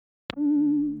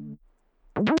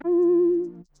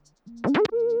Looking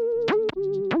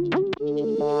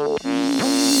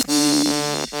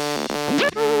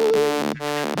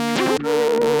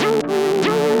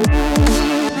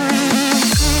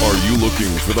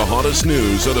for the hottest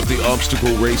news out of the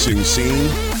obstacle racing scene?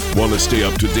 Want to stay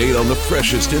up to date on the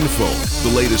freshest info,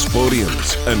 the latest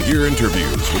podiums, and hear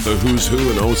interviews with the who's who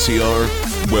in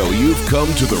OCR? Well, you've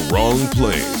come to the wrong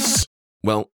place.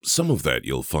 Well, some of that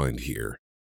you'll find here.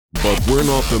 But we're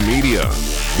not the media.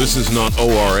 This is not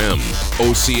ORM,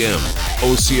 OCM,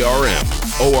 OCRM,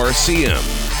 ORCM.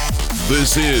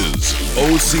 This is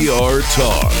OCR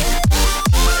Talk.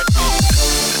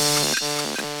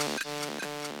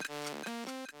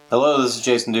 Hello, this is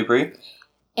Jason Dupree.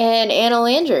 And Anna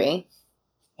Landry.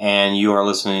 And you are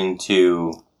listening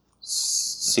to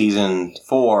Season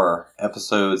 4,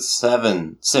 Episode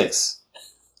 6,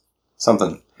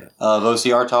 something, of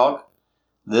OCR Talk.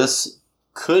 This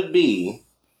could be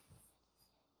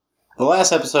the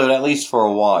last episode, at least for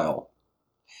a while.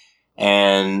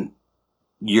 And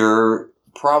you're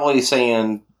probably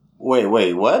saying,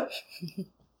 wait, what?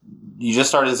 You just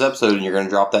started this episode and you're going to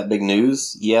drop that big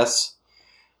news? Yes.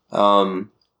 I'll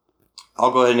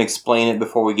go ahead and explain it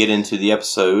before we get into the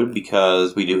episode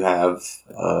because we do have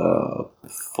a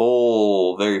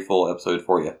very full episode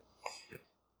for you.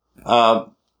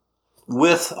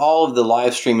 With all of the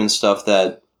live streaming stuff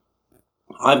that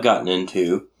I've gotten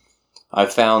into,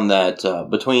 I've found that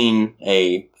between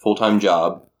a full-time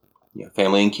job,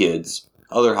 family and kids,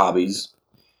 other hobbies,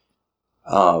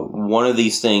 one of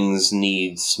these things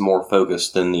needs more focus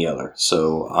than the other.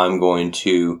 So I'm going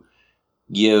to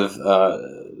give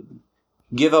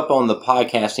up on the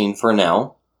podcasting for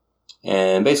now,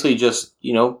 and basically just,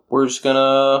 we're just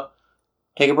gonna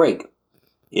take a break.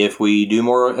 If we do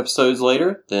more episodes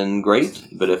later, then great,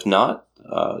 but if not,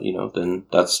 then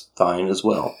that's fine as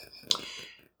well.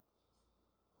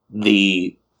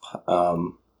 The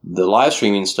live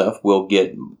streaming stuff will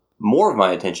get more of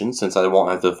my attention since I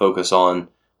won't have to focus on,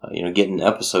 getting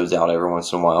episodes out every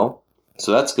once in a while.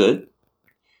 So that's good.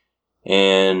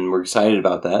 And we're excited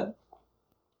about that.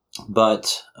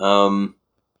 But,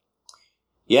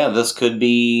 this could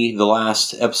be the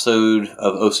last episode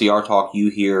of OCR Talk you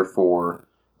hear for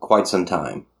quite some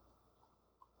time.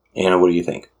 Anna, what do you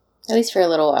think? At least for a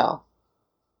little while.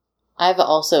 I've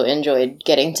also enjoyed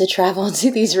getting to travel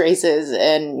to these races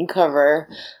and cover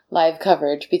live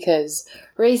coverage because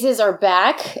races are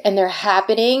back and they're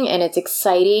happening and it's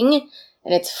exciting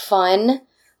and it's fun.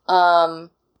 And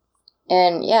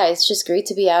yeah, it's just great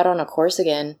to be out on a course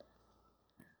again.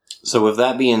 So with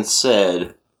that being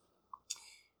said,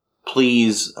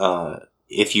 please,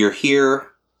 if you're here,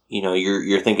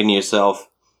 you're thinking to yourself,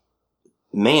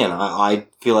 man, I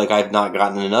feel like I've not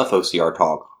gotten enough OCR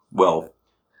talk. Well,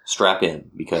 strap in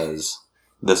because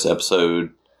this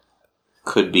episode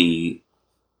could be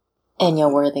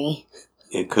Enya-worthy.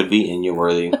 It could be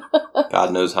Enya-worthy.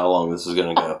 God knows how long this is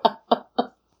going to go.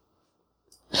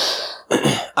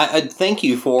 I thank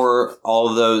you for all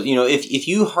of those. If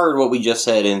you heard what we just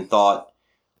said and thought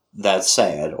that's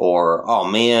sad, or oh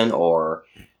man, or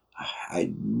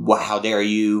how dare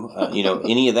you,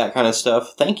 any of that kind of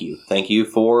stuff. Thank you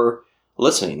for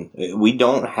listening. We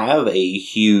don't have a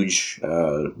huge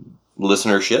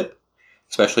listenership,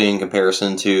 especially in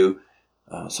comparison to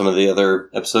some of the other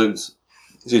episodes.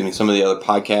 Some of the other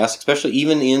podcasts, especially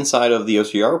even inside of the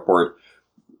OCR report.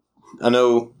 I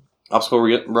know Obstacle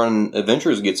Run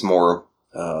Adventures gets more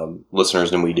listeners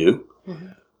than we do. Mm-hmm.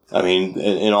 I mean,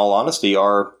 in all honesty,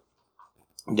 our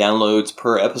downloads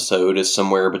per episode is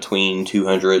somewhere between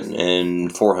 200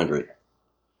 and 400,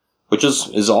 which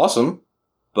is awesome,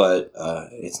 but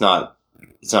it's not.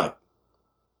 I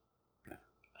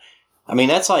mean,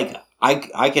 that's like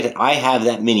I have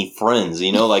that many friends,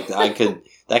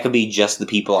 that could be just the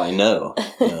people I know.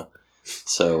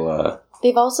 So.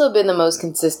 They've also been the most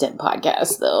consistent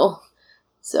podcast, though.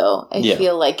 So I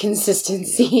feel like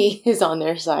consistency is on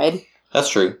their side. That's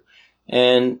true.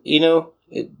 And,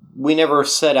 we never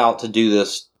set out to do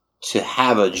this to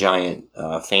have a giant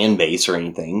fan base or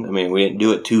anything. I mean, we didn't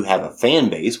do it to have a fan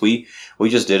base. We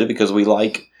just did it because we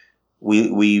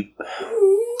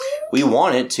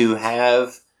wanted to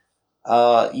have,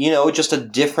 just a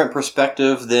different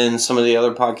perspective than some of the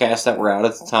other podcasts that were out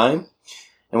at the time.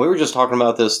 And we were just talking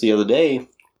about this the other day.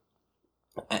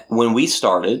 When we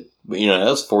started, that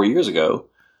was 4 years ago.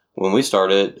 When we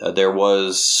started, there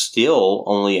was still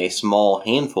only a small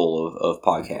handful of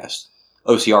podcasts.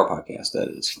 OCR podcasts, that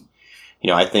is.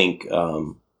 I think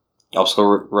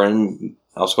Obstacle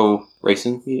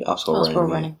Racing.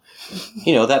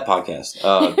 That podcast.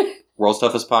 World's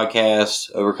Toughest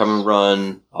Podcast, Overcome and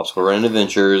Run, Obstacle Run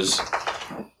Adventures.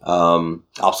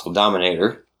 Obstacle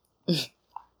Dominator.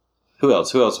 Who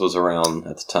else? Who else was around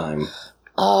at the time?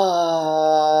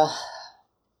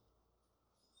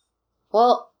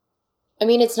 Well, I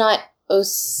mean, it's not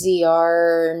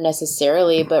OCR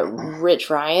necessarily, but Rich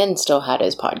Ryan still had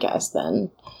his podcast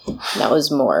then. That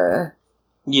was more...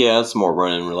 Yeah, it's more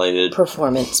running related.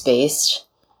 Performance-based.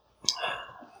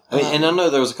 I mean, and I know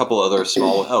there was a couple other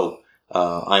small...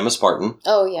 I'm a Spartan.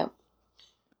 Oh, yeah.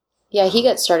 Yeah, he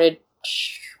got started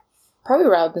probably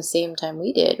around the same time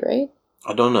we did, right?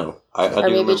 I don't know. I or do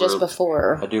maybe remember, just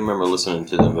before. I do remember listening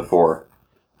to them before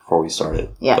we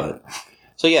started. Yeah. But,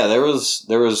 so yeah, there was,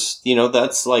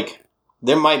 that's like,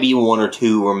 there might be one or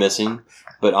two we're missing,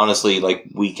 but honestly, like,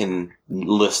 we can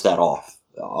list that off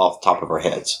the top of our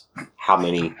heads, how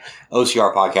many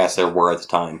OCR podcasts there were at the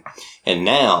time. And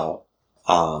now,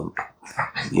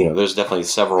 there's definitely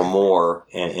several more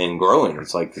and growing.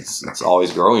 It's like, it's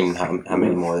always growing how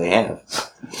many more they have.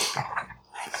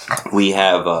 We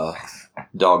have,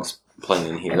 dogs playing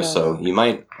in here, so you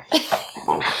might...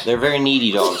 They're very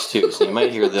needy dogs, too, so you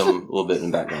might hear them a little bit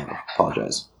in the background.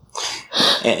 Apologize.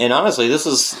 And honestly, this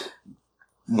is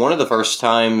one of the first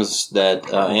times that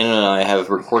Anna and I have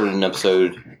recorded an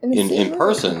episode in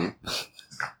person,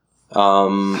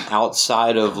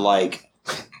 outside of, like,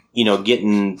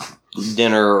 getting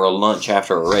dinner or lunch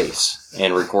after a race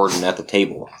and recording at the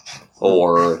table,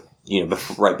 or,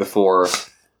 right before,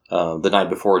 the night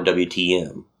before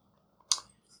WTM.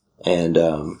 And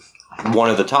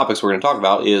one of the topics we're going to talk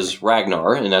about is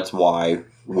Ragnar, and that's why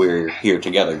we're here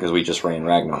together, because we just ran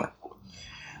Ragnar.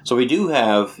 So we do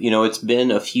have, it's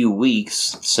been a few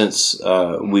weeks since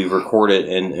we've recorded,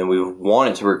 and we've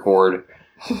wanted to record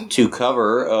to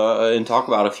cover and talk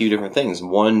about a few different things.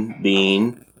 One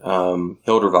being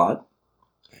Hildervat.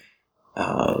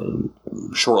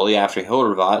 Shortly after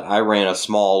Hildervat, I ran a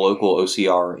small local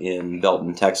OCR in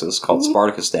Belton, Texas called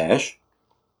Spartacus Dash.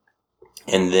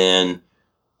 And then,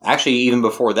 actually, even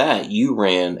before that, you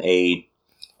ran a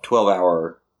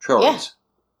 12-hour trail race.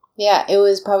 Yeah, it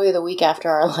was probably the week after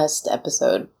our last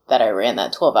episode that I ran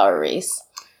that 12-hour race.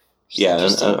 Yeah,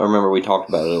 and I remember we talked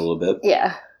about it a little bit.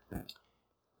 Yeah.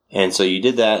 And so you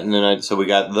did that, and then so we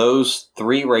got those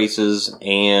 3 races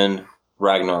and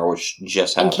Ragnar, which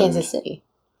just happened. In Kansas City.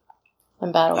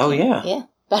 And Battle. Oh, yeah. Yeah.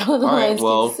 Battle of the Lions,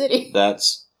 Kansas City.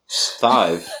 That's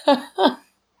 5.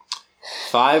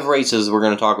 5 races we're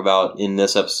going to talk about in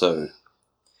this episode.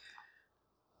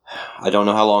 I don't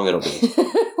know how long it'll be.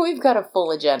 We've got a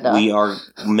full agenda. We are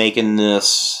making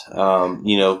this,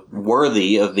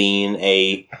 worthy of being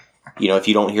a, if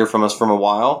you don't hear from us from a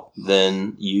while,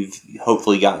 then you've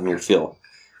hopefully gotten your fill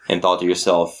and thought to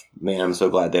yourself, man, I'm so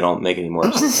glad they don't make any more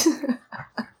episodes.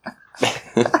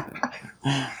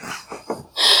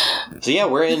 So yeah,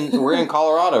 we're in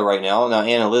Colorado right now. Now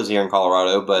Anna lives here in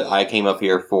Colorado, but I came up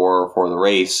here for the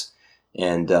race,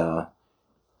 and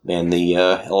man, the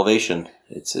elevation,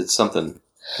 it's something.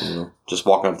 Just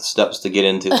walking up the steps to get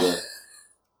into the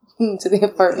to the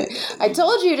apartment. I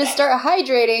told you to start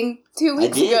hydrating 2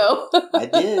 weeks ago. I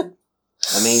did.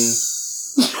 I mean,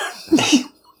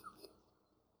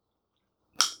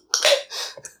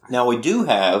 now we do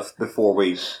have, before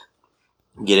we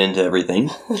get into everything,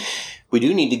 we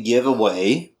do need to give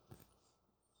away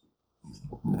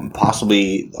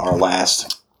possibly our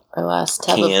last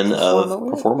can of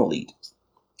Perform Elite.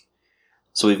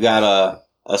 So we've got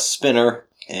a spinner,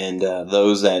 and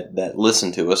those that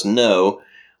listen to us know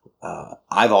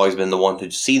I've always been the one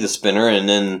to see the spinner, and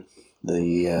then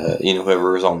the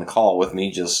whoever is on the call with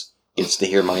me just gets to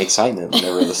hear my excitement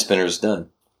whenever the spinner's done.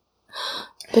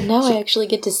 But now I actually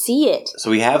get to see it. So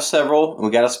we have several, and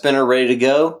we got a spinner ready to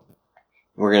go.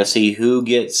 We're going to see who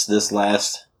gets this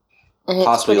last,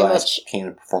 possibly last can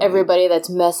of Perform Elite. Everybody that's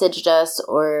messaged us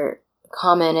or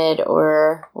commented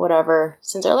or whatever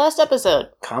since our last episode.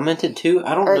 Commented too?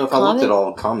 I don't know if I looked at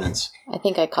all the comments. I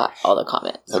think I caught all the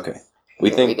comments. Okay. We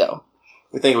go.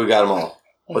 We think we got them all.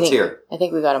 Let's hear it. I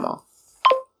think we got them all.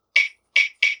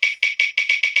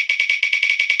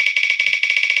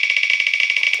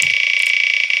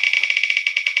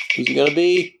 Who's it gonna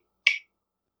be?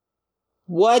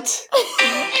 What?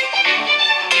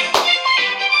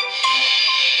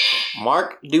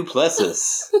 Mark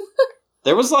Duplessis.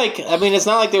 There was it's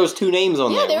not like there was 2 names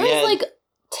on there. Yeah, there was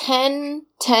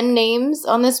 10 names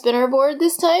on the spinner board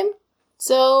this time.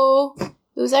 So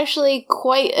it was actually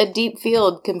quite a deep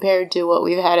field compared to what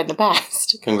we've had in the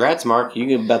past. Congrats, Mark.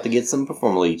 You're about to get some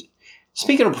Perform Elite.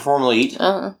 Speaking of Perform Elite,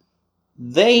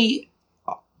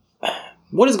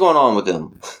 what is going on with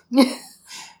them?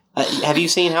 Have you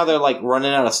seen how they're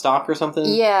running out of stock or something?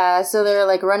 Yeah, so they're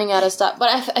running out of stock.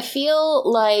 But I feel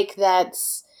like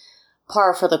that's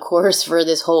par for the course for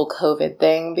this whole COVID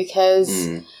thing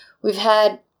because we've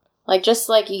had, like, just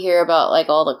like you hear about, like,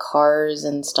 all the cars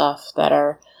and stuff that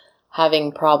are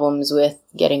having problems with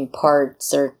getting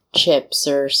parts or chips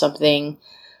or something.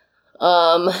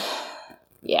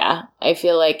 Yeah, I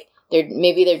feel like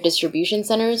maybe their distribution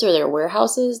centers or their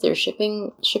warehouses, their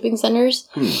shipping centers,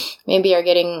 maybe we're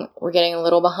getting a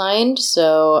little behind.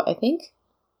 So I think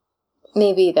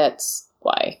maybe that's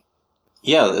why.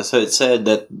 Yeah, so it said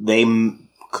that they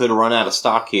could run out of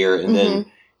stock here, and then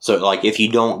so like if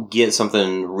you don't get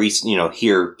something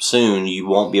here soon, you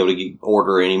won't be able to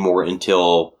order anymore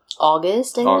until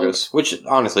August. Which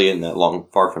honestly isn't that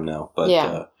far from now. But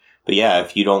yeah,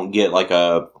 if you don't get like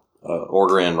a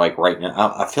order in like right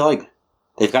now, I feel like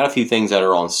they've got a few things that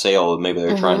are on sale. Maybe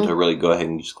they're trying to really go ahead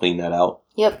and just clean that out.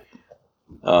 Yep.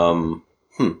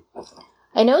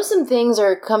 I know some things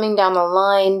are coming down the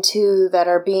line too that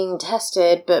are being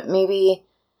tested, but maybe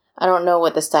I don't know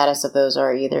what the status of those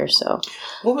are either. So,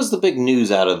 what was the big news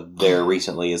out of there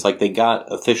recently? It's like they got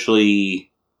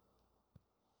officially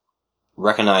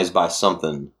recognized by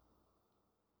something.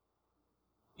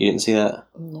 You didn't see that?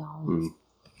 No.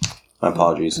 My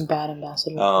apologies. Bad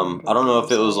ambassador. I don't know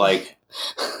if it was like.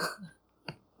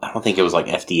 I don't think it was like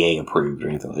FDA approved or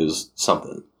anything. It was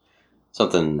something,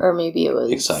 or maybe it was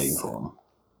exciting for them.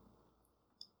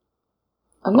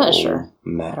 I'm not sure.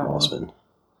 Matt Mossman.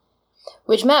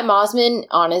 Which Matt Mossman,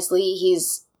 honestly,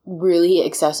 he's really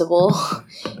accessible,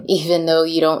 even though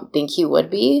you don't think he would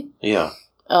be. Yeah.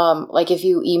 Like if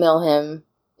you email him,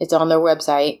 it's on their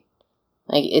website.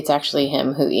 Like it's actually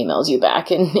him who emails you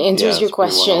back and answers your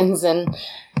questions, and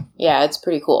yeah, it's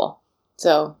pretty cool.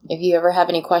 So if you ever have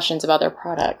any questions about their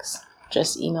products,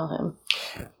 just email him.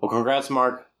 Well, congrats,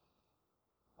 Mark.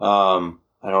 I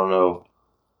don't know.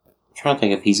 I'm trying to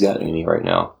think if he's got any right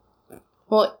now.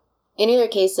 Well, in either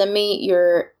case, send me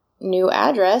your new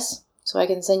address so I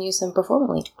can send you some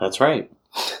Performally. That's right.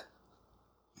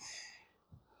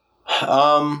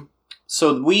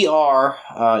 So we are,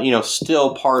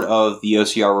 still part of the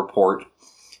OCR report,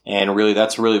 and really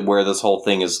that's really where this whole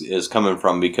thing is coming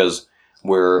from, because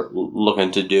we're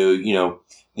looking to do,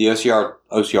 the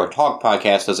OCR Talk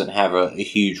podcast doesn't have a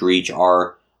huge reach.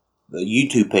 The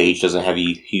YouTube page doesn't have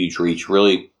a huge reach.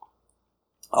 Really,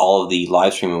 all of the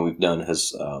live streaming we've done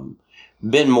has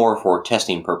been more for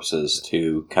testing purposes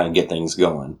to kind of get things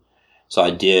going. So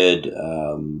I did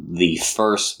the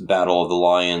first Battle of the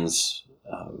Lions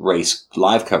race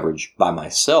live coverage by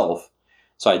myself.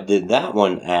 So I did that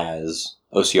one as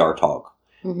OCR Talk.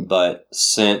 Mm-hmm. But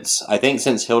since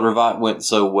Hildervat went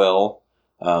so well,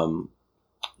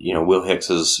 Will Hicks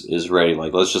is ready.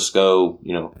 Like, let's just go,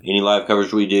 any live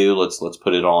coverage we do, let's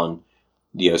put it on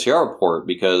the OCR report,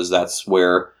 because that's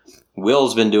where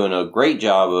Will's been doing a great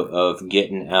job of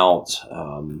getting out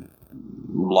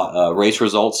race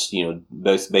results,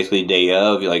 basically day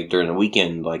of, like during the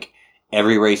weekend, like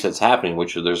every race that's happening,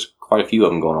 which there's quite a few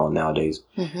of them going on nowadays.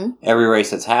 Mm-hmm. Every race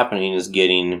that's happening he's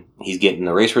getting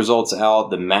the race results out,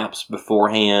 the maps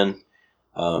beforehand,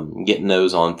 getting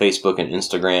those on Facebook and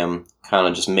Instagram, kind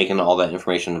of just making all that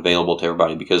information available to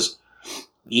everybody, because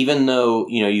even though,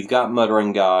 you've got Mud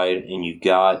Run Guide and you've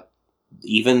got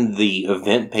even the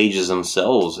event pages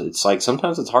themselves, it's like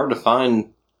sometimes it's hard to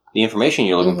find the information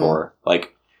you're looking for.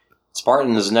 Like,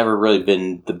 Spartan has never really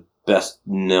been the best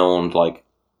known, like,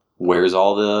 where's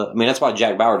all the... I mean, that's why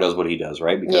Jack Bauer does what he does,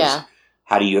 right? Because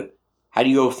how do you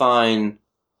go find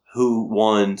who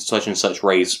won such and such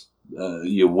race,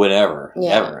 whenever,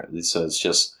 ever? So it's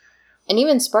just... And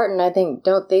even Spartan, I think,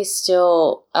 don't they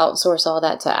still outsource all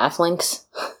that to Athlinks?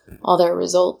 All their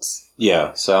results?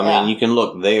 Yeah, so I mean, you can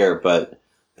look there, but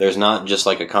there's not just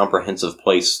like a comprehensive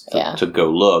place to go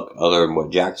look other than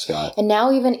what Jack's got. And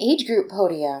now even age group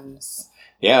podiums.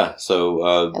 Yeah,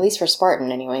 so... at least for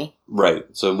Spartan, anyway. Right.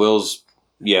 So Will's,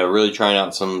 really trying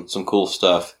out some cool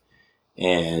stuff.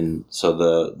 And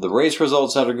so the race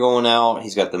results that are going out,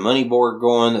 he's got the money board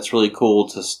going. That's really cool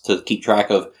to keep track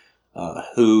of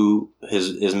who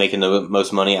is making the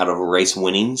most money out of race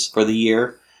winnings for the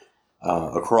year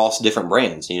across different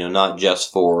brands, not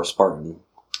just for Spartan.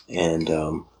 And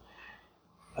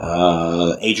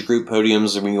age group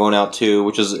podiums have been going out too,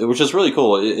 which is really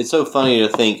cool. It's so funny to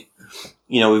think,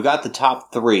 we've got the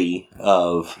top 3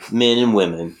 of men and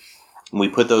women, and we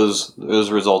put those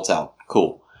results out.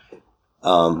 Cool.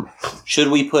 Should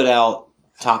we put out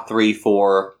top 3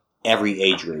 for every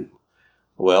age group?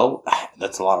 Well,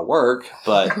 that's a lot of work,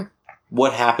 but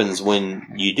what happens when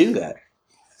you do that?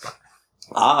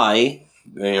 We're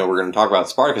going to talk about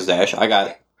Spartacus Dash. I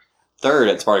got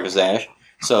 3rd at Spartacus Dash.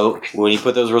 So when he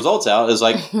put those results out, it's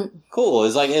like cool.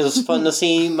 It's like it was fun to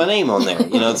see my name on there.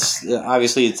 It's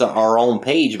obviously it's our own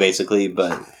page basically,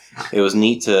 but it was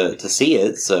neat to see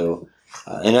it. So,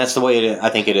 and that's the way I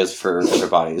think it is for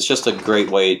everybody. It's just a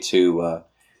great way to,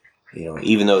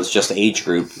 even though it's just age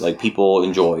group, like people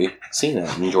enjoy seeing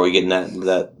that, enjoy getting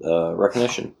that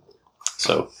recognition.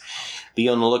 So, be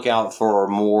on the lookout for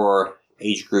more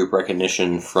age group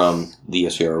recognition from the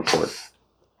SCR report.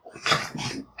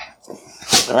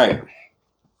 All right.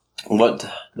 What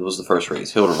was the first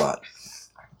race? Hildervat.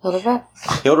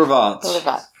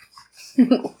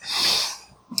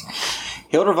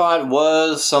 Hildervat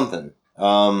was something.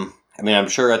 I'm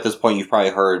sure at this point you've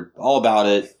probably heard all about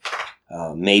it.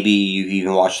 Maybe you've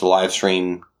even watched the live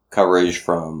stream coverage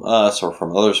from us or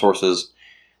from other sources.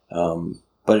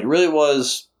 But it really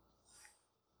was,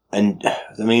 and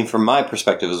from my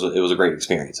perspective, it was a great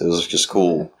experience. It was just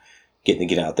cool getting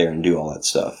to get out there and do all that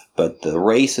stuff. But the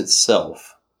race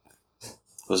itself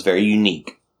was very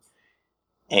unique.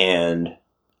 And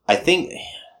I think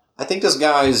this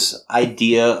guy's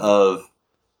idea of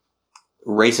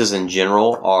races in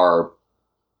general are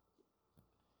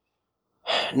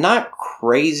not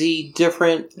crazy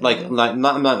different. Like, I'm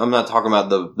not talking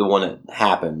about the one that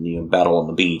happened, Battle on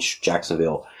the Beach,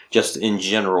 Jacksonville. Just in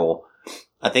general,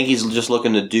 I think he's just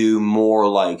looking to do more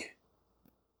like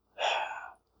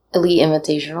Elite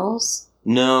Invitationals?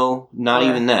 No, not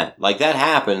even that. Like, that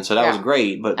happened, so that was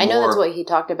great, but I know that's what he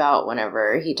talked about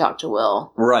whenever he talked to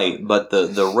Will. Right, but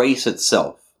the race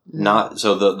itself, not,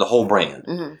 so the whole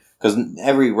brand. Because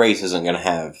every race isn't going to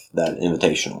have that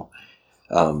invitational.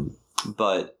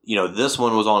 But, this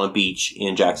one was on a beach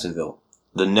in Jacksonville.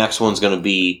 The next one's going to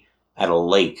be at a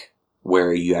lake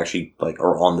where you actually,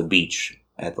 are on the beach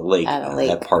at the lake,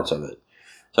 at parts of it.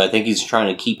 So I think he's trying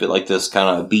to keep it like this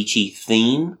kind of beachy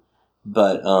theme.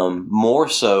 But more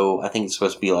so, I think it's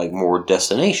supposed to be more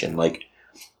destination. Like,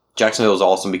 Jacksonville is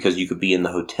awesome because you could be in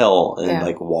the hotel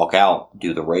and walk out,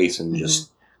 do the race, and just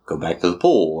go back to the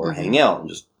pool or hang out and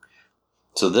just.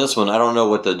 So this one, I don't know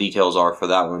what the details are for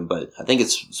that one, but I think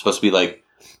it's supposed to be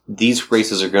these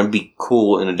races are going to be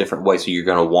cool in a different way. So you're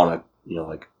going to want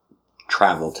to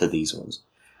travel to these ones.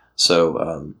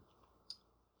 So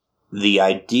the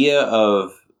idea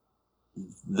of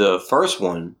the first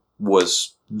one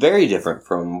was very different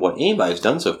from what anybody's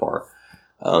done so far.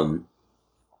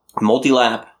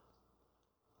 Multi-lap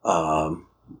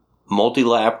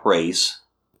race,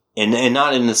 and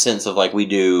not in the sense of we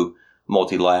do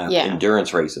multi-lap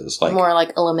endurance races, more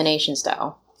like elimination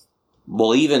style.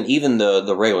 Well, even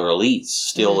the regular elites,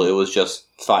 still it was just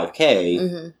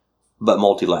 5K, but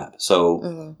multi-lap.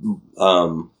 So,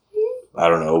 I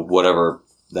don't know, whatever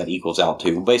that equals out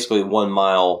to. Basically, 1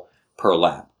 mile per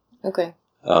lap. Okay.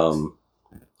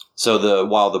 So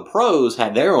while the pros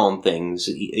had their own things,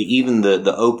 even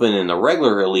the open and the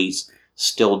regular elites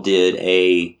still did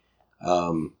a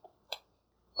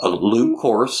loop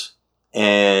course,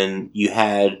 and you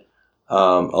had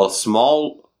a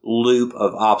small loop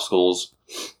of obstacles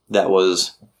that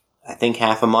was, I think,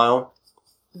 half a mile,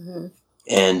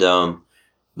 and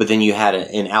but then you had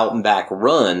an out and back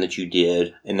run that you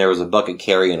did, and there was a bucket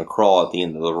carry and a crawl at the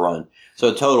end of the run. So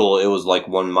in total, it was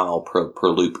 1 mile per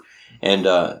loop. And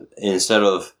instead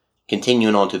of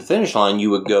continuing on to the finish line, you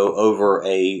would go over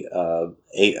a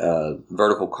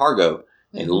vertical cargo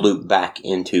and loop back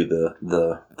into the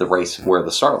race where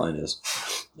the start line is,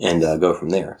 and go from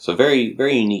there. So very,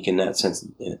 very unique in that sense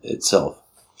itself.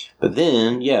 But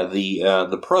then,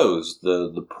 the pros,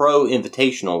 the pro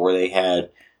invitational, where they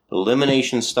had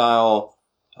elimination style,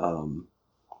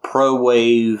 pro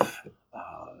wave,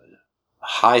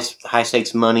 high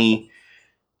stakes money.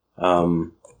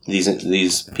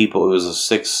 These people, it was a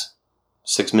six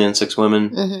men, 6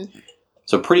 women.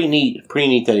 So pretty neat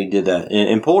that he did that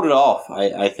and pulled it off.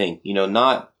 I think,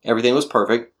 not everything was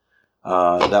perfect.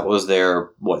 That was their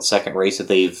second race that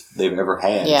they've ever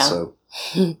had. Yeah. So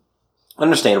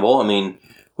understandable. I mean,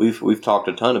 we've talked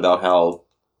a ton about how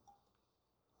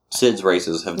Sid's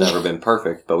races have never been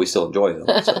perfect, but we still enjoy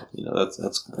them. So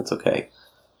that's okay.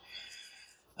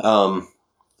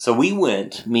 So we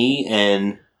went, me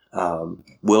and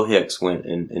Will Hicks went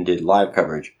and did live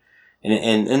coverage.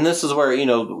 And this is where,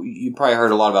 you probably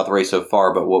heard a lot about the race so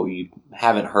far, but what you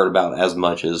haven't heard about as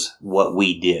much is what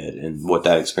we did and what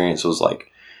that experience was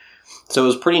like. So it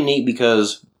was pretty neat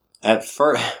because at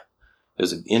first, it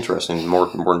was interesting more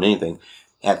than anything.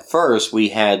 At first, we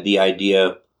had the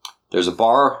idea, there's a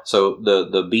bar, so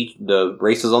the beach, the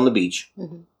race is on the beach.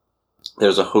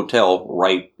 There's a hotel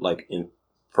right,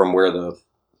 from where the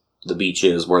beach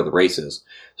is, where the race is.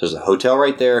 So there's a hotel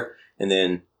right there, and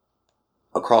then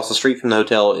across the street from the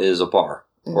hotel is a bar.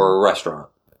 or a restaurant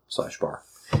 / bar.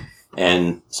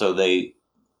 And so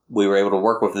we were able to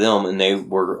work with them, and they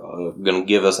were going to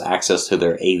give us access to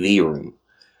their AV room.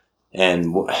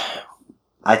 And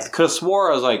I could have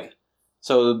swore I was like,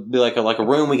 so it'd be like a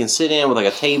room we can sit in with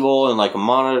like a table and like a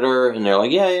monitor, and they're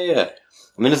like, yeah.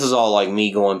 I mean, this is all like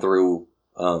me going through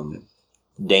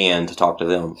Dan to talk to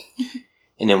them.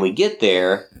 And then we get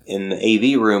there, and the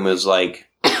AV room is like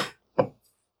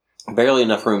barely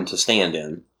enough room to stand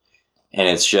in. And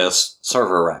it's just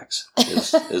server racks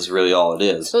is really all it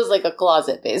is. So it was like a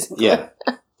closet, basically. Yeah.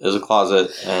 It was a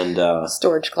closet and...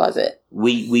 storage closet.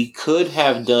 We could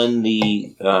have done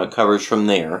the coverage from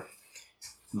there,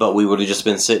 but we would have just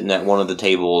been sitting at one of the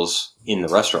tables in the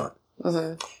restaurant.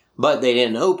 Mm-hmm. But they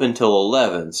didn't open till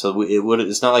 11, so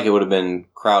it's not like it would have been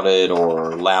crowded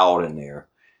or loud in there.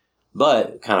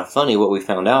 But kind of funny, what we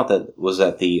found out was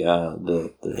that the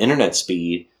internet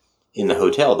speed in the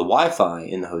hotel, the Wi-Fi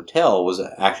in the hotel was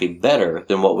actually better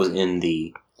than what was in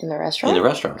the restaurant. In the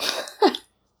restaurant.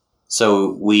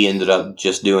 So we ended up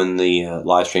just doing the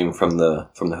live stream from the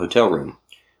hotel room,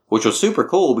 which was super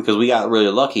cool because we got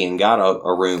really lucky and got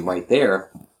a room right there.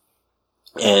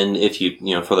 And if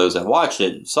you for those that watched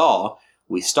it, saw,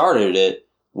 we started it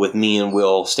with me and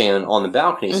Will standing on the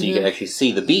balcony, so you could actually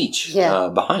see the beach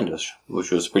behind us,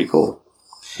 which was pretty cool.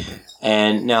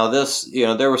 And now this,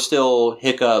 there were still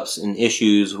hiccups and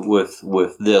issues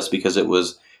with this because it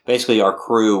was basically our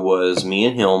crew was me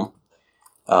and him.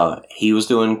 He was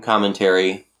doing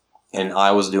commentary, and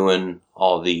I was doing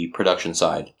all the production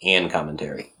side and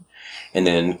commentary. And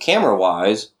then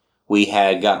camera-wise, we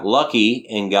had got lucky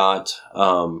and got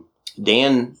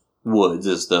Dan Woods,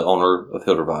 is the owner of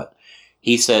Hilderbot.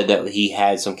 He said that he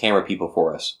had some camera people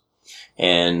for us.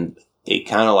 And it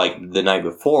kind of like the night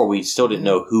before, we still didn't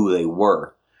know who they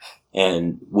were.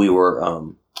 And we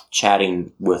were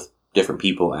chatting with different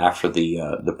people after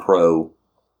the pro...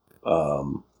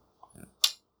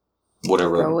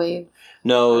 whatever. Pro Wave?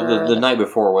 No, the night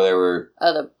before where they were...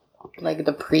 the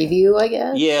preview, I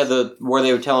guess? Yeah, where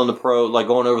they were telling the pro, like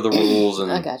going over the rules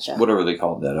and I gotcha. Whatever they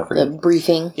called that. I forget. The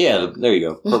briefing. Yeah, there you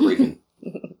go. Pro briefing.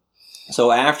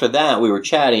 So after that, we were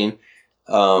chatting,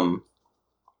 just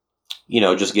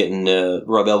getting to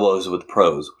rub elbows with the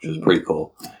pros, which was pretty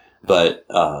cool. But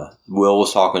Will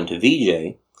was talking to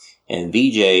VJ, and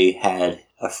VJ had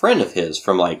a friend of his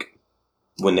from like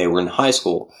when they were in high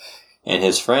school. And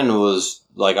his friend was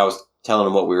like, I was telling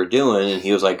him what we were doing, and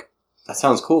he was like, that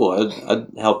sounds cool. I'd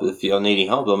help if y'all need any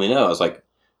help. Let me know. I was like,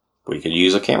 we could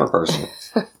use a camera person.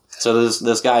 So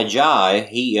this guy Jai,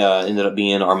 he ended up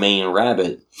being our main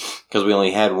rabbit because we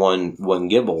only had one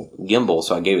gimbal,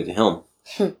 so I gave it to him,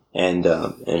 and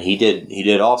he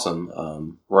did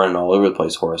awesome, running all over the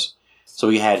place for us. So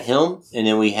we had him, and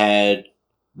then we had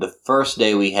the first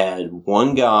day we had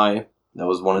one guy that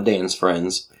was one of Dan's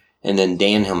friends, and then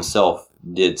Dan himself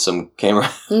did some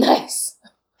camera. Nice.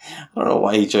 I don't know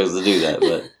why he chose to do that,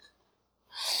 but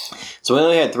so we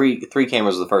only had three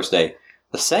cameras the first day.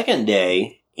 The second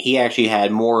day, he actually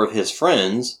had more of his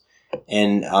friends,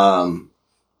 and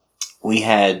we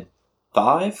had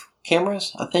 5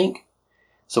 cameras, I think.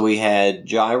 So we had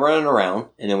Jai running around,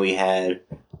 and then we had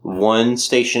one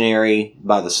stationary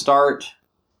by the start,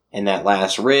 and that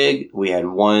last rig. We had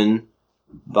one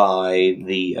by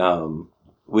the...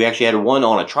 we actually had one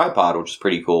on a tripod, which is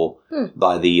pretty cool,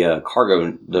 by the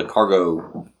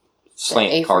cargo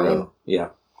slant cargo. Yeah.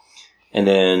 And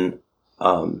then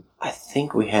I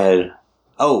think we had...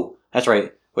 Oh, that's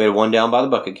right. We had one down by the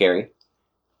bucket carry.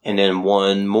 And then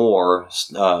one more...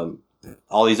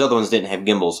 all these other ones didn't have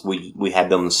gimbals. We had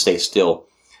them stay still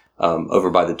over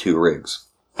by the 2 rigs.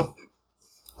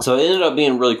 So it ended up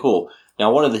being really cool.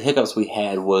 Now, one of the hiccups we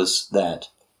had was that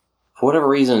for whatever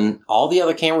reason, all the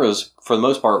other cameras, for the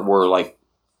most part, were like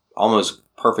almost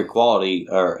perfect quality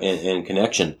and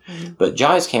connection. Mm-hmm. But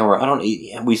Jai's camera,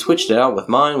 we switched it out with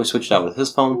mine, we switched it out with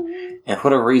his phone, and for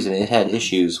whatever reason, it had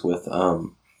issues with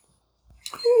the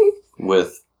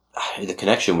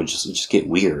connection would just get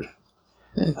weird.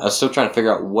 Mm-hmm. I was still trying to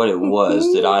figure out what it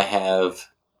was. Did I have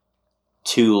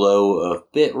too low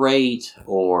of bit rate,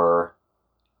 or...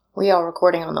 Were y'all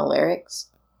recording on the lyrics?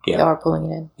 Yeah. Y'all are pulling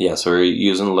it in. Yeah, so we're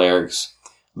using lyrics.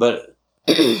 But,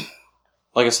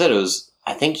 like I said,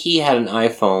 I think he had an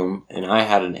iPhone, and I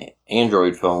had an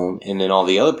Android phone, and then all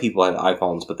the other people had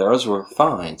iPhones, but theirs were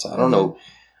fine, so I don't know.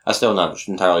 I'm still not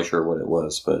entirely sure what it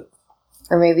was, but...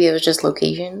 Or maybe it was just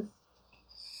location?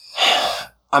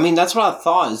 I mean, that's what I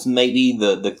thought, is maybe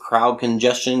the crowd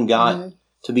congestion got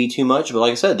to be too much, but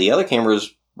like I said, the other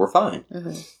cameras were fine.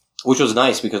 Mm-hmm. Which was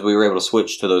nice because we were able to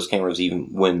switch to those cameras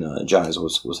even when Jai's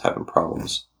was having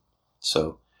problems.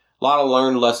 So, a lot of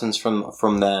learned lessons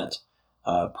from that.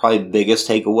 Probably the biggest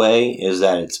takeaway is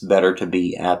that it's better to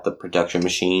be at the production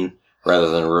machine rather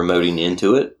than remoting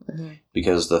into it,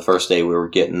 because the first day we were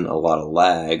getting a lot of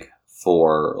lag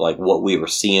for like what we were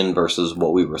seeing versus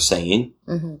what we were saying.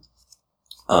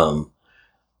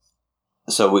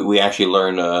 So we actually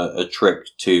learned a trick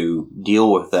to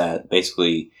deal with that,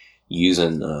 basically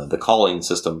using the calling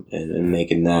system and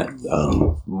making that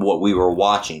what we were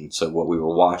watching. So what we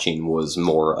were watching was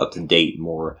more up to date,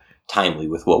 more timely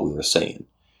with what we were saying.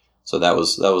 So that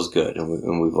was good,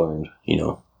 and we've learned,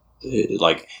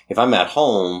 like if I'm at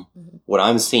home, what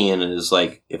I'm seeing is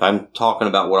like if I'm talking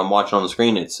about what I'm watching on the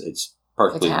screen, it's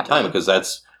perfectly timed because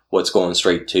that's what's going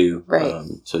straight to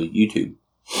to YouTube.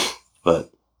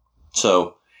 But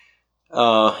so,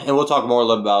 and we'll talk more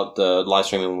about live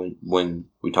streaming when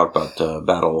we talk about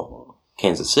Battle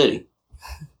Kansas City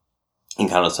and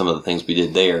kind of some of the things we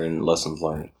did there and lessons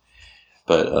learned.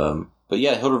 But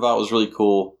yeah, Hildervat was really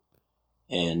cool,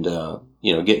 and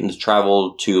getting to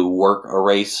travel to work a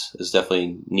race is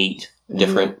definitely neat,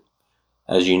 different,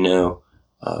 as you know.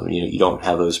 You don't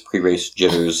have those pre-race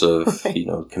jitters of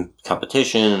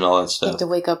competition and all that stuff. You have to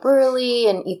wake up early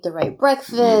and eat the right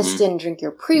breakfast and drink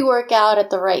your pre-workout at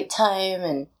the right time,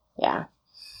 and yeah.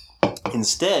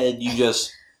 Instead, you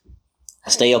just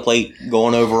stay up late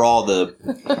going over all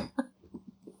the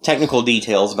technical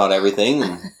details about everything,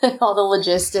 and all the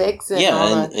logistics,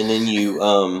 and and then you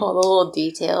all the little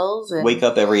details. And wake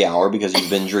up every hour because you've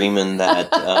been dreaming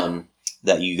that.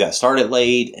 That you got started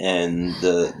late and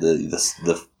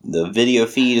the video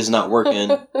feed is not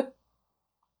working.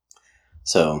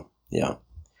 So yeah,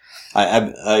 I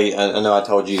know I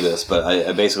told you this, but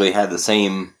I basically had the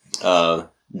same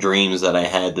dreams that I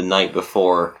had the night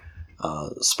before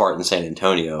Spartan San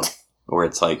Antonio, where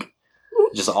it's like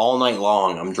just all night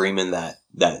long I'm dreaming that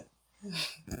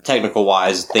technical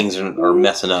wise things are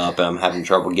messing up and I'm having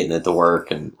trouble getting it to work,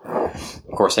 and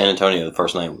of course San Antonio the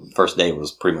first day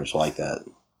was pretty much like that.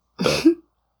 But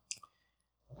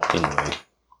anyway,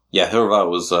 yeah, Hildervat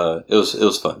was it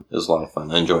was fun. It was a lot of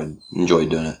fun. I enjoyed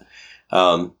doing it.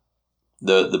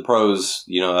 The pros,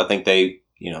 I think they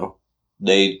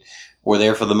were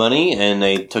there for the money and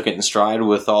they took it in stride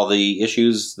with all the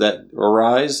issues that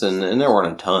arise, and there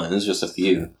weren't a ton. It was just a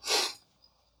few,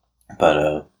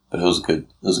 but it was good.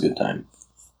 It was a good time.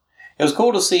 It was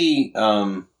cool to see,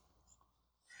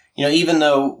 even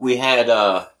though we had,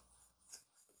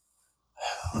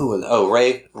 who was,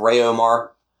 Ray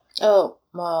Omar.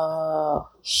 Oh,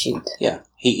 shoot. Yeah.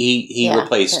 He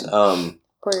replaced,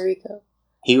 Puerto Rico.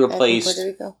 He replaced Puerto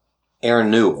Rico. Aaron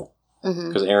Newell.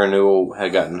 Because Aaron Newell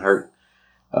had gotten hurt.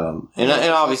 And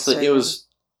obviously it was,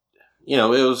 it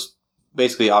was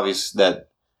basically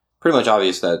pretty much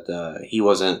obvious that, he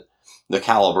wasn't the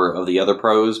caliber of the other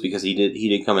pros because he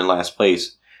did come in last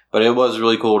place, but it was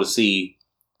really cool to see.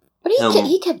 But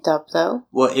he kept up though.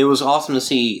 Well, it was awesome to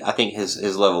see. I think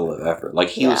his level of effort. Like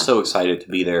he was so excited to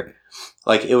be there.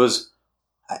 Like it was.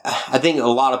 I think a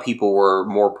lot of people were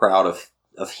more proud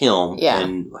of him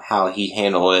and how he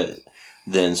handled it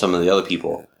than some of the other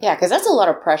people. Yeah, because that's a lot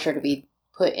of pressure to be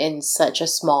put in such a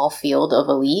small field of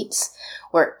elites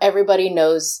where everybody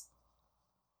knows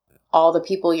all the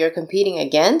people you're competing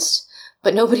against,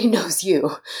 but nobody knows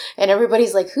you. And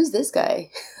everybody's like, who's this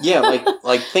guy? Yeah,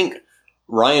 like think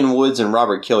Ryan Woods and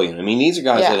Robert Killian. I mean, these are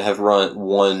guys that have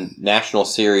won national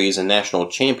series and national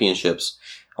championships,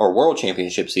 or world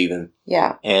championships even.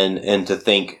 Yeah. And to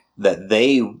think that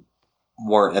they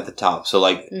weren't at the top. So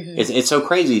like, it's so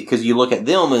crazy because you look at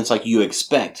them and it's like you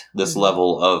expect this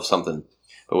level of something.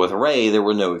 But with Ray, there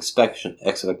were no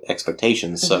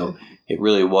expectations. So it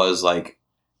really was like,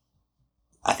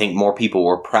 I think more people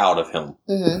were proud of him.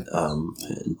 There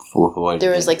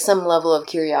was like some level of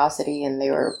curiosity, and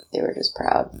they were just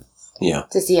proud. Yeah,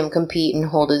 to see him compete and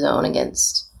hold his own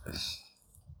against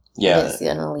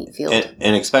an elite field,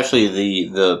 and especially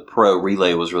the pro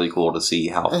relay was really cool to see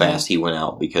how fast he went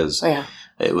out because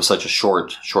it was such a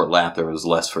short lap. There was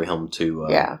less for him to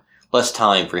less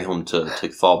time for him to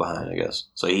fall behind, I guess.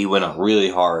 So he went out really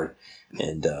hard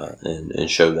and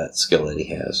showed that skill that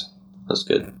he has. That's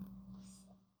good.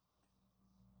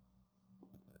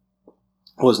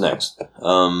 What was next?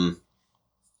 What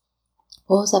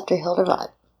was after Hildervat?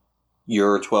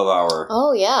 Your 12-hour.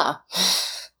 Oh, yeah.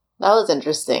 That was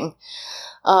interesting.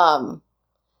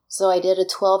 So I did a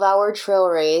 12-hour trail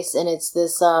race, and it's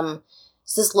this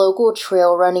local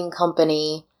trail running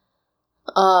company.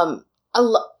 I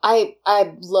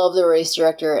love the race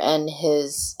director and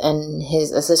his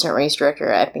assistant race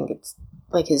director. I think it's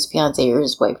like his fiance or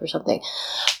his wife or something.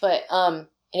 But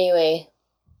anyway,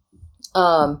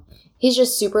 he's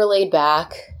just super laid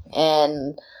back,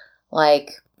 and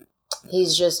like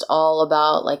he's just all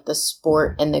about like the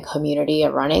sport and the community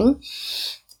of running.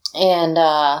 And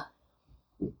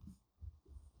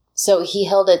so he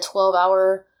held a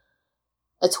 12-hour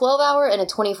and a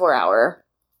 24-hour,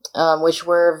 which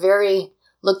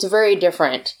looked very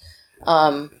different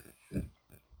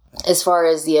as far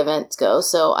as the events go.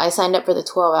 So I signed up for the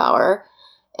 12-hour,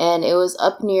 and it was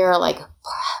up near like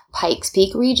Pikes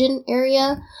Peak region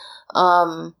area.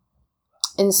 And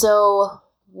so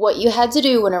what you had to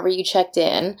do whenever you checked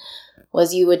in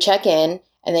was you would check in,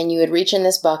 and then you would reach in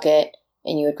this bucket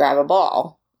and you would grab a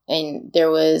ball. And there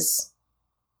was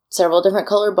several different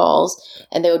colored balls,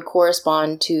 and they would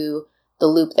correspond to the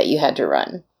loop that you had to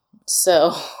run.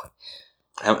 So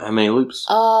how many loops?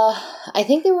 I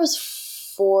think there was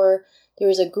 4. There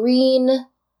was a green,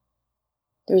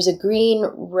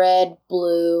 red,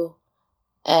 blue,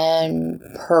 and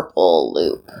purple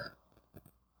loop,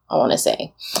 I want to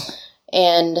say.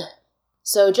 And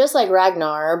so just like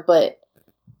Ragnar, but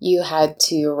you had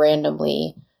to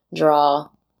randomly draw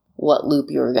what loop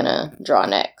you were going to draw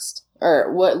next,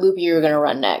 or what loop you were going to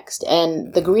run next.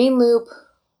 And the green loop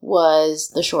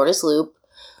was the shortest loop,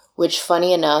 which,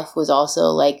 funny enough, was also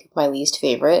like my least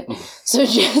favorite. So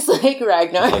just like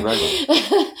Ragnar,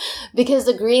 because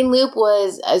the green loop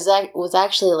was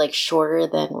actually like shorter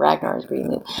than Ragnar's green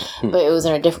loop, but it was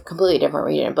in a completely different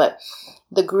region. But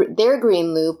their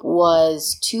green loop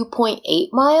was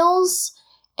 2.8 miles,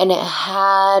 and it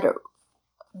had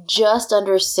just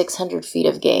under 600 feet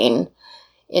of gain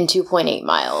in 2.8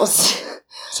 miles.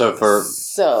 So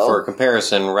for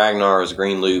comparison, Ragnar's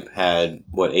green loop had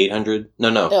what, 800?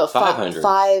 No, 500.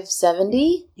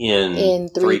 570 in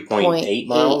 3.8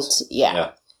 miles.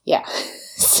 Yeah.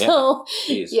 So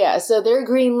so their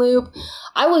green loop,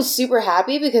 I was super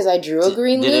happy because I drew a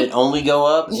green loop. Did it only go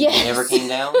up? Yes. It never came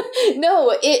down?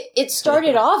 No, it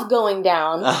started off going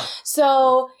down.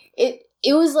 So it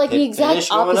was like the exact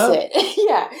opposite.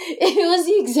 Yeah, it was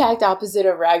the exact opposite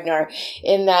of Ragnar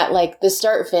in that, like, the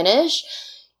start finish,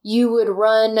 you would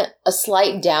run a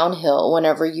slight downhill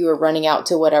whenever you were running out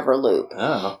to whatever loop.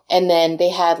 Oh. And then they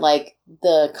had like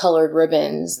the colored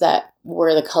ribbons that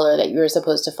were the color that you were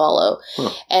supposed to follow.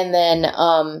 Huh. And then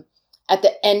at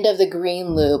the end of the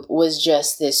green loop was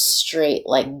just this straight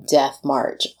like death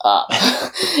march up.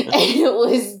 And it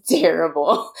was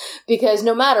terrible because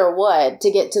no matter what, to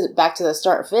get back to the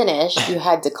start finish, you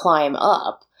had to climb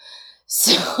up.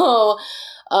 So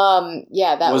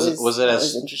that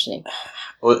was interesting.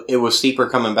 It was steeper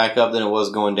coming back up than it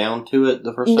was going down to it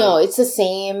the first time? No, it's the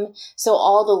same. So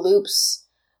all the loops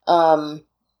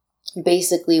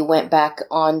basically went back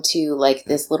onto like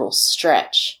this little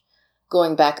stretch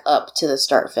going back up to the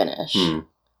start finish.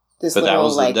 But that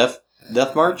was like, the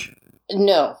death march?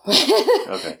 No.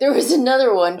 Okay. There was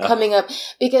another one coming up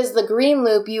because the green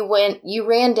loop you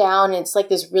ran down. It's like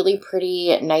this really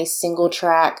pretty, nice single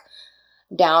track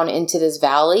down into this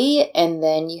valley, and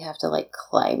then you have to like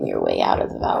climb your way out of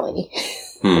the valley.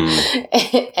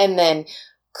 And then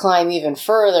climb even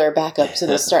further back up to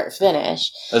the start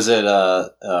finish. Is it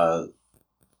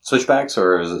switchbacks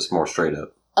or is it more straight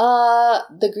up?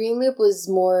 The green loop was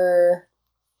more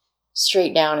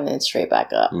straight down and then straight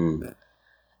back up.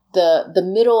 The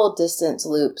middle distance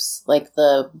loops, like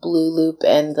the blue loop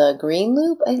and the green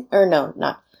loop,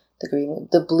 not the green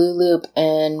loop, the blue loop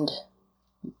and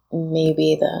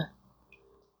maybe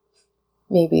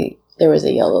there was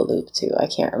a yellow loop too. I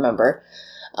can't remember.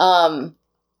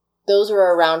 Those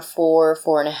were around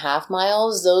 4.5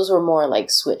 miles. Those were more like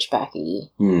switchbacky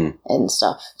and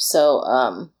stuff.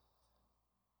 So,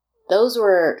 those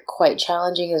were quite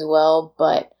challenging as well,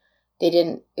 but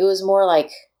it was more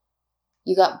like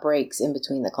you got breaks in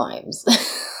between the climbs.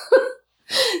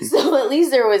 So at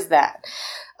least there was that.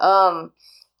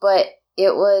 But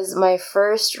it was my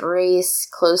first race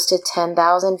close to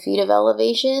 10,000 feet of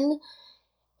elevation,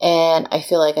 and I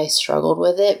feel like I struggled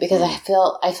with it because I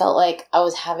felt like I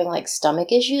was having like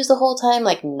stomach issues the whole time,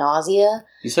 like nausea.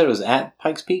 You said it was at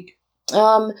Pikes Peak?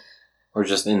 Or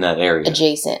just in that area?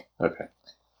 Adjacent. Okay.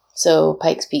 So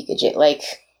Pikes Peak, like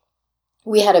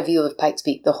we had a view of Pikes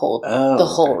Peak the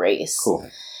whole race. Cool.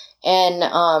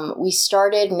 And we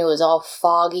started and it was all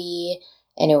foggy.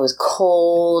 And it was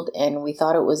cold, and we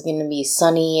thought it was going to be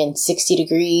sunny and 60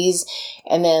 degrees.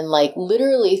 And then, like,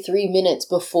 literally 3 minutes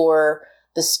before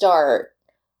the start,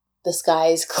 the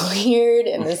skies cleared,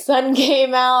 and the sun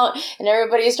came out, and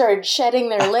everybody started shedding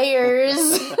their layers.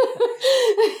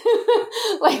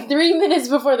 Like, 3 minutes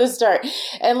before the start.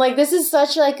 And, like, this is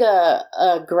such, like, a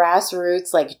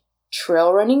grassroots, like,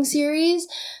 trail running series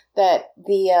that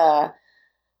the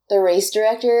the race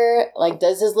director, like,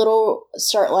 does his little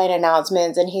start line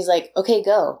announcements, and he's like, okay,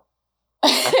 go.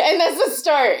 And that's the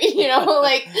start, you know,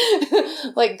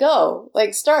 like go,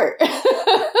 like start.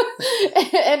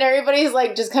 And everybody's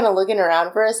like just kind of looking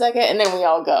around for a second, and then we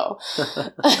all go.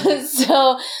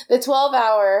 So the 12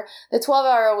 hour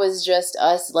was just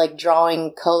us like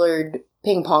drawing colored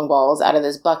ping pong balls out of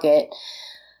this bucket.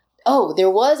 Oh,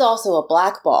 there was also a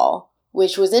black ball,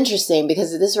 which was interesting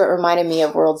because this reminded me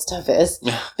of World's Toughest.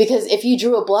 Because if you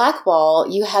drew a black ball,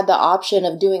 you had the option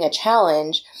of doing a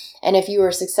challenge. And if you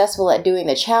were successful at doing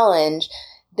the challenge,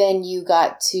 then you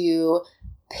got to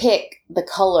pick the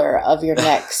color of your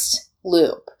next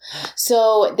loop.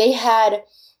 So they had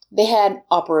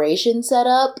Operation set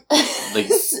up.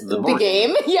 The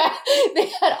game. Yeah. They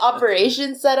had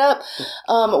Operation set up.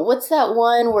 What's that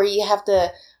one where you have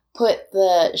to put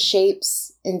the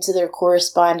shapes into their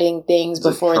corresponding things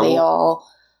before they all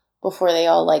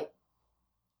like,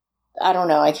 I don't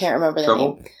know, I can't remember the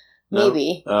name. No.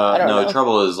 Maybe. I don't know.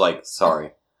 Trouble is like,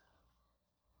 sorry.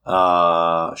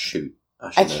 Shoot.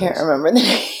 I can't remember the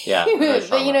name. Yeah.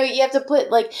 But you know, you have to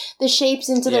put like the shapes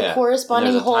into the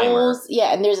corresponding holes.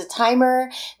 Yeah, and there's a timer.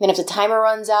 And then if the timer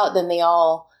runs out, then they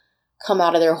all come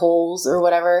out of their holes or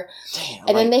whatever. Damn,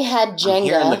 and then they had Jenga. I'm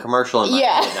hearing the commercial in my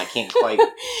head and I can't quite.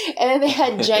 And then they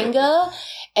had Jenga,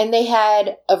 and they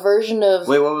had a version of.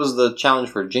 Wait, what was the challenge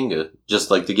for Jenga?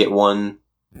 Just like to get one.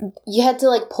 You had to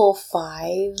like pull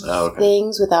 5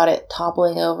 things without it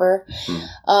toppling over,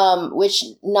 which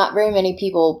not very many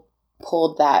people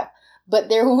pulled that. But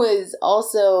there was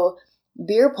also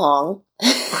beer pong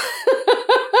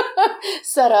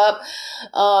set up,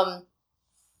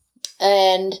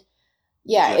 and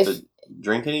yeah, Did you have to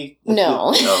drink any?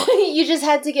 No, you just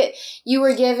had to get. You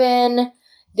were given.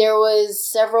 There was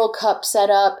several cups set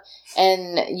up,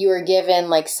 and you were given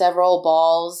like several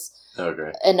balls.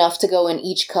 Okay. Enough to go in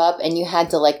each cup, and you had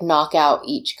to like knock out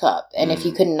each cup. And if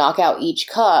you couldn't knock out each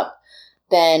cup,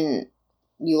 then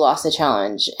you lost the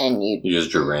challenge, and you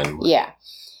just drew randomly. Yeah.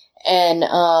 And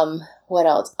what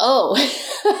else? Oh,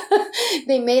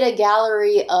 they made a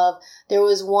gallery of. There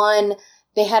was one.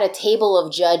 They had a table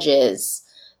of judges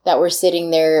that were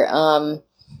sitting there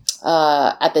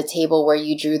at the table where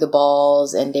you drew the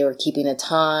balls, and they were keeping the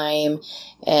time,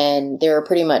 and they were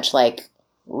pretty much like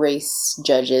race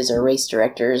judges or race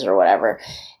directors or whatever.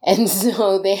 And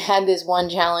so they had this one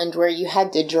challenge where you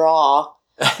had to draw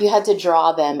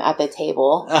them at the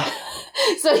table.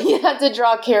 So you had to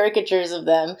draw caricatures of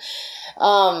them.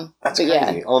 That's crazy.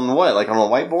 Yeah. On what? Like on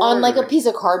a whiteboard? On like a piece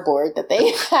of cardboard that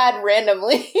they had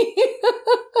randomly.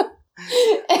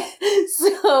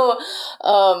 So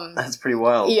that's pretty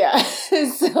wild. Yeah.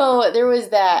 So there was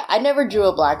that. I never drew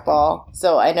a black ball,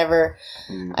 so I never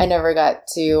got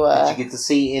to Did you get to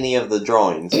see any of the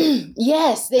drawings?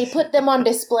 Yes, they put them on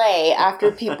display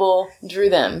after people drew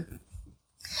them.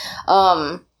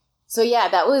 So yeah,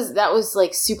 that was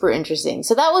like super interesting.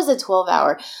 So that was a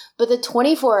 12-hour, but the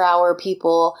 24-hour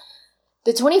people,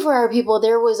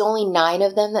 there was only 9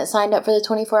 of them that signed up for the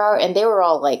 24-hour, and they were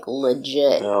all like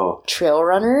legit trail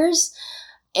runners,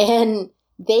 and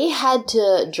they had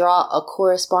to draw a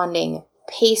corresponding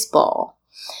pace ball.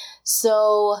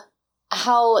 So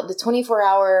how the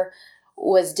 24-hour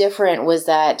was different was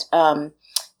that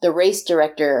the race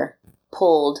director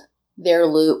pulled their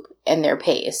loop and their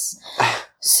pace.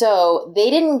 So they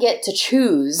didn't get to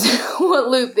choose what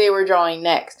loop they were drawing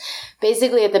next.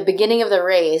 Basically, at the beginning of the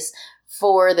race,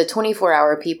 for the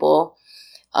 24-hour people,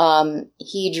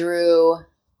 he drew,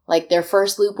 like, their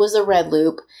first loop was a red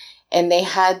loop, and they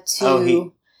had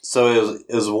to... So it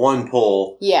was one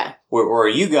pull. Yeah. Where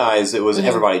you guys, it was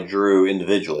everybody drew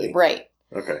individually. Right.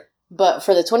 Okay. But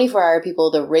for the 24-hour people,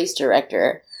 the race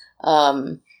director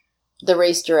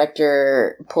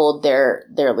pulled their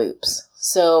loops.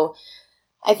 So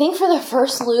I think for the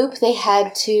first loop, they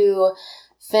had to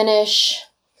finish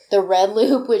the red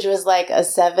loop, which was like a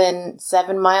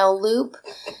 7-mile loop,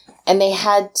 and they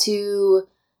had to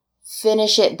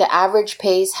finish it. The average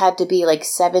pace had to be like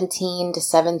 17 to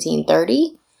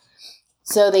 17:30.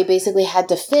 So they basically had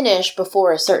to finish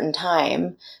before a certain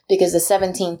time because the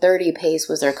 17:30 pace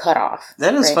was their cutoff.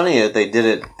 That is funny that they did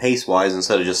it pace-wise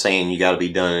instead of just saying you got to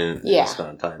be done in this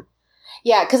amount of time.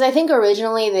 Yeah, because I think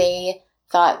originally they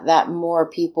thought that more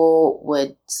people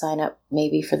would sign up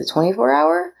maybe for the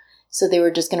 24-hour. So they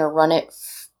were just going to run it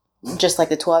just like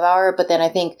the 12-hour. But then I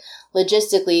think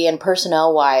logistically and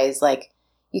personnel-wise, like,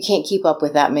 you can't keep up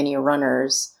with that many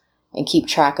runners and keep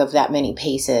track of that many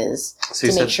paces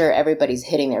to make sure everybody's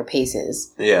hitting their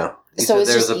paces. Yeah. So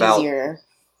it's just easier.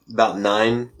 About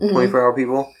 9 24-hour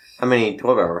people? How many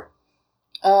 12-hour?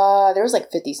 There was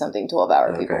like 50-something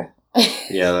 12-hour people.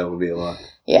 Yeah, that would be a lot.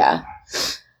 Yeah.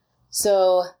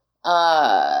 So,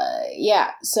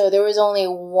 so there was only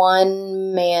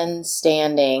one man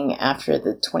standing after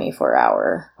the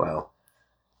 24-hour. Wow.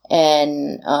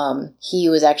 And he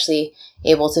was actually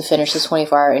able to finish the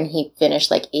 24-hour, and he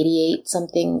finished like 88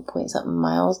 something point something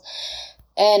miles.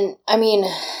 And I mean,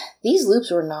 these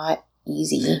loops were not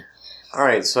easy. All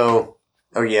right, so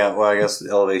I guess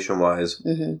elevation wise.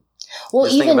 Mm-hmm. Well,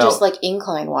 just even just like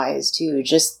incline wise too,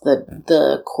 just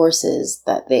the courses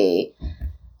that they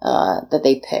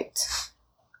picked.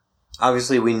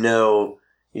 Obviously, we know,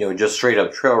 just straight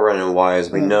up trail running wise,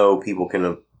 we know people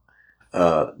can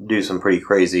do some pretty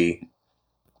crazy.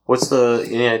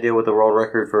 Any idea what the world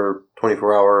record for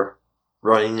 24-hour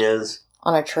running is?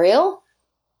 On a trail?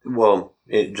 Well,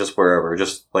 just wherever,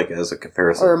 just like as a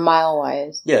comparison. Or mile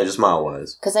wise? Yeah, just mile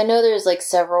wise. Because I know there's like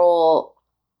several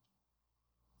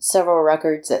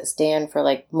records that stand for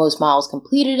like most miles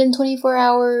completed in 24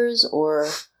 hours,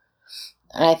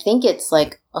 and I think it's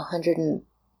like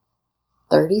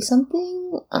 130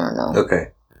 something. I don't know.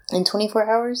 Okay. In 24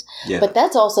 hours? Yeah. But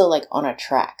that's also like on a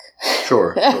track.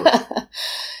 Sure.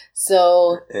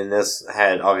 So. And this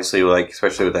had, obviously, like,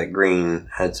 especially with that green,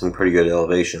 had some pretty good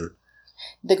elevation.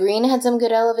 The green had some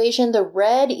good elevation. The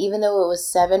red, even though it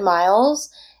was 7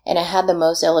 miles and it had the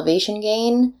most elevation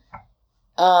gain,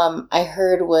 I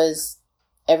heard was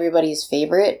everybody's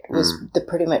favorite, was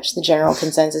pretty much the general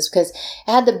consensus, because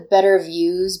it had the better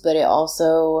views, but it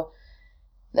also,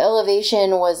 the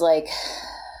elevation was like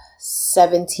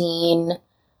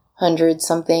 1,700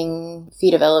 something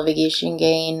feet of elevation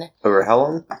gain. Over how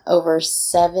long? Over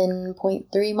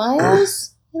 7.3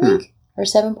 miles, I think, or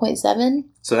 7.7.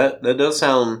 So that does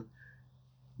sound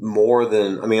more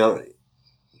than, I mean,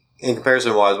 in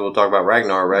comparison wise, we'll talk about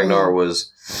Ragnar. Ragnar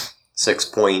was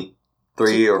 6.3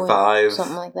 or 5.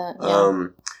 Something like that, yeah.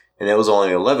 And it was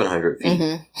only 1,100 feet.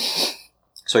 Mm-hmm.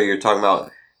 So you're talking about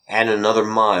adding another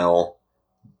mile,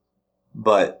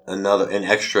 but an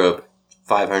extra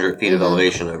 500 feet of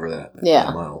elevation over that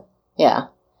mile. Yeah.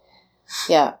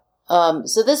 Yeah.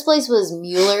 So this place was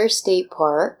Mueller State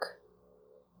Park.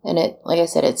 And it, like I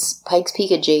said, it's Pikes Peak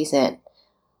adjacent.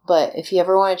 But if you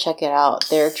ever want to check it out,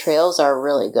 their trails are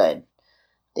really good.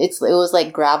 It was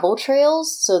like gravel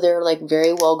trails, so they're like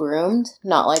very well groomed,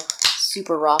 not like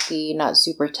super rocky, not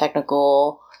super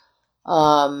technical.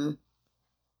 Very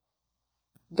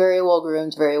well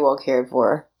groomed, very well cared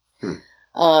for.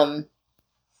 And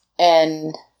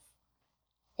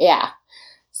yeah,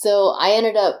 so I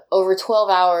ended up over 12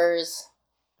 hours.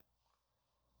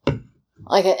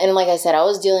 Like I said, I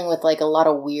was dealing with like a lot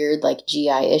of weird like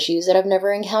GI issues that I've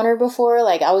never encountered before.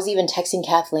 Like I was even texting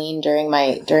Kathleen during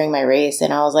my race,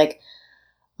 and I was like,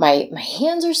 my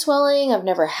hands are swelling. I've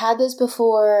never had this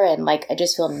before, and like I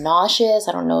just feel nauseous.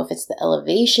 I don't know if it's the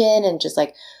elevation and just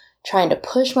like trying to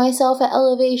push myself at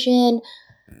elevation.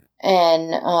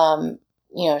 And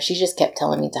she just kept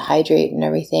telling me to hydrate and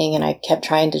everything, and I kept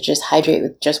trying to just hydrate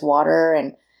with just water,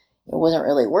 and it wasn't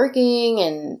really working.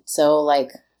 And so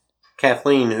like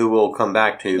Kathleen, who we'll come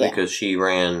back to because she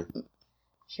ran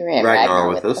Ragnar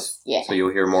with us. Yeah. So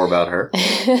you'll hear more about her.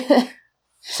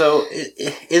 So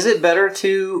is it better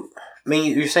to, I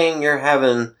mean, you're saying you're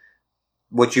having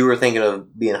what you were thinking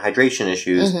of being hydration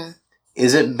issues. Mm-hmm.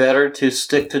 Is it better to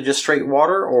stick to just straight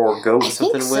water or go with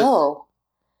something with? So.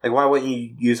 Like, why wouldn't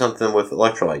you use something with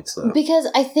electrolytes, though? Because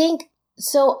I think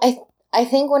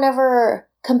whenever,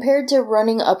 compared to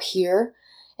running up here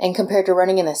and compared to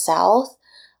running in the south,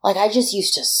 like, I just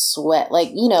used to sweat. Like,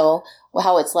 how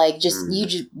it's like, you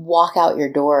just walk out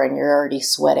your door and you're already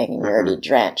sweating and you're already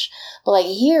drenched. But, like,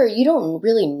 here, you don't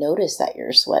really notice that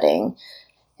you're sweating.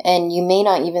 And you may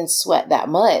not even sweat that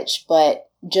much, but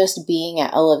just being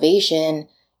at elevation,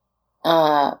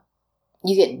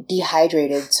 you get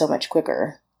dehydrated so much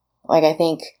quicker. Like, I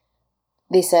think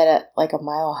they said at, like, a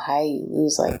mile high, you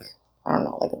lose, like, I don't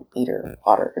know, like a liter of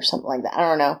water or something like that. I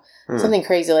don't know. Something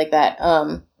crazy like that.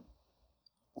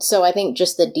 So I think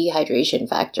just the dehydration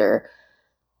factor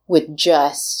with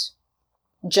just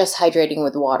hydrating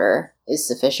with water is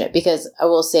sufficient. Because I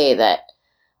will say that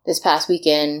this past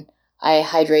weekend, I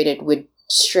hydrated with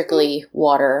strictly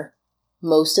water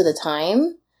most of the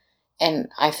time. And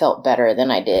I felt better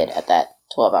than I did at that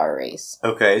 12-hour race.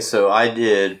 Okay, so I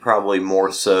did probably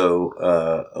more so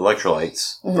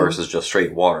electrolytes versus just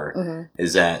straight water.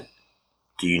 Mm-hmm.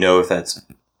 Do you know if that's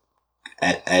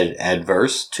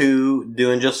adverse to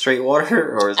doing just straight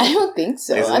water? Or I don't think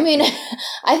so. I mean,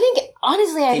 I think,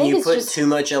 honestly, I think it's just... Can you put too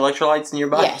much electrolytes in your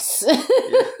body? Yes.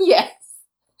 Yes.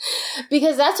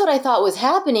 Because that's what I thought was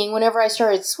happening whenever I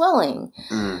started swelling.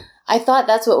 I thought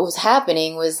that's what was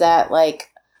happening, was that, like,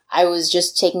 I was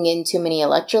just taking in too many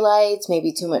electrolytes,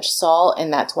 maybe too much salt,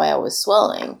 and that's why I was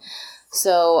swelling.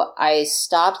 So I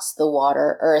stopped the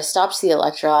water, or I stopped the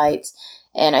electrolytes,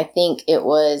 and I think it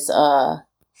was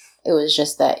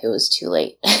just that it was too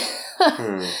late.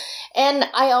 And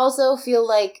I also feel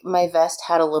like my vest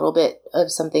had a little bit of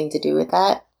something to do with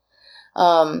that.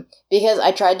 Because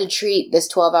I tried to treat this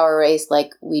 12-hour race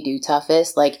like we do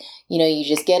toughest. Like, you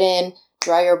just get in,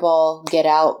 dry your ball, get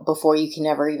out before you can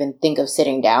ever even think of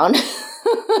sitting down.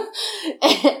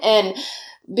 And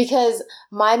because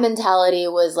my mentality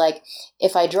was like,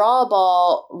 if I draw a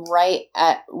ball right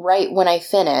when I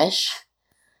finish,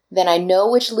 then I know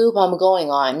which loop I'm going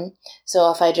on. So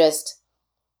if I just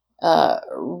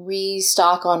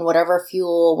restock on whatever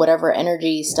fuel, whatever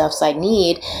energy stuffs I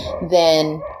need,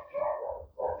 then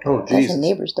oh, Jesus. That's the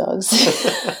neighbor's dogs.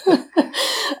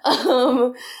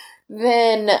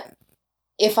 Then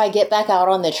if I get back out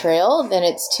on the trail, then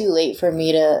it's too late for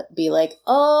me to be like,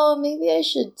 oh, maybe I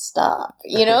should stop.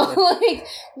 Like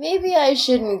maybe I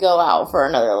shouldn't go out for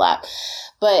another lap.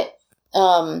 But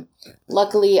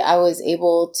luckily I was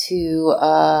able to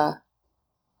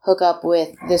hook up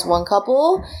with this one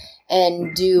couple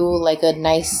and do like a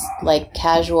nice like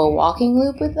casual walking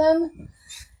loop with them.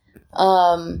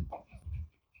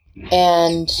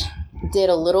 And did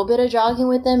a little bit of jogging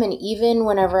with them, and even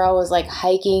whenever I was like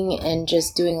hiking and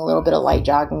just doing a little bit of light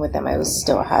jogging with them, I was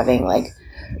still having like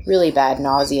really bad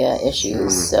nausea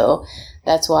issues. So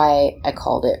that's why I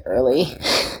called it early,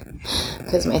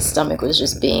 because my stomach was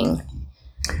just being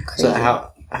crazy. So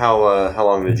how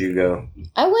long did you go?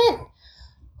 I went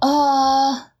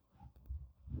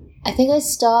I think I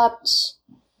stopped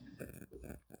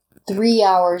 3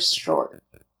 hours short.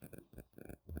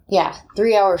 Yeah,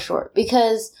 3 hours short,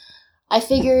 because I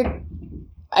figured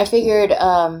at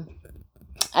the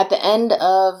end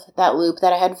of that loop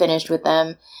that I had finished with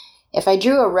them, if I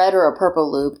drew a red or a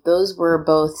purple loop, those were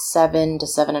both 7 to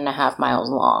 7.5 miles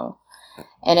long.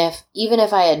 And even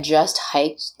if I had just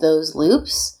hiked those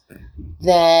loops,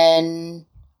 then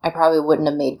I probably wouldn't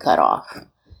have made cutoff.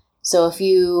 So if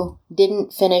you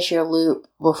didn't finish your loop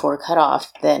before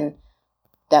cutoff, then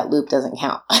that loop doesn't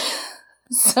count.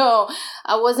 So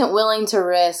I wasn't willing to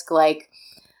risk like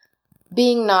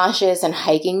being nauseous and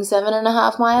hiking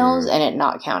 7.5 miles and it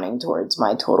not counting towards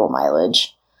my total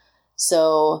mileage.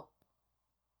 So,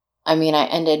 I mean, I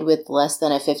ended with less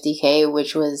than a 50K,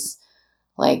 which was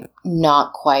like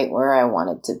not quite where I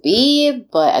wanted to be.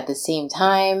 But at the same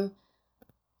time,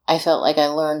 I felt like I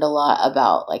learned a lot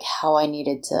about like how I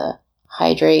needed to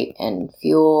hydrate and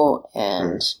fuel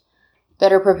and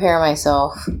better prepare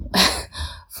myself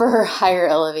for higher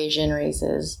elevation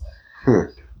races.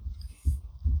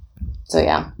 So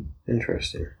yeah.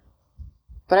 Interesting.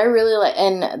 But I really like,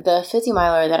 and the 50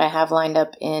 miler that I have lined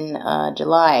up in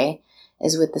July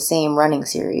is with the same running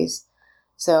series.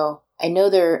 So I know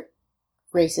their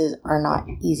races are not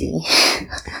easy.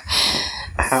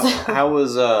 How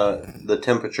was the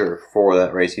temperature for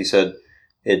that race? You said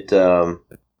it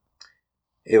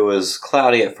was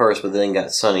cloudy at first, but then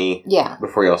got sunny. Yeah.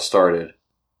 Before y'all started.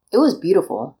 It was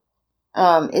beautiful.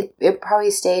 It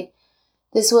probably stayed.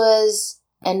 This was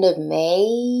end of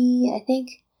May, I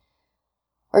think,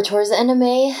 or towards the end of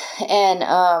May, and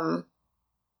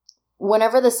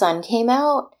whenever the sun came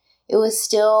out, it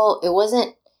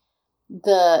wasn't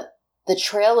the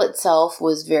trail itself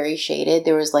was very shaded.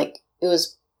 There was like it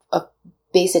was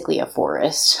basically a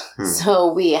forest,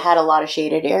 so we had a lot of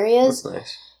shaded areas. That's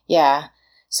nice. Yeah,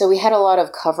 so we had a lot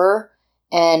of cover,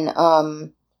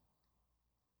 and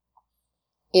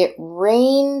it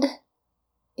rained.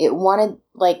 It wanted,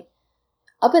 like,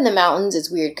 up in the mountains,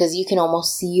 it's weird because you can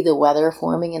almost see the weather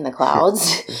forming in the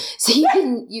clouds. So you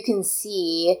can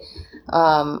see,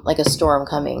 like, a storm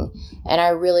coming. And I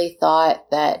really thought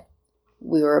that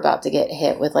we were about to get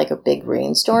hit with, like, a big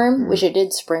rainstorm, which it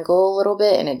did sprinkle a little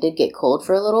bit, and it did get cold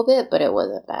for a little bit, but it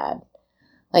wasn't bad.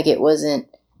 Like, it wasn't...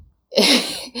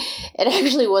 It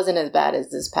actually wasn't as bad as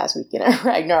this past weekend at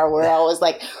Ragnar, where I was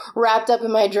like wrapped up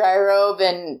in my dry robe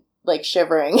and like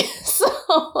shivering. So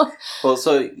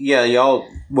yeah, y'all.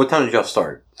 What time did y'all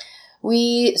start?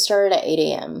 We started at 8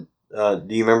 a.m.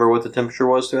 Do you remember what the temperature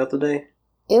was throughout the day?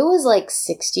 It was like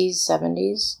 60s,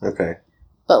 70s. Okay,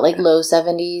 but like low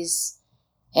 70s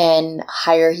and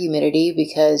higher humidity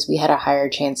because we had a higher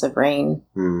chance of rain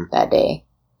that day.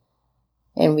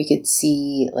 And we could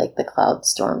see, like, the cloud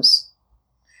storms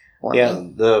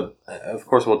forming. Yeah, of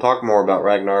course, we'll talk more about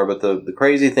Ragnar, but the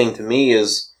crazy thing to me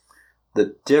is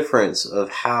the difference of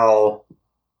how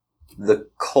the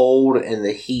cold and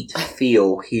the heat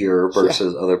feel here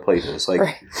versus other places.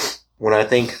 Like, when I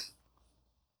think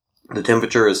the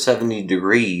temperature is 70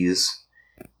 degrees,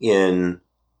 in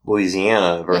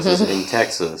Louisiana versus in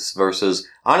Texas versus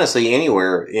honestly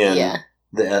anywhere in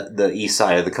the east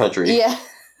side of the country. Yeah.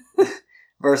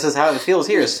 Versus how it feels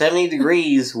here. 70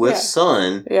 degrees with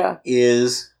sun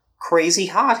is crazy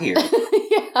hot here.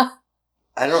 Yeah.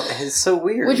 It's so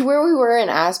weird. Where we were in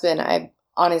Aspen, I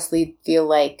honestly feel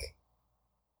like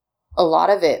a lot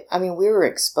of it, I mean, we were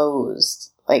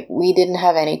exposed. Like, we didn't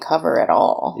have any cover at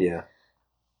all. Yeah.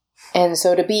 And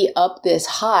so to be up this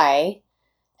high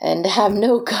and have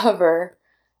no cover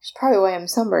is probably why I'm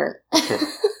sunburnt.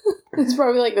 It's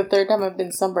probably like the third time I've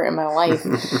been sunburnt in my life.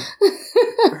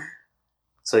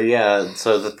 So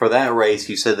for that race,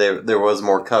 you said there was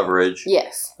more coverage.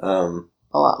 Yes. A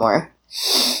lot more.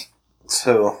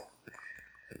 So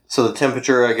the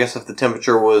temperature, I guess if the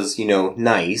temperature was,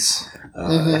 nice,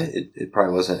 it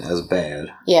probably wasn't as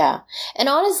bad. Yeah. And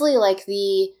honestly, like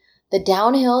the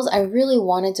downhills, I really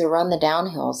wanted to run the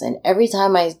downhills. And every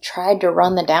time I tried to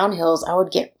run the downhills, I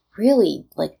would get really,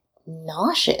 like,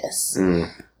 nauseous. It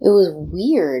was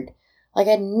weird. Like,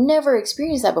 I'd never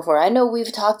experienced that before. I know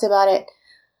we've talked about it.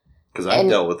 Because I've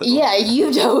dealt with it. Yeah,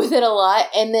 you dealt with it a lot.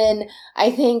 And then I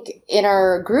think in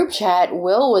our group chat,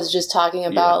 Will was just talking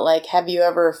about, like, have you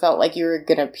ever felt like you were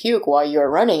going to puke while you were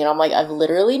running? And I'm like, I've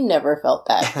literally never felt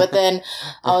that. But then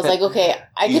I was like, okay,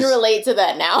 I can relate to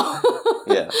that now.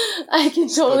 Yeah. I can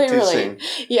totally relate.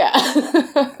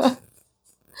 Yeah.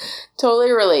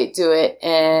 Totally relate to it.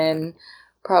 And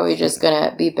probably just going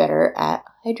to be better at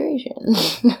hydration.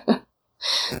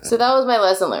 So that was my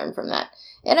lesson learned from that.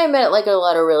 And I met, like, a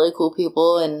lot of really cool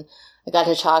people, and I got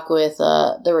to talk with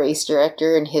the race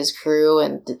director and his crew,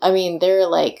 and, I mean, they're,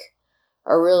 like,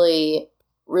 a really,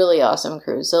 really awesome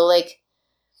crew. So, like,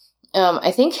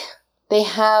 I think they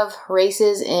have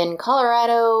races in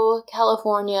Colorado,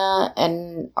 California,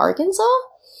 and Arkansas.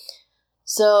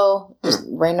 So, just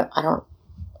random, I don't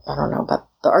know about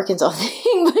the Arkansas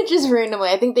thing, but just randomly,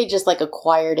 I think they just, like,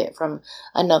 acquired it from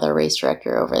another race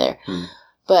director over there.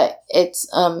 But it's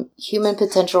Human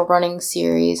Potential Running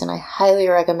Series, and I highly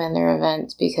recommend their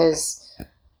events because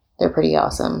they're pretty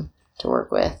awesome to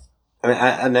work with. I mean,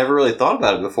 I never really thought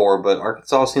about it before, but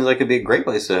Arkansas seems like it'd be a great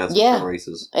place to have some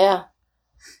races. Yeah.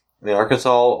 I mean, Arkansas,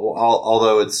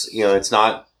 although it's it's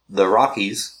not the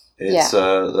Rockies, it's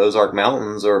those Ozark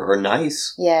Mountains are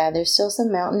nice. Yeah, there's still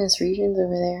some mountainous regions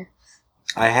over there.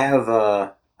 I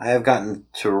have gotten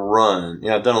to run.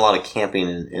 I've done a lot of camping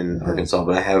in Arkansas,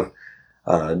 but I have.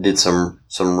 Did some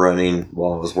running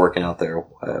while I was working out there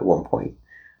at one point.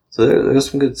 So there's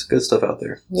some good stuff out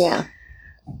there. Yeah.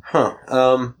 Huh.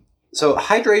 So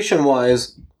hydration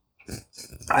wise,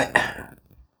 I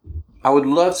would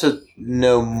love to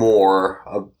know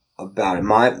more about it.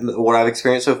 What I've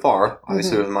experienced so far,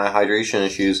 obviously with my hydration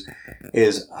issues,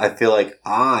 is I feel like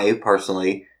I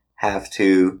personally have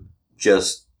to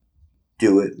just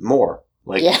do it more.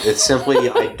 Like it's simply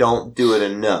I don't do it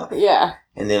enough. Yeah.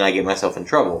 And then I get myself in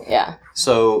trouble. Yeah.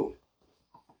 So,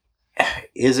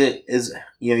 you're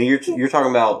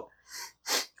talking about.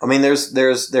 I mean, there's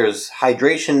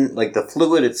hydration, like the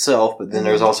fluid itself, but then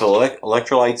there's also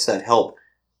electrolytes that help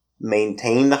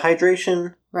maintain the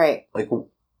hydration. Right. Like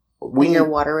your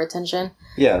water retention.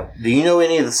 Yeah. Do you know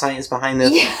any of the science behind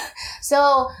this? Yeah.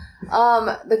 So,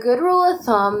 the good rule of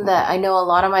thumb that I know a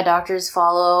lot of my doctors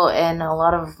follow and a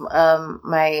lot of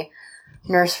my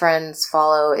nurse friends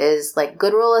follow is, like,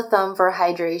 good rule of thumb for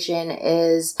hydration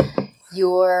is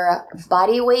your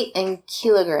body weight in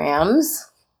kilograms,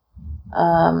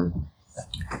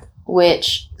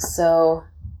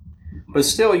 But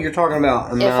still, you're talking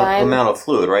about amount of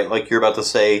fluid, right? Like you're about to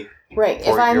say, right?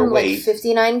 If I'm like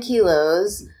 59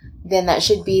 kilos, then that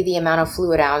should be the amount of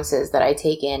fluid ounces that I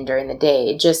take in during the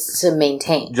day just to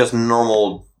maintain. Just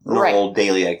normal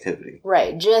daily activity,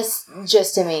 right? Just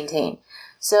to maintain.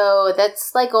 So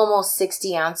that's like almost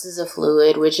 60 ounces of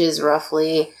fluid, which is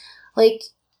roughly like,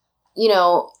 we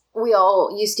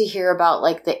all used to hear about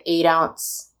like the 8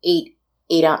 ounce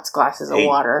glasses of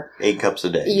water. 8 cups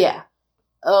a day. Yeah.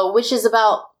 Which is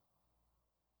about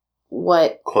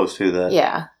what? Close to that.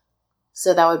 Yeah.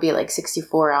 So that would be like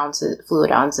 64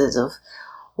 fluid ounces of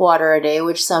water a day,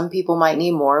 which some people might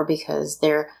need more because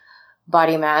their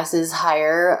body mass is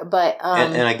higher, but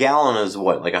and a gallon is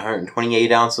what, like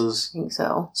 128 ounces? I think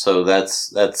so. So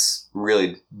that's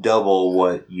really double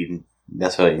what you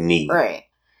necessarily need, right?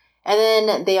 And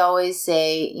then they always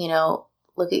say,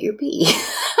 look at your pee,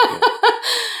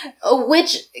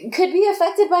 which could be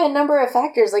affected by a number of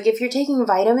factors. Like if you're taking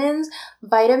vitamins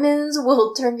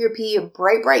will turn your pee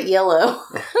bright yellow,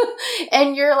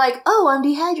 and you're like, oh, I'm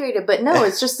dehydrated, but no,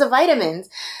 it's just the vitamins.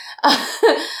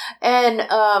 And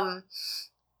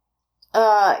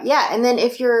and then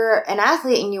if you're an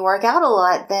athlete and you work out a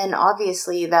lot, then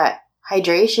obviously that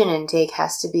hydration intake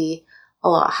has to be a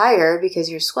lot higher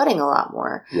because you're sweating a lot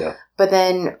more. Yeah. But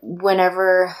then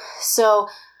so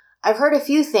I've heard a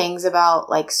few things about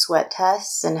like sweat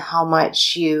tests and how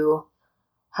much you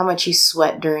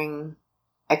sweat during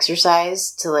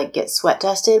exercise to like get sweat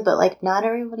tested, but like not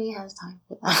everybody has time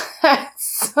for that.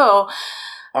 So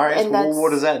all right, so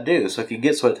what does that do? So if you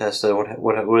get sweat tested,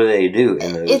 what do they do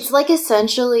in those? It's like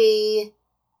essentially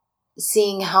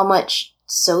seeing how much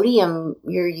sodium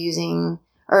you're using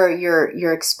or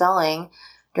you're expelling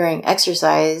during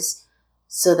exercise,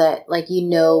 so that like you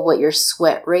know what your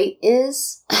sweat rate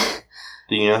is.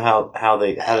 Do you know how do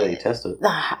they test it?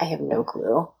 I have no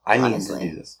clue. I need to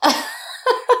do this.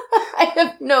 I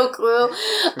have no clue.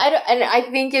 I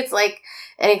think it's like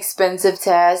an expensive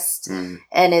test,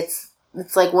 and it's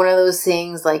like one of those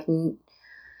things like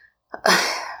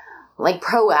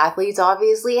pro athletes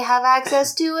obviously have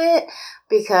access to it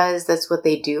because that's what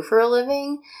they do for a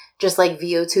living. Just like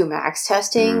VO2 max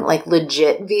testing, like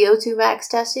legit VO2 max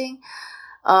testing.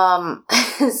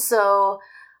 So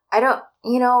I don't,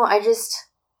 I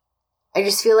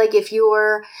just feel like if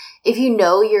you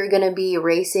know you're going to be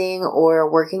racing or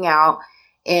working out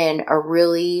in a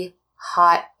really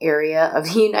hot area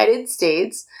of the United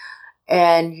States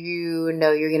and you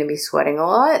know you're going to be sweating a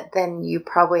lot, then you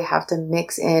probably have to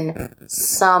mix in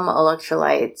some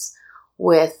electrolytes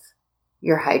with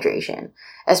your hydration,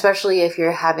 especially if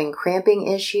you're having cramping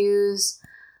issues,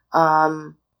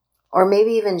 or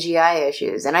maybe even GI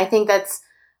issues. And I think that's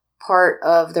part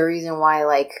of the reason why,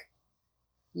 like,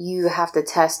 you have to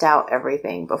test out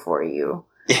everything before you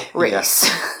race.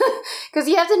 Because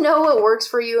you have to know what works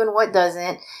for you and what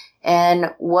doesn't,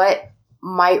 and what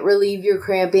might relieve your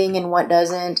cramping and what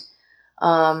doesn't.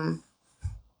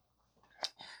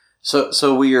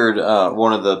 So weird.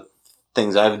 One of the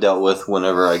things I've dealt with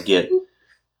whenever I get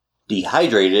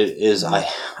dehydrated is I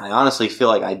honestly feel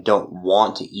like I don't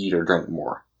want to eat or drink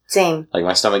more. Same. Like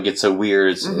my stomach gets so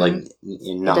weird. It's like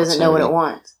it doesn't know what it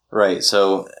wants. Right.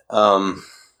 So, and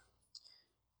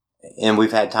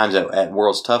we've had times at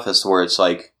World's Toughest where it's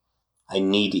like I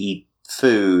need to eat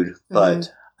food,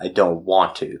 but I don't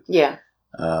want to. Yeah.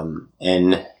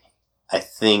 And I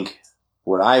think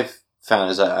what I've found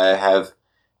is that I have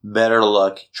better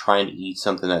luck trying to eat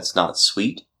something that's not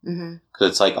sweet.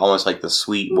 Because it's like almost like the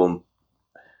sweet will.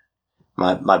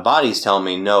 My body's telling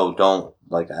me no, don't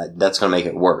that's going to make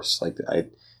it worse. Like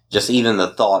just even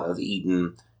the thought of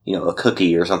eating, a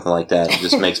cookie or something like that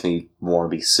just makes me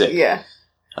want to be sick. Yeah.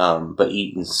 But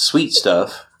eating salty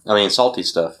stuff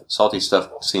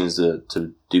seems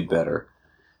to do better.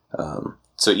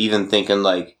 So even thinking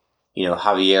like,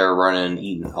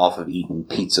 Javier eating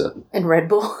pizza and Red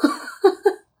Bull.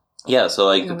 Yeah. So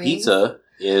like the pizza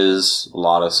is a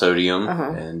lot of sodium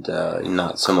and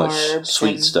not so much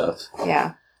sweet stuff.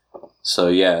 Yeah. So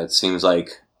yeah, it seems like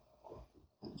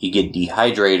you get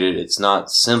dehydrated. It's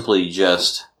not simply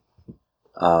just,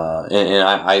 and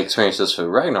I experienced this for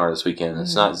Ragnar this weekend.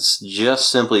 It's not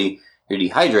just simply you're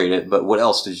dehydrated, but what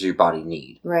else does your body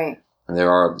need? Right. And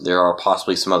there are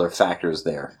possibly some other factors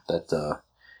there that,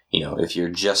 if you're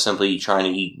just simply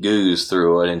trying to eat goose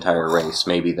through an entire race,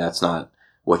 maybe that's not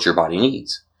what your body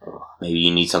needs. Maybe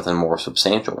you need something more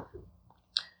substantial.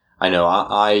 I know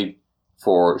I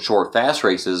for short, fast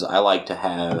races, I like to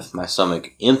have my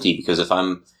stomach empty because if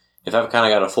I've kind of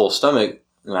got a full stomach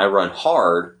and I run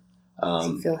hard, does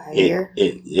it feel heavier?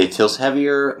 It feels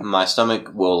heavier. My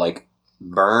stomach will like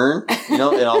burn. It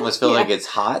almost feels like it's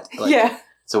hot. Like, yeah,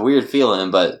 it's a weird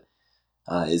feeling, but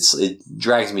it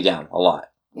drags me down a lot.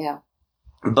 Yeah.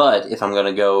 But if I'm going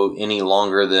to go any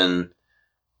longer than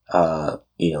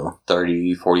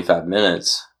 30, 45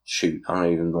 minutes. Shoot, I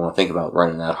don't even want to think about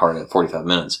running that hard at 45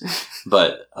 minutes.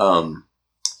 But, going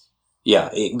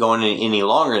any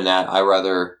longer than that, I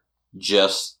rather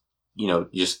just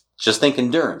think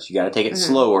endurance. You got to take it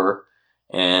slower,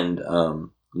 and,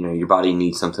 your body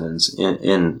needs something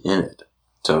in it.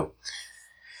 So.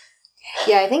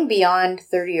 Yeah, I think beyond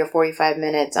 30 or 45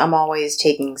 minutes, I'm always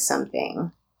taking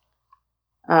something.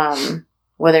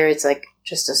 Whether it's like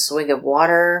just a swig of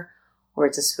water, or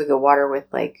it's a swig of water with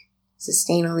like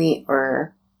Sustainelite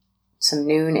or some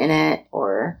Noon in it,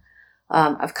 or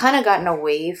I've kind of gotten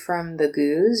away from the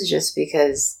goos just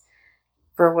because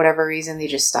for whatever reason they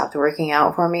just stopped working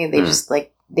out for me. They just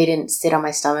they didn't sit on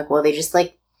my stomach well. They just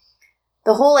the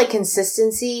whole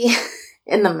consistency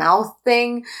in the mouth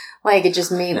thing, it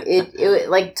just made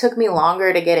it took me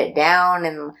longer to get it down.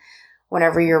 And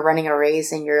whenever you're running a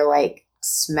race and you're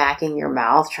smacking your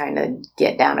mouth trying to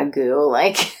get down a goo,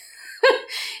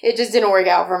 it just didn't work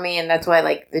out for me, and that's why I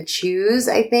like the chews,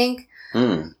 I think.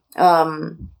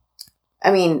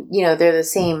 I mean, you know, they're the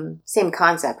same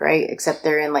concept, right? Except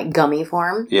they're in like gummy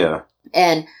form. Yeah.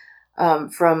 And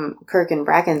from Kirk and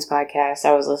Bracken's podcast,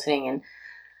 I was listening and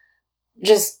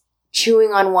just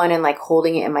chewing on one and like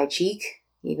holding it in my cheek,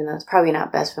 even though it's probably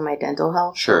not best for my dental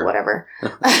health. Sure. Whatever.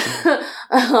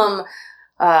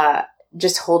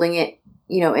 Just holding it,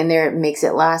 you know, in there makes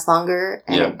it last longer,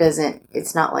 and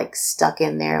it's not like stuck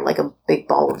in there like a big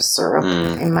ball of syrup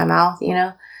in my mouth, you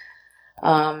know?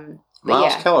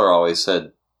 Miles Keller always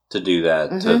said to do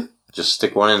that, to just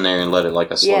stick one in there and let it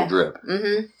like a slow drip.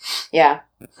 Mm-hmm. Yeah.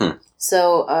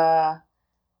 So,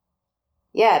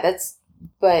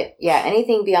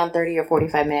 anything beyond 30 or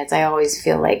 45 minutes, I always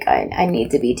feel like I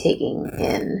need to be taking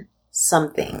in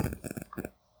something.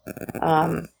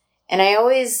 And I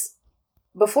always,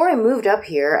 before I moved up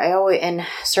here, and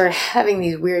started having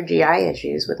these weird GI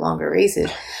issues with longer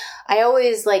races, I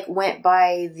always like went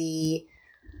by the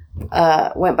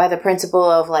principle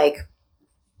of like,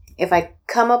 if I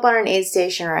come up on an aid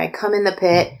station or I come in the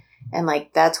pit and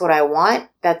like that's what I want,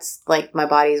 that's like my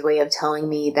body's way of telling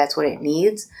me that's what it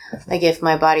needs. Like if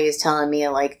my body is telling me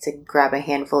like to grab a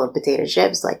handful of potato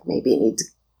chips, like maybe it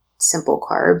needs simple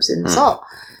carbs and salt.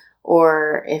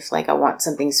 Or if like I want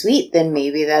something sweet, then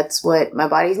maybe that's what my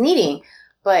body's needing.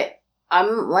 But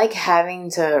I'm like having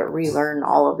to relearn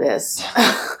all of this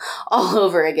all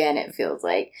over again, it feels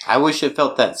like. I wish it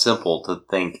felt that simple to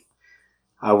think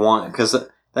I want, because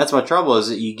that's my trouble, is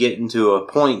that you get into a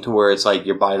point to where it's like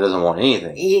your body doesn't want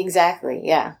anything. Exactly,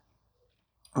 yeah.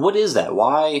 What is that?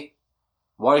 Why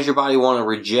does your body want to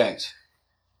reject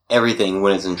everything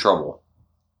when it's in trouble?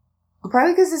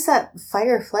 Probably because it's that fight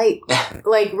or flight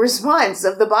like response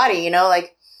of the body, you know,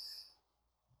 like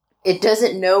it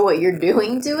doesn't know what you're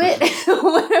doing to it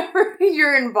whenever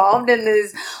you're involved in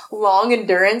these long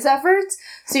endurance efforts.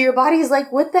 So your body's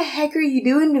like, what the heck are you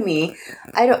doing to me?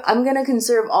 I'm going to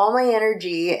conserve all my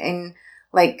energy and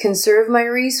like conserve my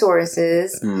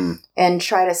resources and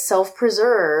try to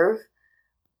self-preserve.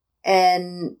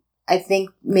 And I think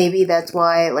maybe that's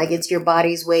why like it's your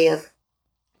body's way of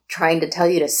trying to tell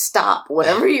you to stop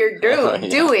whatever you're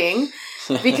doing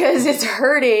because it's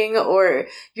hurting or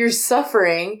you're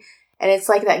suffering, and it's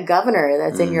like that governor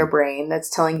that's in your brain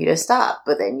that's telling you to stop,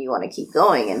 but then you want to keep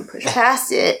going and push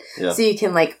past it so you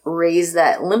can like raise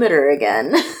that limiter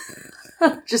again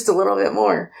just a little bit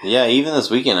more. Yeah, even this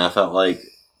weekend I felt like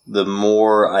the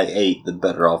more I ate, the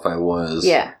better off I was.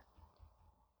 Yeah.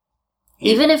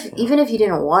 Even if you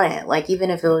didn't want it, like even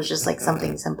if it was just like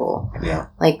something simple. Yeah.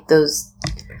 Like those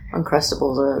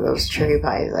Uncrustables or those cherry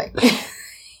pies, like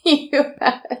you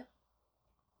had.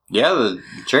 Yeah, the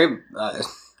cherry. I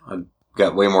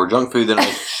got way more junk food than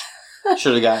I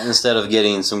should have gotten instead of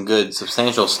getting some good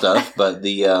substantial stuff. But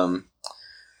the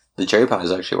cherry pies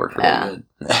actually worked really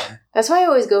good. That's why I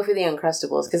always go for the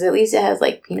Uncrustables, because at least it has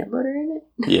like peanut butter in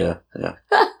it. Yeah.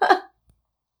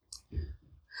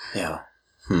 Yeah.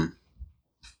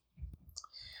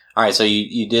 All right, so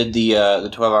you did the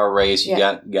 12-hour race. You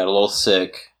got a little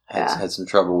sick. Had some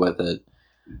trouble with it.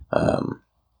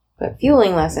 But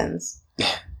fueling lessons.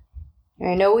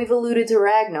 I know we've alluded to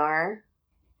Ragnar,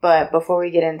 but before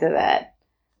we get into that,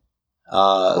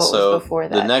 what was before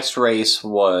that? The next race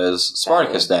was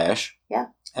Spartacus Dash. Yeah.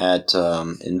 At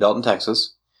in Belton,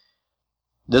 Texas.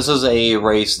 This is a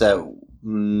race that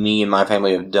me and my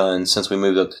family have done since we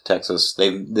moved up to Texas.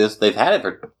 They've had it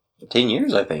for 10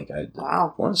 years, I think.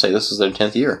 Wow. I want to say this is their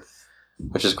 10th year,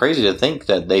 which is crazy to think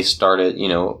that they started,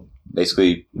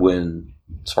 basically when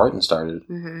Spartan started.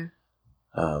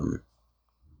 Mm-hmm.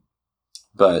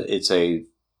 But it's a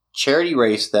charity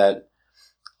race that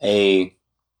a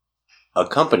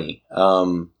company,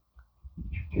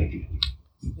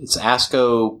 it's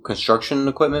ASCO Construction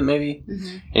Equipment, maybe.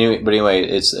 Mm-hmm. Anyway,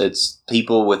 it's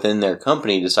people within their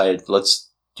company decided, let's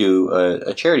do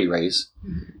a charity race.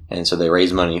 Mm-hmm. And so they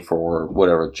raise money for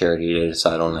whatever charity they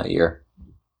decide on that year.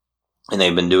 And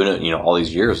they've been doing it, all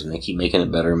these years, and they keep making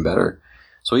it better and better.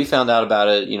 So we found out about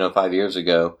it, 5 years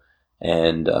ago,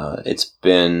 and it's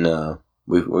been,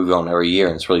 we've gone every year,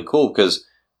 and it's really cool because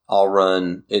I'll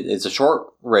run, it's a short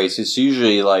race. It's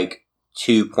usually like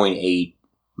 2.8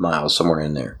 miles, somewhere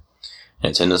in there. And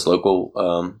it's in this local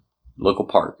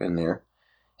park in there.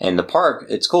 And the park,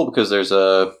 it's cool because there's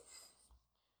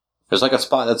like a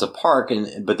spot that's a park,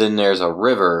 but then there's a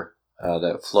river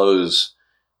that flows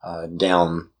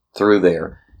down through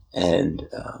there. And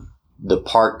the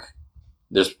park,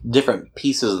 there's different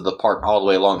pieces of the park all the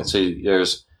way along. So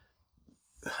there's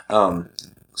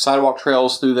sidewalk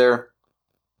trails through there.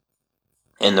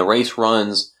 And the race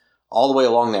runs all the way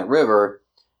along that river.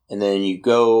 and then you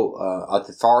go at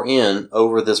the far end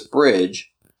over this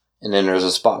bridge, and then there's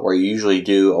a spot where you usually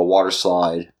do a water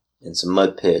slide and some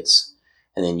mud pits,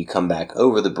 and then you come back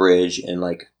over the bridge, and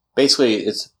like basically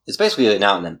it's basically an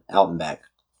out and back.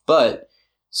 But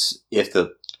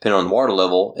depending on the water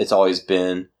level, it's always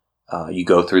been you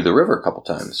go through the river a couple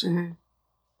times. Mm-hmm.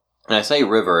 And I say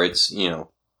river, it's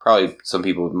probably some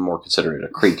people would more consider it a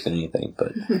creek than anything,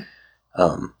 but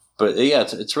but yeah,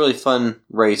 it's a really fun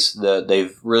race.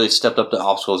 They've really stepped up the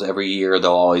obstacles every year.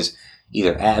 They'll always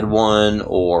either add one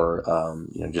or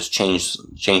just change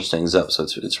things up. So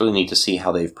it's really neat to see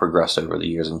how they've progressed over the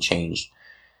years and changed.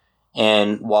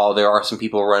 And while there are some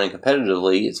people running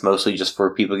competitively, it's mostly just for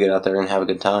people to get out there and have a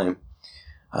good time.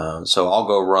 So I'll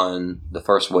go run the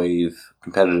first wave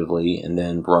competitively and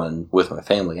then run with my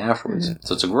family afterwards. Mm-hmm.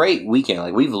 So it's a great weekend.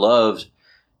 Like, we've loved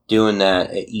doing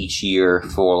that each year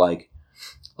for, like,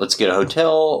 let's get a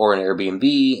hotel or an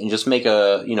Airbnb and just make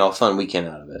a fun weekend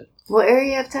out of it. What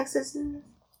area of Texas is it?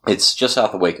 It's just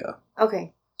south of Waco.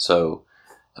 Okay. So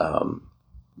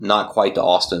not quite to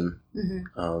Austin.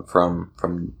 Mm-hmm.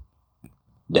 From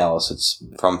Dallas. It's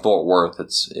from Fort Worth.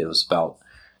 It was about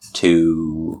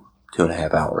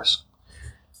 2.5 hours.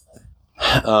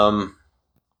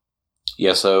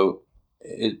 Yeah, so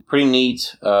pretty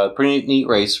neat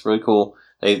race, really cool.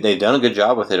 They've done a good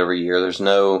job with it every year. There's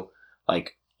no,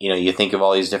 like, you think of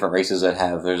all these different races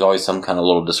there's always some kind of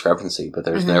little discrepancy, but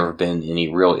there's never been any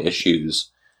real issues.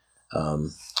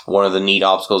 One of the neat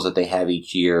obstacles that they have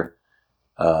each year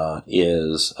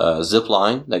is a zip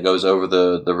line that goes over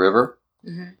the river.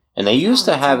 Mm-hmm. And they used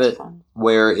to have it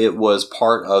where it was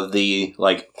part of the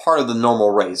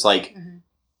normal race. Like,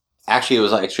 actually, it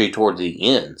was actually toward the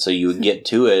end. So you would get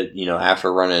to it,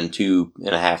 after running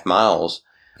 2.5 miles.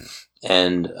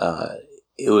 And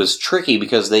it was tricky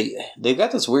because they've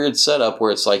got this weird setup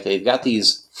where it's like they've got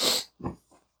these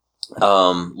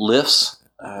lifts.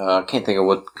 I can't think of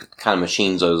what kind of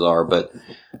machines those are, but...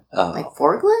 like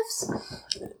forklifts?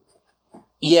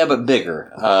 Yeah, but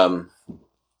bigger.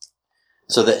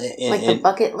 So the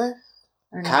bucket lift?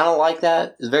 Kind of like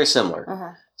that. It's very similar.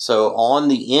 Uh-huh. So on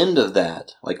the end of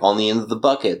that, like on the end of the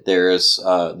bucket, there's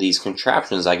these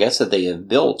contraptions, I guess, that they have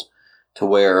built to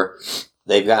where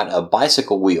they've got a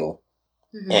bicycle wheel,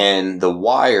 and the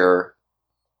wire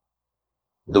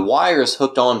is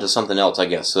hooked on to something else, I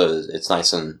guess, so it's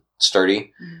nice and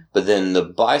sturdy. But then the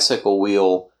bicycle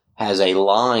wheel has a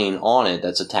line on it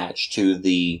that's attached to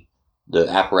the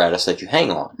apparatus that you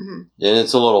hang on. And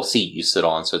it's a little seat you sit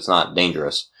on, so it's not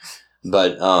dangerous.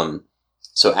 But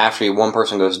so after one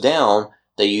person goes down,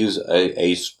 they use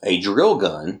a drill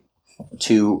gun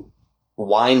to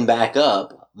wind back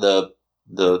up the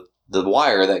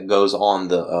wire that goes on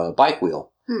the bike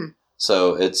wheel.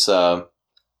 So it's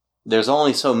there's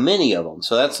only so many of them.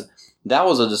 So that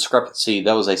was a discrepancy.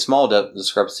 That was a small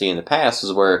discrepancy in the past,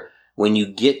 is where when you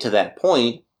get to that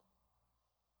point,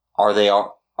 are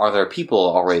there people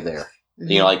already there?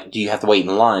 Like, do you have to wait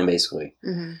in line, basically?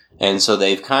 And so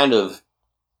they've kind of,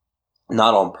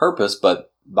 not on purpose,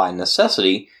 but by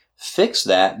necessity, fixed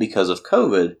that because of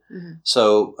COVID.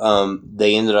 So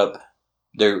they ended up,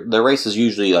 their race is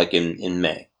usually like in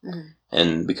May.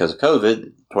 And because of COVID,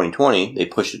 2020, they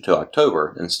pushed it to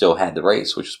October and still had the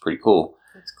race, which is pretty cool.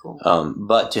 That's cool.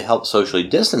 But to help socially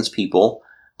distance people,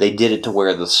 they did it to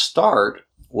where the start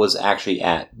was actually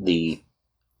at the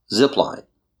zip line.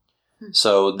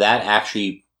 So that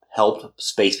actually helped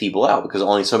space people out because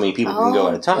only so many people can go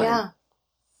at a time. Yeah.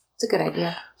 It's a good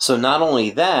idea. So not only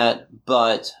that,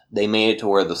 but they made it to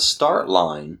where the start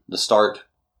line, the start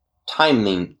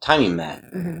timing mat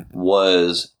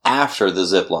was after the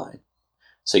zip line.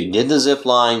 So you did the zip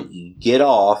line, you get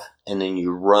off, and then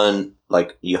you run,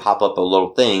 like you hop up a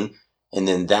little thing, and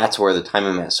then that's where the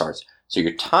timing mat starts. So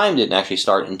your time didn't actually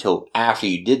start until after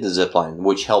you did the zip line,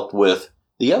 which helped with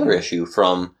the other issue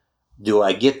from, do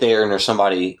I get there and there's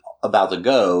somebody about to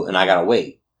go and I gotta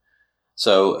wait?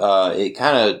 So it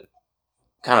kind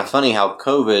of funny how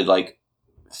COVID like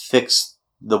fixed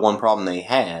the one problem they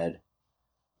had,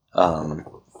 and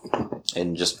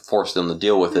just forced them to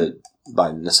deal with it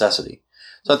by necessity.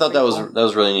 So I thought that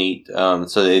was really neat.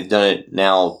 So they've done it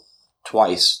now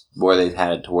twice, where they've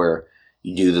had it to where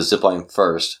you do the zipline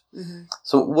first.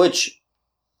 So which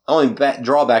only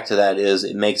drawback to that is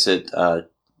it makes it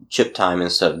chip time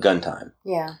instead of gun time.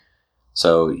 Yeah.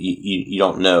 So you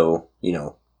don't know,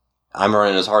 I'm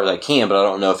running as hard as I can, but I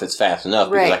don't know if it's fast enough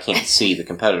because I can't see the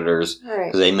competitors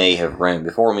because they may have ran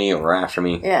before me or after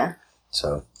me. Yeah.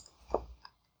 So,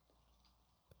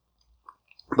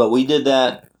 but we did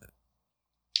that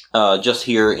just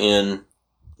here in,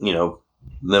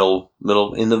 middle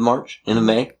end of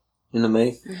May. into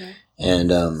May,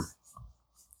 and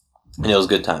it was a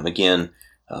good time. Again,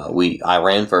 I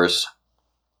ran first.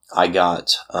 I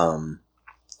got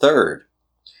third.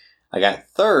 I got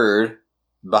third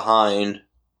behind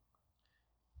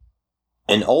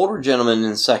an older gentleman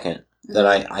in second that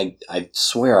I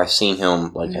swear I've seen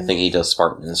him, like, I think he does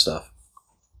Spartan and stuff.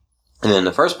 And then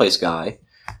the first place guy,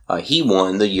 he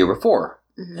won the year before.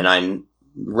 And I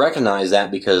recognize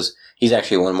that because he's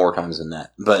actually won more times than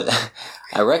that. But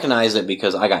I recognize it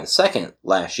because I got second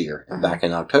last year, back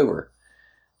in October.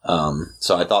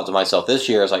 So I thought to myself, this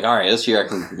year, I was like, all right, this year I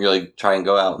can really try and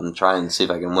go out and try and see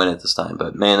if I can win it this time.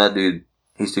 But man, that dude,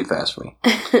 he's too fast for me.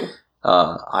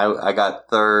 I got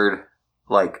third,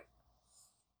 like,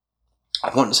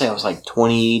 I want to say I was like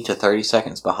 20 to 30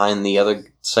 seconds behind the other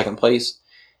second place.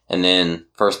 And then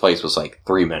first place was like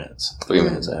 3 minutes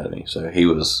ahead of me. So he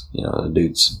was, the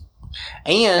dude's.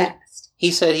 And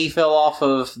he said he fell off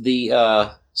of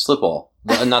the slip wall.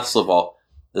 Not the slip wall,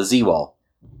 the Z wall.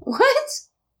 What?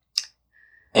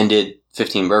 And did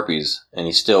 15 burpees, and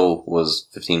he still was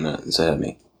 15 minutes ahead of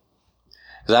me.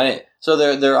 So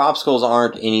their obstacles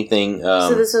aren't anything.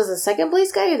 So this was the second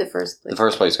place guy or the first place? The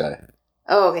first place guy.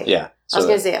 Oh, okay. Yeah. I was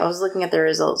going to say, I was looking at the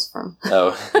results from.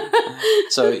 Oh.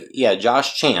 So, yeah,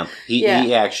 Josh Champ, he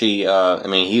actually,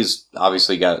 he's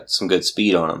obviously got some good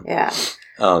speed on him. Yeah.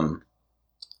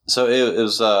 So it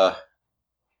was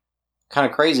kind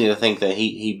of crazy to think that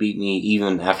he beat me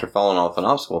even after falling off an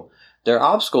obstacle. Their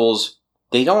obstacles,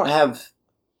 they don't have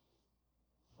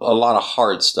a lot of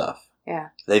hard stuff. Yeah.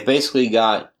 They've basically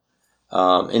got,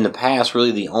 in the past,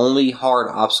 really the only hard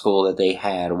obstacle that they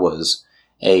had was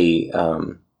a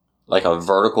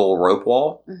vertical rope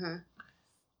wall. Mm-hmm.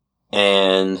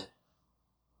 And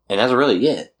that's really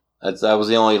it. That was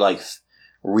the only,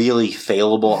 really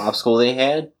failable obstacle they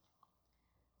had.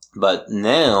 But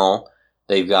now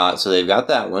they've got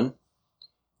that one.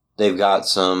 They've got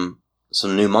some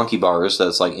new monkey bars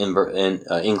that's like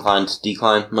incline to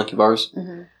decline monkey bars.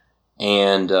 Mm-hmm.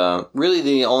 And really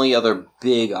the only other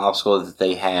big obstacle that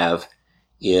they have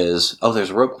is, there's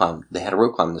a rope climb. They had a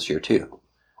rope climb this year too.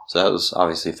 So that was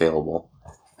obviously failable.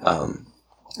 And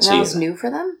that was new for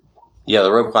them? Yeah,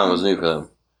 the rope climb was new for them.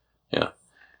 Yeah.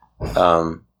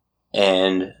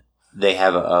 And they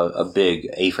have a big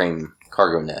A-frame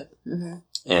cargo net. Mm-hmm.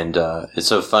 And it's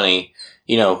so funny.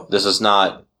 This is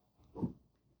not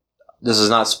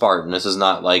Spartan. This is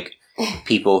not like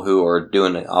people who are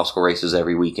doing obstacle races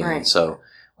every weekend. Right. So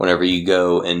whenever you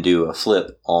go and do a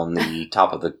flip on the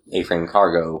top of the A-frame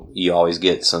cargo, you always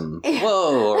get some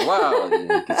whoa or wow.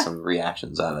 You get some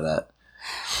reactions out of that.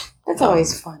 That's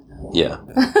always fun, though. Yeah.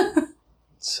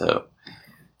 So,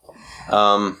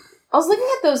 I was looking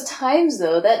at those times,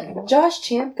 though. That Josh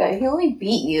Champ guy, he only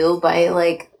beat you by,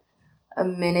 a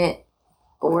minute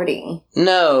 40.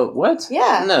 No, what?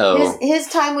 Yeah. No. His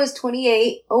time was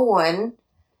 28:01,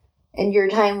 and your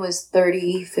time was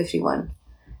 30:51.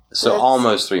 So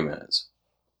almost 3 minutes.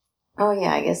 Oh,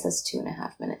 yeah, I guess that's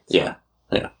 2.5 minutes. Yeah.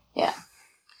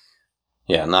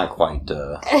 Yeah, not quite.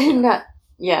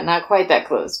 Not quite that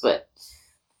close, but.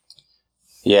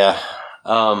 Yeah.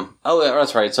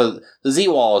 That's right. So the Z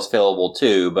wall is failable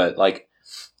too, but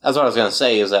that's what I was going to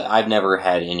say is that I've never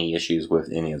had any issues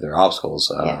with any of their obstacles.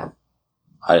 I've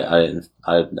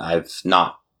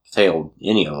not failed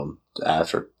any of them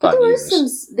after 5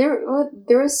 years.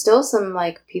 There was still some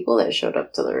people that showed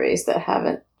up to the race that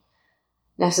haven't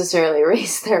necessarily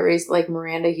raced that race, like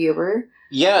Miranda Huber.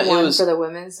 Yeah, it was for the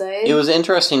women's side. It was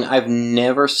interesting. I've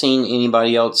never seen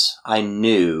anybody else I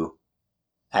knew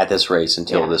at this race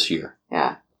until this year.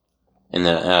 Yeah. And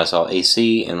then I saw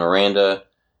AC and Miranda,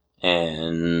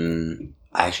 and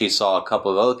I actually saw a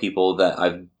couple of other people that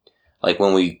I've,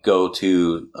 when we go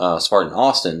to Spartan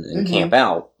Austin and camp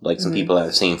out, some people that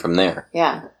I've seen from there.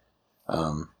 Yeah.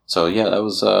 So yeah, that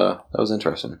was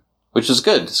interesting, which is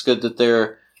good. It's good that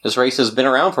this race has been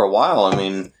around for a while. I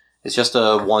mean, it's just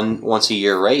a once a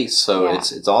year race, so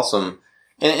it's awesome,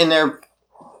 and they're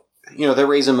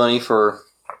raising money for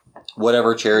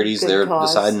whatever charities they're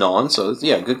deciding on. So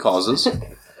good causes.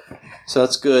 So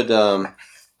that's good.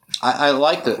 I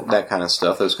like that kind of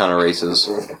stuff, those kind of races.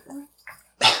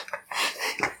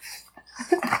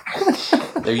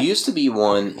 There used to be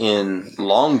one in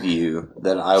Longview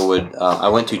that I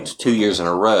went to 2 years in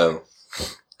a row,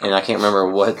 and I can't remember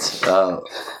what.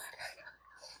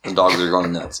 The dogs are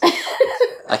going nuts.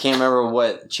 I can't remember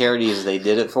what charities they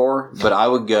did it for, but I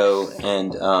would go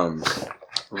and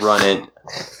run it.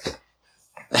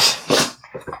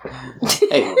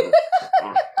 Hey,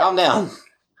 calm down.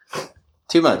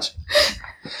 Too much.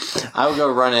 I would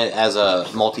go run it as a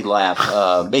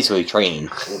multi-lap, basically training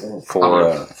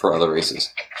for other races.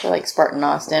 For like Spartan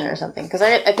Austin or something. Because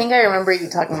I think I remember you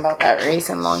talking about that race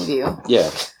in Longview.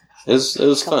 Yeah. It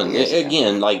was fun.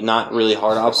 Again, like not really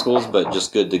hard obstacles, but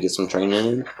just good to get some training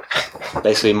in.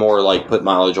 Basically more like put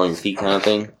mileage on your feet kind of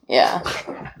thing. Yeah.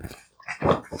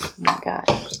 Oh my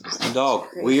gosh. Dog,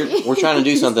 we're trying to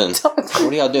do something. What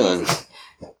are y'all doing?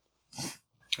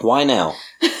 Why now?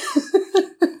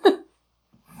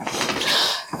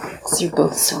 You're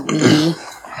both so needy.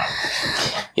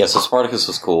 Yeah, so Spartacus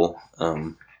was cool.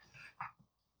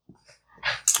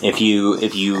 If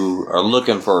you are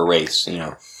looking for a race,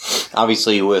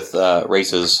 obviously with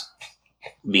races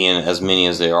being as many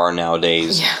as they are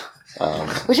nowadays. Yeah.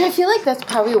 Which I feel like that's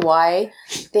probably why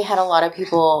they had a lot of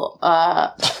people.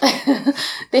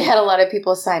 They had a lot of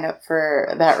people sign up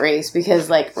for that race because,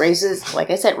 like, races, like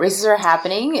I said, races are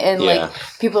happening, and like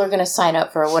people are going to sign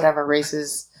up for whatever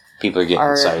races. People are getting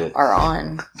excited. Are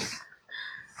on.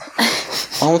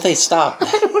 Why won't they stop?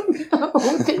 I don't know.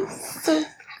 It's so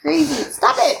crazy.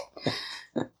 Stop it.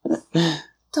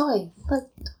 Toy.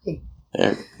 Look, toy.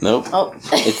 Nope. Oh.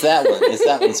 It's that one. It's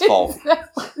that one's fault. That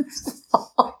one's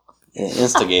fault.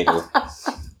 Instigator.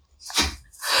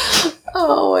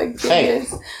 Oh my goodness. Hey.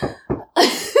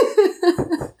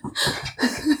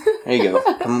 There you go.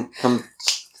 Come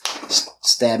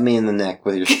stab me in the neck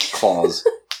with your claws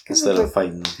instead of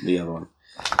fighting the other one.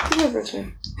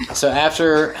 So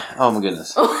after... Oh my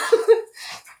goodness. We're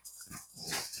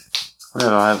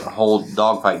going to have a whole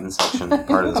dogfighting section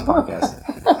part of this podcast.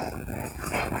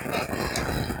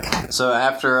 So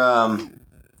after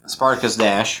Spartacus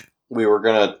Dash, we were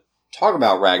going to talk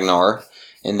about Ragnar,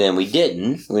 and then we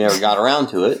didn't. We never got around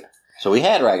to it. So we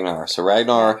had Ragnar. So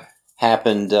Ragnar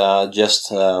happened just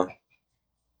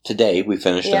today. We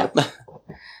finished up.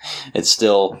 It's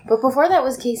still... But before that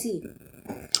was KC.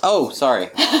 Oh, sorry.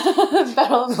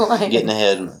 Battle of the Line. Getting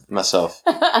ahead of myself.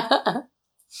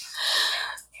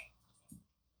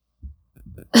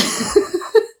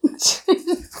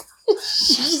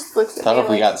 She just looks at I thought me if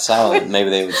we got silent, maybe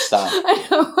they would stop. I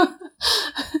know.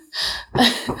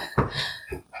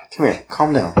 Come here,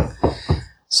 calm down.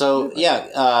 So,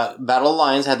 yeah, Battle of the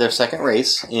Lions had their second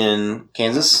race in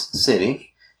Kansas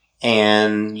City,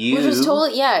 and you... Which was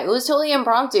it was totally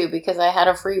impromptu because I had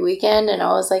a free weekend, and I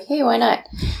was like, hey, why not?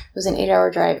 It was an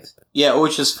 8-hour drive. Yeah,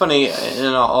 which is funny, and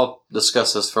I'll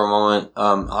discuss this for a moment.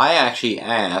 I actually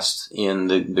asked in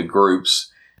the groups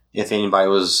if anybody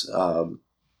was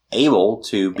able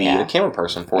to be a camera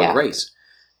person for the race.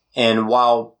 And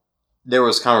while there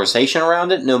was conversation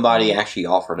around it, nobody actually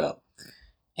offered up.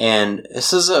 And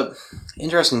this is a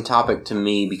interesting topic to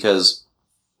me because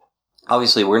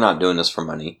obviously we're not doing this for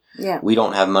money. Yeah. We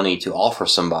don't have money to offer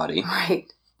somebody. Right.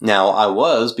 Now, I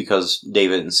was, because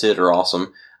David and Sid are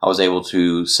awesome, I was able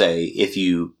to say, if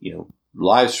you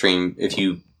live stream, if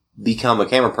you become a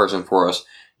camera person for us,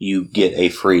 you get a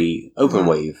free open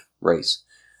wave race.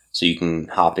 So you can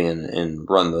hop in and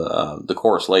run the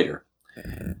course later.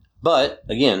 But,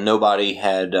 again, nobody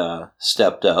had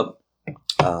stepped up.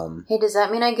 Hey, does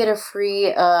that mean I get a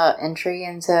free entry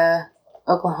into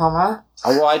Oklahoma?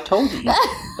 Oh, well, I told you.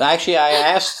 Actually,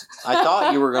 I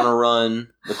thought you were going to run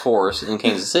the course in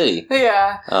Kansas City.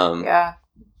 Yeah. Yeah.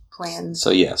 Plans. So,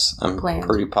 yes, I'm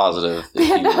pretty positive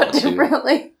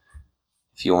if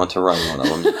you want to run one of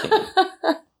them, you can.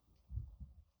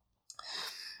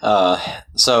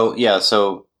 So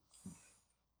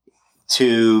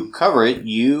to cover it,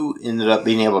 you ended up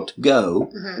being able to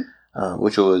go,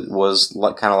 which was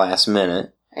kind of last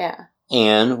minute. Yeah.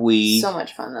 And so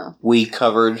much fun though. We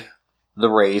covered the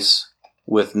race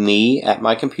with me at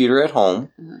my computer at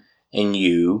home, and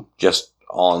you just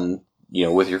on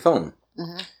with your phone.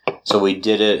 So we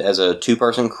did it as a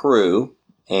 2-person crew,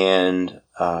 and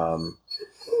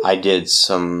I did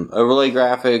some overlay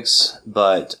graphics,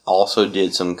 but also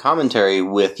did some commentary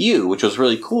with you, which was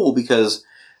really cool because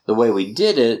the way we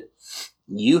did it,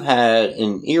 you had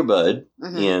an earbud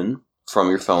in from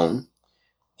your phone,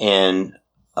 and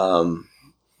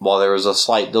while there was a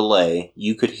slight delay,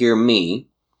 you could hear me,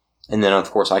 and then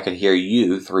of course I could hear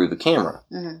you through the camera.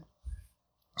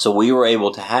 So we were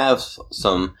able to have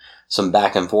some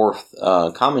back and forth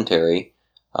commentary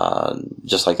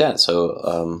just like that.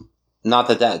 So not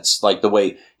that that's like the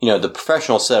way, the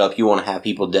professional setup, you want to have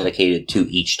people dedicated to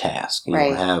each task. You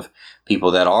want to have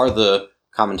people that are the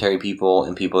commentary people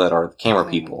and people that are the camera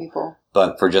people.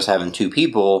 But for just having 2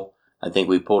 people, I think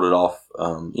we pulled it off,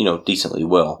 decently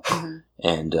well.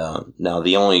 And now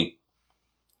the only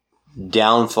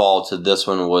downfall to this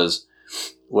one was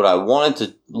what I wanted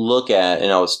to look at,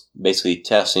 and I was basically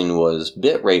testing was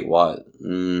bitrate,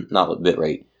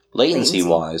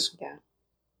 latency-wise. Yeah.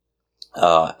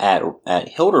 At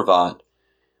Hildervat,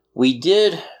 we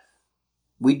did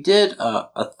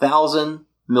 1,000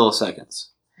 milliseconds,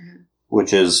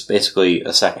 which is basically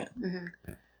a second,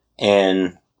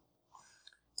 and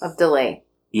of delay.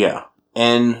 Yeah,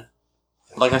 and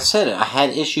like I said, I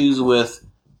had issues with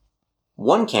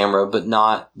one camera, but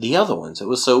not the other ones. It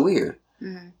was so weird.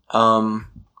 And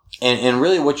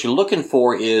really, what you're looking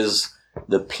for is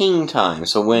the ping time.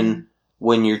 So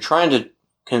when you're trying to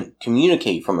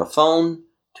communicate from a phone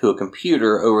to a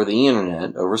computer over the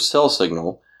internet, over cell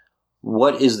signal,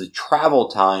 what is the travel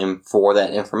time for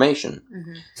that information?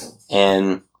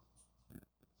 And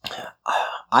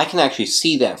I can actually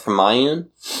see that from my end.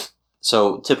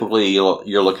 So typically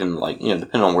you're looking like,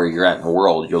 depending on where you're at in the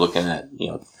world, you're looking at,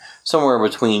 somewhere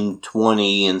between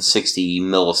 20 and 60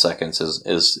 milliseconds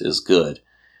is good.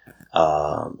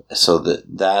 So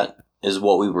that is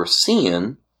what we were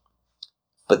seeing.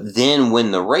 But then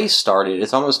when the race started,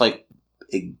 it's almost like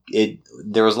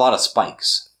there was a lot of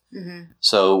spikes.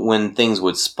 So when things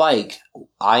would spike,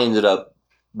 we ended up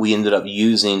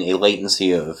using a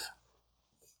latency of,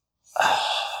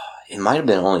 it might have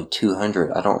been only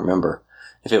 200. I don't remember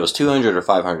if it was 200 or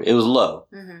 500. It was low,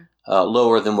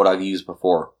 lower than what I've used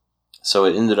before. So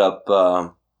it ended up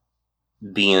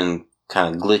being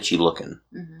kind of glitchy looking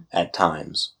at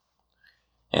times.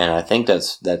 And I think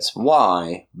that's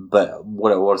why. But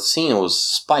what I was seeing was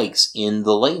spikes in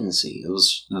the latency. It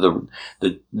was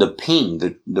the ping,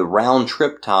 the round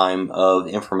trip time of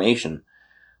information.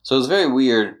 So it was very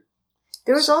weird.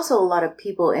 There was also a lot of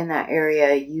people in that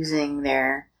area using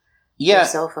their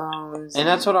cell phones. And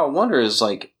that's what I wonder is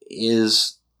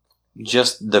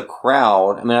just the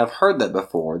crowd. I mean, I've heard that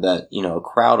before, that, a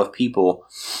crowd of people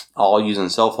all using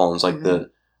cell phones, like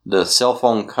the cell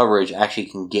phone coverage actually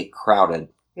can get crowded.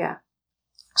 Yeah.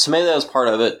 So maybe that was part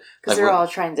of it. Because they're all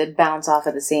trying to bounce off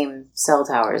of the same cell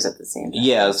towers at the same time.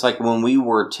 Yeah, it's like when we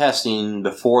were testing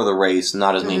before the race,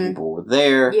 not as many people were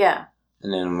there. Yeah.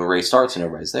 And then when the race starts and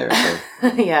everybody's there. So.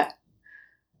 Yeah.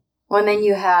 Well, and then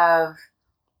you have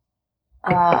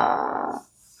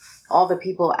all the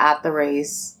people at the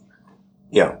race.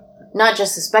 Yeah. Not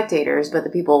just the spectators, but the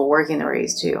people working the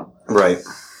race too. Right.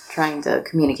 Trying to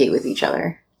communicate with each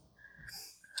other.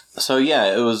 So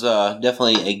yeah, it was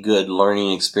definitely a good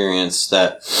learning experience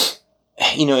that,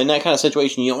 in that kind of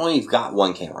situation, you only got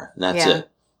one camera, and that's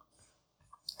it.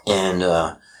 And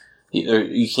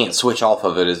you can't switch off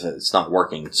of it if it's not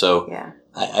working. So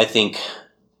I think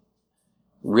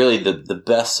really the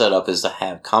best setup is to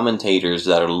have commentators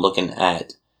that are looking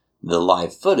at the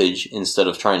live footage instead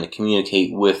of trying to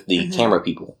communicate with the camera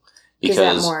people.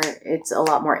 Because it's a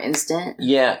lot more instant.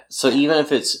 Yeah. So even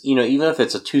if it's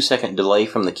a 2-second delay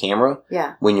from the camera,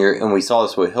 and we saw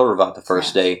this with Hildervat the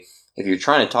first day, if you're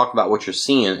trying to talk about what you're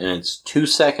seeing and it's 2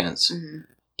 seconds,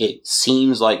 it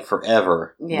seems like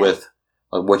forever with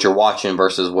what you're watching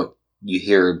versus what you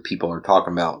hear people are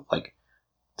talking about. Like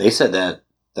they said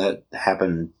that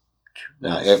happened.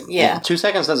 2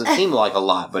 seconds doesn't seem like a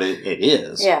lot, but it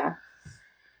is. Yeah.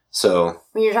 So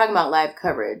when you're talking about live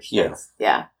coverage, yeah.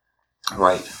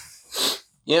 Right.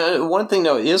 One thing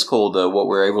though is cool though, what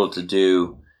we're able to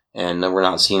do, and we're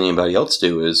not seeing anybody else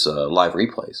do, is live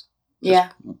replays.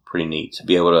 Pretty neat to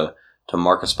be able to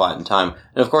mark a spot in time.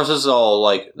 And of course, this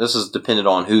is dependent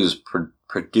on who's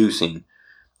producing.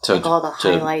 So like all the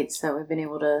highlights that we've been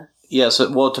able to. Yeah.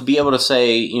 So to be able to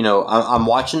say, I'm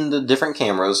watching the different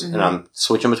cameras and I'm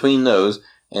switching between those,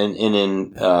 and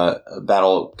in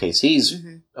Battle KC's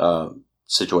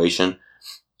situation.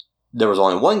 There was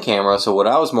only one camera, so what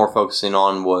I was more focusing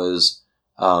on was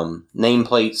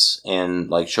nameplates and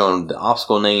like showing the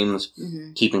obstacle names,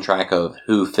 keeping track of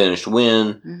who finished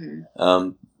when.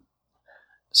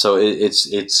 So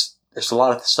there's a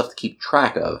lot of stuff to keep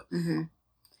track of,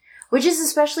 which is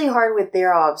especially hard with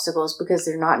their obstacles because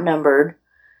they're not numbered.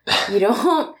 You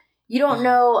don't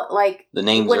know like the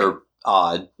names are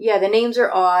odd. Yeah, the names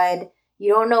are odd.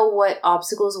 You don't know what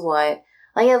obstacles what.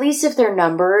 Like at least if they're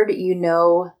numbered,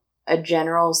 a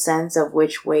general sense of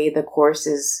which way the course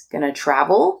is going to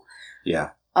travel. Yeah.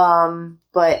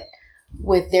 But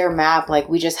with their map, like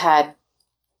we just had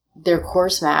their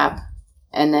course map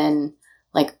and then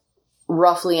like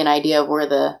roughly an idea of where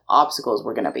the obstacles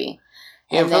were going to be.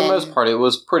 Yeah, for the most part, it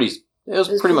was pretty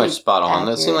much spot on.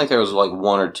 Accurate. It seemed like there was like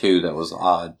one or two that was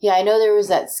odd. Yeah, I know there was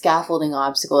that scaffolding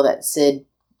obstacle that Sid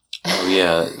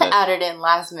added in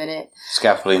last minute.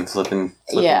 Scaffolding flipping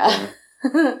yeah.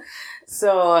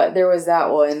 So there was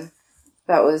that one.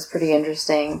 That was pretty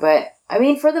interesting. But, I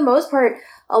mean, for the most part,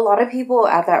 a lot of people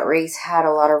at that race had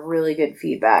a lot of really good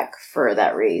feedback for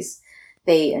that race.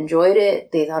 They enjoyed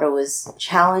it. They thought it was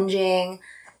challenging.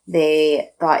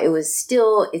 They thought it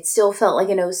still felt like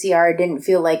an OCR. It didn't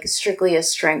feel like strictly a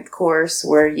strength course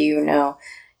where, you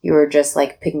were just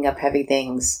like picking up heavy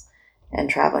things and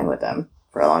traveling with them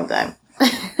for a long time.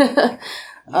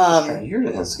 You're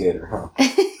the instigator, huh?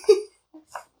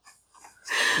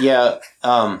 Yeah.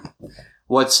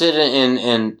 What Sid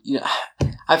and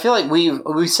I feel like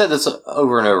we've said this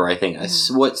over and over. I think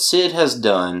what Sid has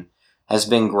done has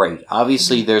been great.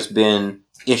 Obviously, there's been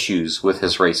issues with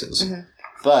his races,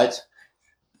 but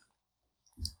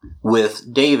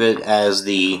with David as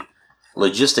the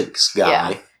logistics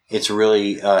guy, it's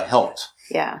really helped.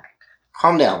 Yeah.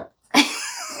 Calm down.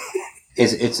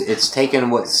 It's taken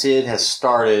what Sid has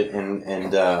started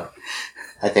and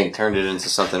I think turned it into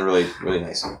something really, really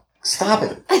nice. Stop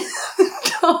it.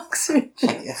 Dogs are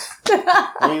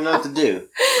I don't even know what to do.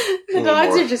 The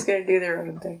dogs are just going to do their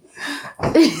own thing.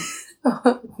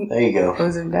 There you go.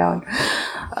 Close them down.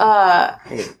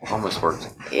 Hey, almost worked.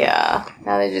 Yeah.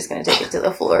 Now they're just going to take it to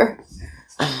the floor.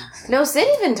 No, Sid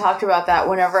even talked about that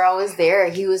whenever I was there.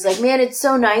 He was like, man, it's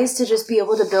so nice to just be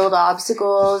able to build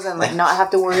obstacles and like not have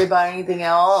to worry about anything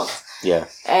else. Yeah.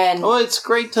 And it's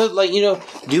great to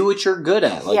do what you're good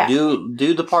at. Like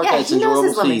do the part that's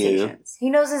enjoyable to you. He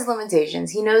knows his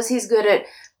limitations. He knows he's good at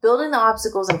building the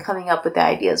obstacles and coming up with the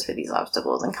ideas for these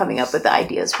obstacles and coming up with the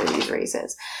ideas for these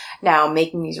races. Now,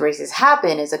 making these races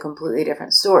happen is a completely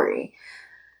different story.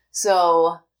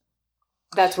 So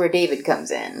that's where David comes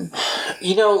in.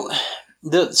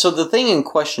 The thing in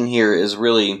question here is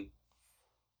really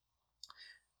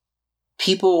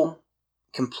people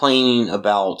complaining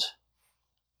about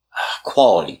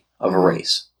quality of a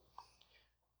race.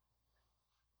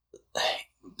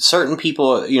 Certain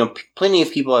people, plenty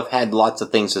of people have had lots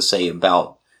of things to say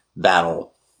about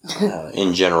battle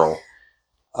in general.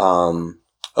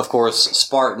 Of course,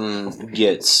 Spartan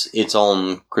gets its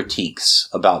own critiques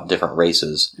about different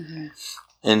races.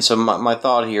 And so my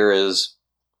thought here is,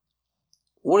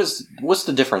 what's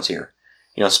the difference here?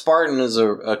 Spartan is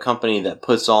a company that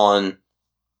puts on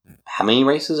how many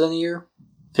races in a year?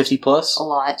 50 plus? A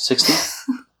lot. 60?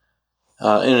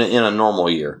 In a normal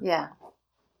year. Yeah.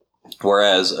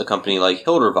 Whereas a company like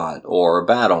Hildervat or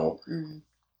Battle,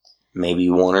 maybe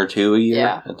 1 or 2 a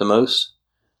year at the most.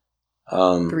 3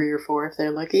 or 4 if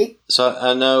they're lucky. So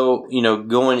I know,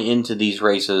 going into these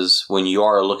races when you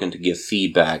are looking to give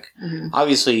feedback,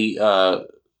 obviously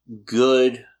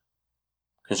good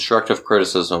constructive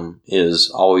criticism is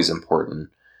always important.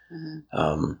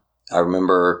 I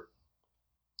remember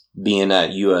being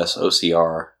at US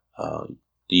OCR, the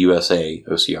USA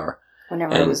OCR.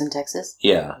 Whenever it was in Texas?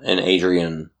 Yeah, and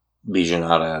Adrian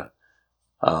Bijanata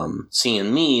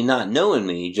seeing me, not knowing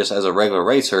me, just as a regular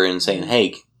racer and saying,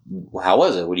 hey, how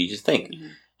was it? What did you think?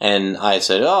 And I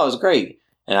said, oh, it was great.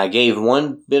 And I gave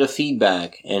one bit of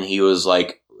feedback, and he was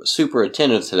like super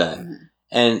attentive to that.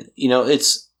 And,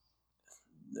 it's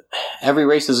every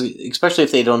race is, especially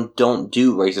if they don't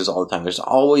do races all the time, there's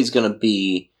always going to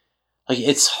be,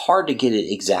 it's hard to get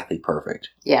it exactly perfect.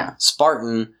 Yeah.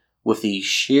 Spartan, with the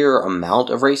sheer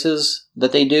amount of races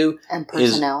that they do, and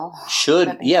personnel,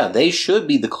 they should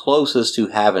be the closest to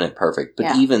having it perfect.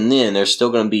 But even then, there's still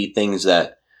going to be things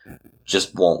that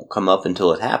just won't come up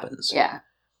until it happens. Yeah.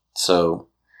 So,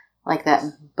 like that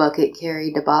bucket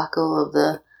carry debacle of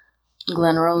the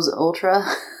Glen Rose Ultra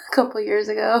a couple years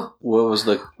ago. What was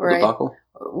the debacle?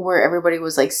 Where everybody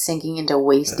was like sinking into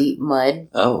waist deep mud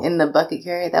in the bucket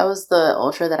carry. That was the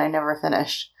Ultra that I never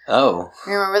finished. Oh.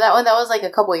 You remember that one? That was like a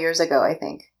couple years ago, I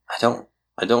think. I don't.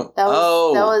 That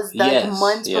was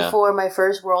months before my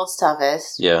first World's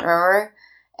Toughest. Yeah. Remember?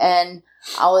 And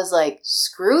I was like,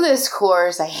 screw this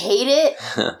course. I hate it.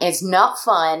 It's not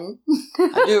fun.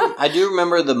 I do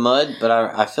remember the mud, but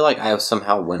I feel like I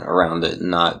somehow went around it and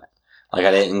not, like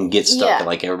I didn't get stuck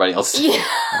like everybody else did.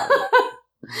 Yeah.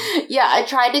 Yeah, I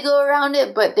tried to go around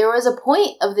it, but there was a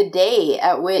point of the day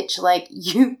at which, like,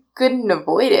 you couldn't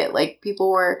avoid it. Like,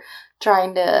 people were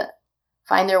trying to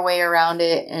find their way around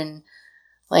it and,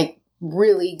 like,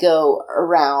 really go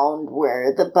around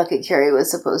where the bucket carry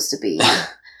was supposed to be.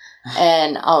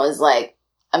 And I was like,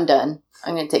 I'm done.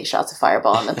 I'm going to take shots of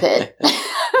Fireball in the pit.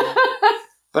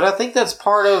 But I think that's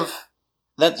part of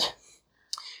that.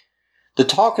 The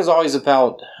talk is always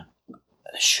about,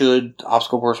 should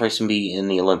obstacle course racing be in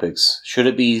the Olympics? Should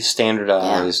it be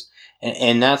standardized? Yeah.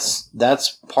 And that's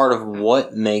part of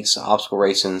what makes obstacle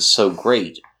racing so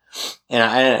great. And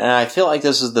I feel like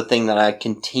this is the thing that I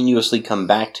continuously come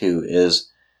back to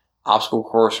is obstacle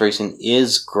course racing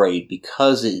is great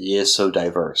because it is so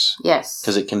diverse. Yes.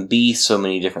 Because it can be so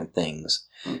many different things.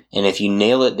 And if you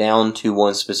nail it down to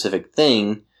one specific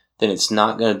thing, then it's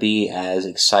not going to be as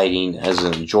exciting, as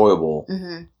enjoyable.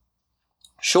 Mm-hmm.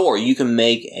 Sure, you can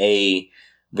make a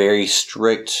very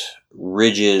strict,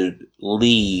 rigid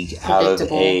league out of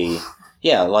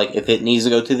like if it needs to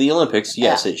go to the Olympics,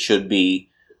 yes, it should be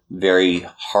very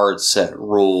hard set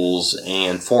rules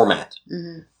and format.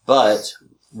 Mm-hmm. But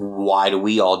why do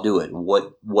we all do it?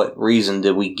 What reason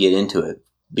did we get into it?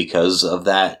 Because of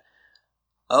that,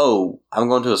 oh, I'm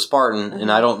going to a Spartan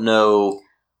and I don't know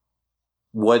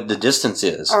what the distance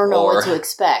is. I don't know what to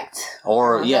expect.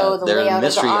 Or, there are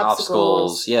mystery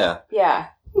obstacles. Yeah. Yeah.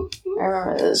 I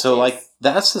remember those. So, days. like,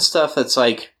 that's the stuff that's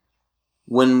like,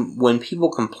 when people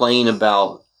complain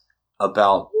about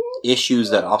issues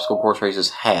that obstacle course races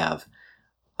have,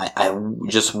 I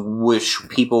just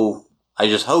I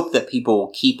just hope that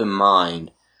people keep in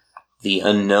mind the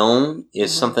unknown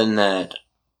is something that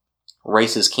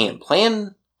races can't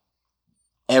plan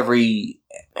every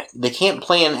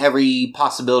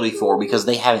possibility for because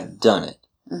they haven't done it.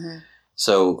 Mm-hmm.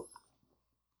 So,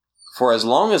 for as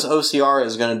long as OCR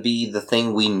is going to be the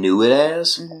thing we knew it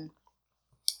as,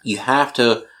 you have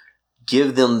to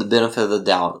give them the benefit of the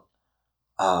doubt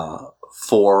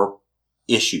for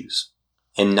issues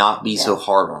and not be so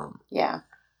hard on them. Yeah.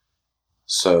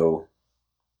 So,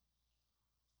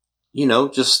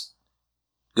 just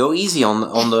go easy on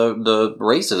the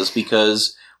races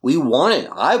because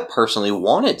I personally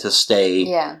want it to stay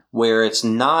where it's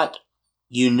not,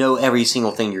 every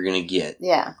single thing you're going to get.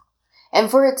 Yeah. And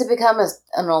for it to become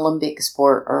an Olympic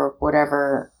sport or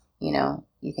whatever,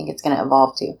 you think it's going to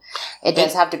evolve to, it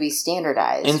does have to be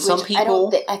standardized. And some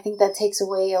people... I think that takes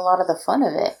away a lot of the fun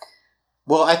of it.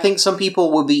 Well, I think some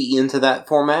people would be into that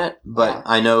format, but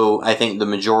I think the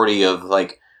majority of,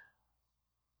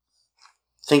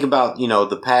 think about,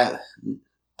 the past...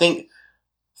 Think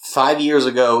 5 years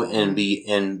ago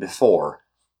and before,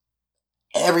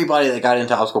 everybody that got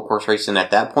into obstacle course racing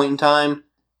at that point in time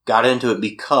got into it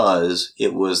because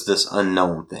it was this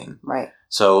unknown thing. Right.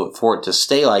 So for it to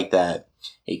stay like that,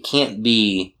 it can't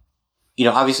be,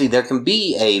 obviously there can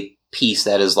be a piece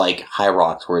that is like High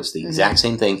Rocks where it's the exact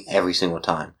same thing every single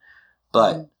time.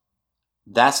 But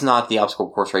that's not the obstacle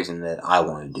course racing that I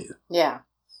want to do. Yeah.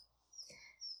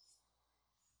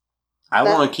 I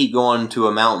want to keep going to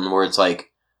a mountain where it's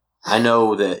like, I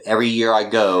know that every year I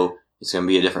go, it's going to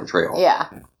be a different trail. Yeah.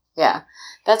 Yeah.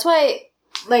 That's why,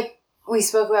 we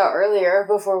spoke about earlier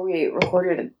before we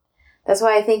recorded, that's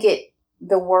why I think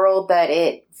the world that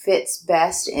it fits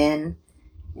best in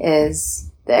is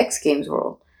the X Games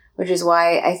world, which is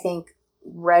why I think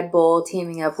Red Bull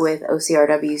teaming up with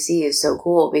OCRWC is so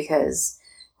cool because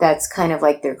that's kind of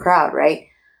like their crowd, right?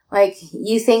 Like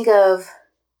you think of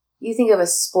a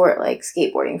sport like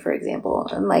skateboarding, for example,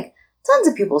 and tons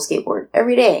of people skateboard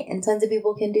every day and tons of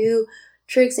people can do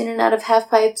tricks in and out of half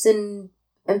pipes and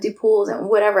empty pools and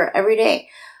whatever every day.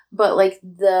 But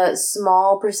the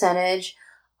small percentage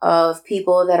of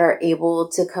people that are able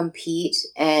to compete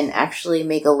and actually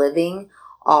make a living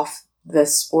off the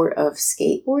sport of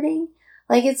skateboarding,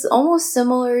 it's almost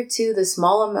similar to the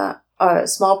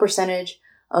small percentage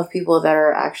of people that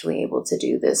are actually able to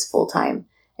do this full time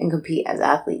and compete as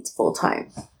athletes full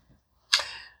time.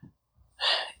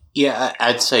 Yeah,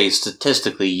 I'd say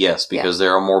statistically yes, because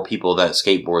there are more people that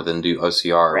skateboard than do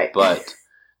OCR, right. But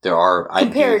there are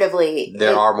comparatively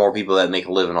there are more people that make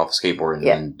a living off of skateboarding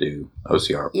than do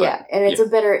OCR. But, and it's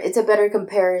a better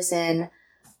comparison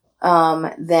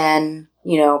than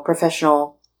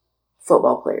professional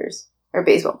football players or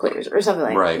baseball players or something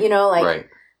like that. Right.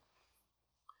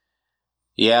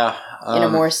 Yeah, in a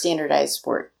more standardized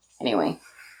sport, anyway.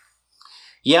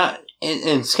 Yeah,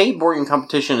 and skateboarding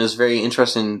competition is very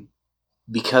interesting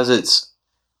because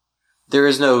there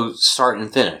is no start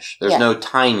and finish. There's no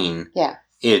timing. Yeah.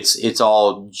 It's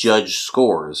all judge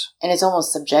scores. And it's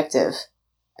almost subjective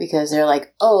because they're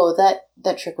like, oh,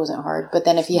 that trick wasn't hard. But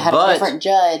then if you had a different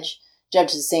judge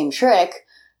judge the same trick,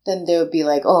 then they would be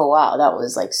like, oh, wow, that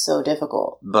was so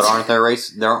difficult. But aren't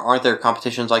there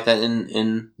competitions like that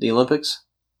in the Olympics?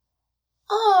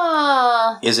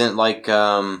 Isn't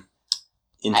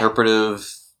interpretive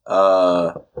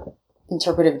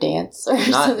interpretive dance or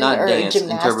something, not or dance,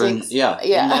 gymnastics. Isn't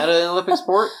that an Olympic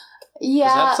sport?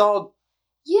 Yeah, that's all.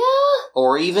 Yeah,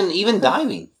 or even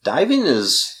diving. Diving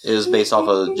is based off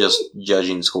of just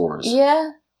judging scores.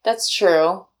 Yeah, that's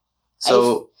true.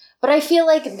 So, but I feel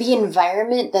like the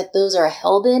environment that those are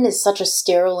held in is such a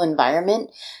sterile environment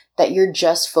that you're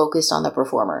just focused on the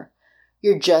performer.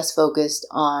 You're just focused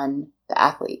on the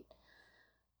athlete.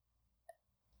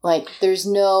 There's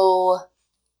no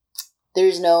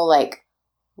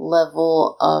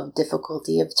level of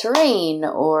difficulty of terrain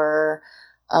or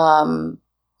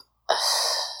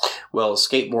Well,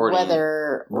 skateboarding,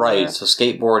 weather. right? So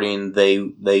skateboarding,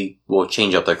 they will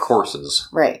change up their courses,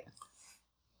 right?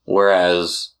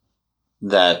 Whereas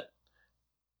that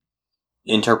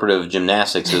interpretive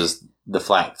gymnastics is the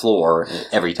flat floor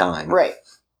every time, Right.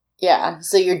 Yeah.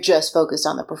 So you're just focused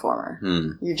on the performer.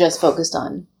 You're just focused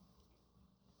on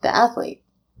the athlete,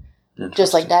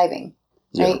 just like diving,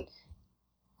 right? Yeah.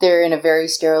 They're in a very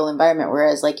sterile environment,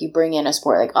 whereas like you bring in a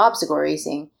sport like obstacle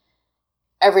racing,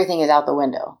 everything is out the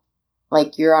window.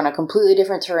 Like you're on a completely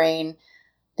different terrain.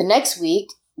 The next week,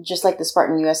 just like the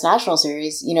Spartan U.S. National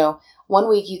Series, you know, one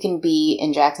week you can be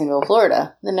in Jacksonville,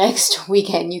 Florida. The next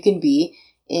weekend you can be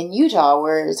in Utah,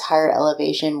 where it's higher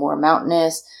elevation, more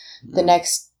mountainous. The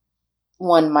next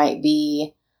one might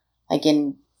be like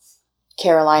in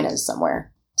Carolinas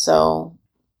somewhere. So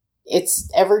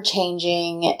it's ever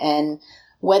changing, and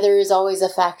weather is always a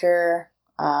factor.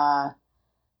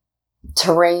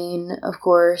 Terrain, of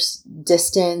course,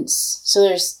 distance. So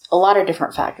there's a lot of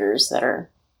different factors that are,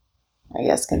 I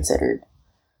guess, considered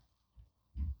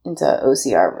into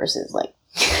OCR versus like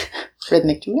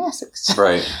rhythmic gymnastics.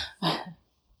 Right.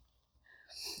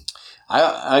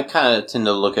 I kind of tend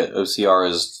to look at OCR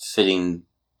as fitting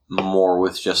more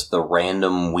with just the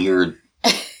random weird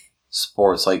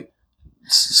sports. Like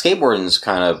skateboarding is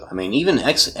kind of, I mean, even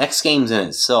X Games in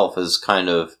itself is kind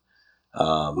of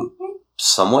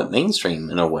somewhat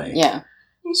mainstream in a way. Yeah.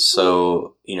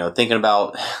 So, you know, thinking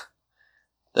about,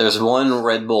 there's one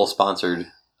Red Bull sponsored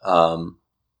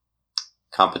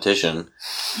competition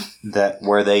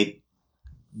where they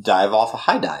dive off a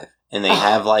high dive, and they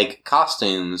have like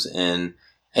costumes, and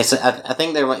I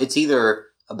think it's either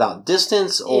about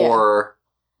distance or.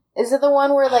 Yeah. Is it the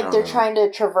one where like they're trying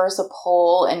to traverse a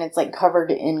pole and it's like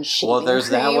covered in shaving Well, there's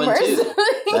that one too. Something?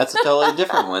 That's a totally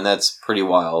different one. That's pretty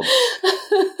wild.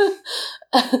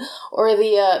 Or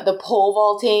the pole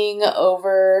vaulting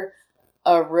over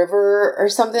a river or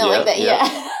something like that.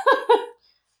 Yeah.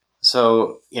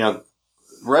 So, you know,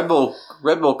 Red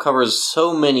Bull covers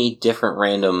so many different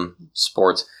random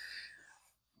sports.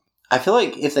 I feel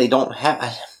like if they don't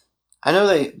have, I know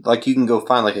they, like, you can go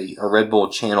find like a Red Bull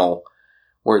channel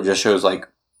where it just shows like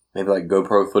maybe like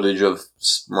GoPro footage of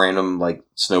random like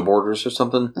snowboarders or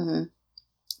something. Mm-hmm.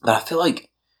 But I feel like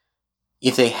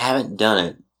if they haven't done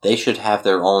it, they should have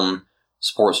their own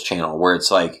sports channel where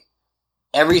it's like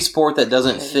every sport that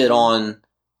doesn't fit on,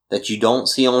 that you don't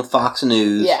see on Fox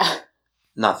News. Yeah.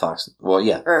 Not Fox. Well,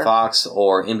 yeah. Fox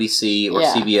or NBC or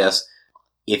CBS.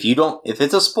 If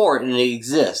it's a sport and it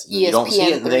exists, and you don't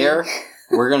see it there,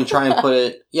 we're going to try and put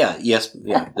it,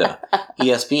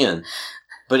 ESPN.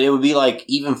 But it would be like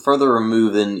even further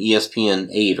removed than ESPN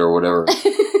 8 or whatever.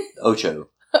 Ocho.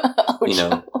 You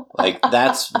know, like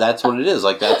that's what it is.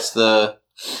 Like that's I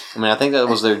think that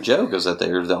was their joke, is that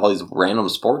there's all these random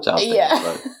sports out there.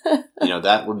 Yeah. But, you know,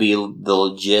 that would be the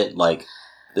legit, like,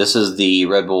 this is the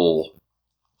Red Bull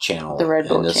channel. The Red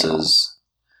Bull channel. And this is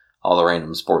all the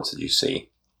random sports that you see.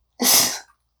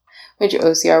 Which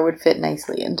OCR would fit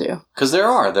nicely into. Because there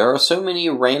are so many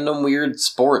random weird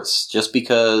sports just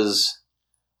because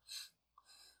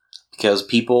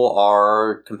people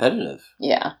are competitive.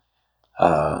 Yeah.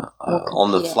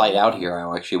 On the flight out here,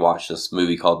 I actually watched this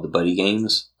movie called The Buddy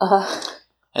Games.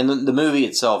 And the movie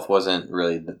itself wasn't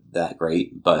really that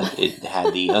great, but it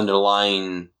had the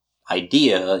underlying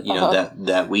idea, you know,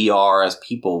 that we are, as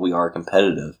people, we are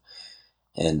competitive.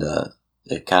 And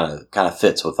it kind of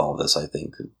fits with all this, I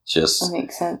think. That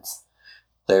makes sense.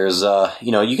 There's,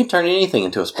 you know, you can turn anything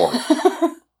into a sport.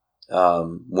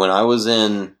 When I was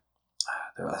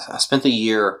I spent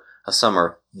a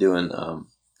summer doing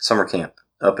summer camp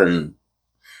up in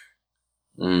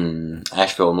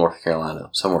Asheville, North Carolina,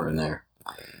 somewhere in there.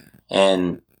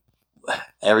 And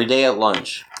every day at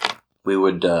lunch, we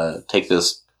would take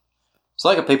this. It's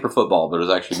like a paper football, but it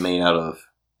was actually made out of,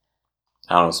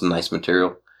 I don't know, some nice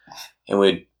material. And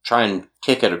we'd try and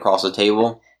kick it across the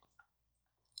table.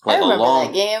 Like I remember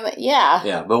that game. Yeah.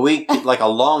 Yeah, but we, like a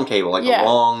long table, like a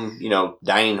long, you know,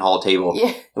 dining hall table.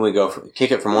 Yeah. And we'd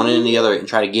kick it from one end to the other and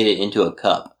try to get it into a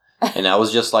cup. And I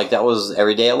was just like, that was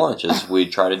every day at lunch, is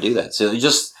we'd try to do that. So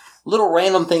just little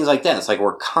random things like that. It's like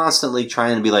we're constantly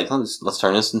trying to be like, let's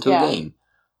turn this into a game.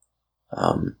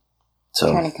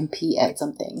 So trying to compete at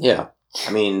something. Yeah.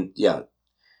 I mean, yeah.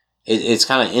 It's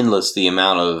kind of endless, the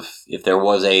amount of, if there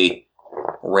was a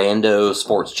rando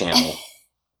sports channel,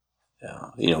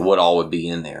 you know, what all would be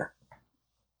in there.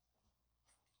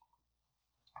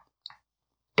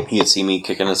 You'd see me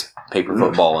kicking this paper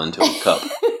football into a cup.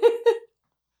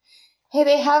 Hey,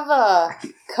 they have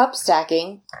cup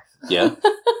stacking. Yeah.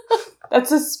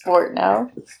 That's a sport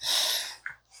now.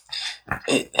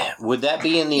 Would that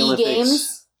be in the Olympics?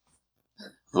 Games?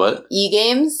 What?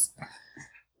 E-games?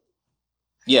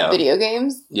 Yeah. Video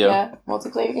games? Yeah.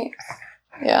 Multiplayer games?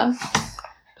 Yeah.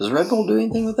 Does Red Bull do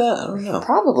anything with that? I don't know.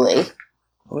 Probably.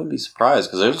 I wouldn't be surprised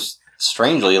because there's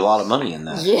strangely a lot of money in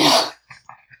that. Yeah.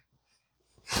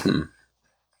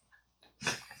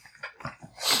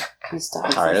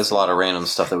 All right, there's a lot of random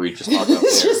stuff that we just talked about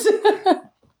It's there.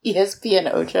 just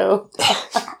ESPN Ocho.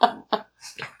 All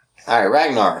right,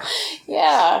 Ragnar.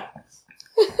 Yeah.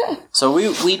 So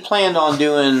we planned on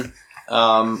doing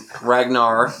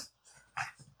Ragnar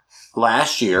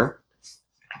last year.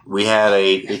 We had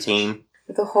a team.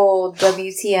 The whole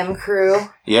WTM crew.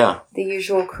 Yeah. The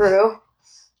usual crew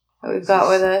that we've got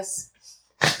with us.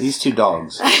 These two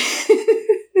dogs.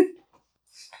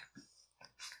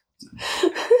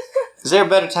 Is there a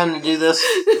better time to do this?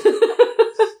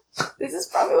 This is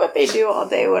probably what they do all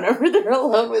day whenever they're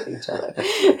alone with each other.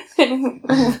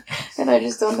 And I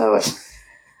just don't know it.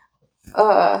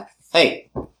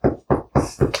 Hey.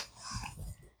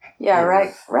 Yeah,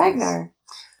 Ragnar.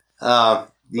 Do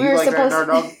you like Ragnar,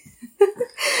 dog?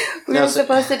 We were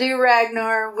supposed to do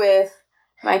Ragnar with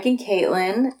Mike and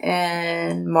Caitlin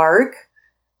and Mark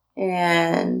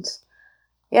and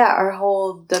our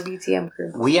whole WTM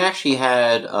crew. We actually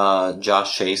had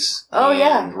Josh Chase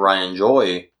and Ryan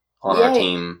Joy on our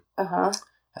team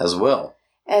as well.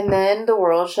 And then the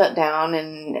world shut down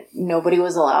and nobody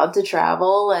was allowed to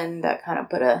travel, and that kind of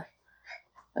put a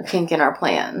kink in our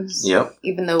plans. Yep.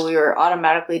 Even though we were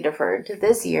automatically deferred to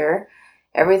this year,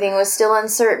 everything was still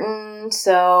uncertain,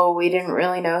 so we didn't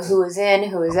really know who was in,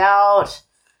 who was out.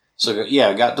 So, yeah,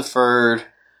 it got deferred.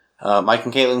 Mike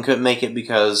and Caitlin couldn't make it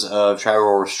because of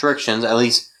travel restrictions. At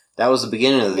least that was the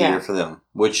beginning of the year for them.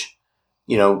 Which,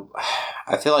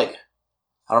 I feel like,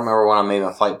 I don't remember when I made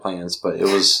my flight plans, but it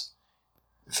was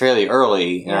fairly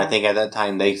early. And I think at that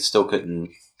time they still couldn't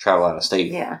travel out of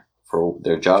state for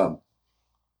their job.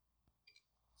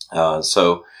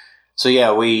 So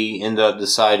we ended up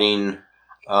deciding,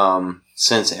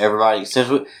 since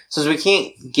we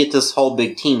can't get this whole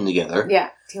big team together.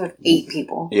 Yeah. Team of 8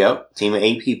 people. Yep, team of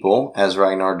 8 people, as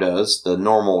Ragnar does, the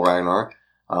normal Ragnar.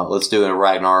 Let's do a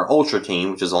Ragnar Ultra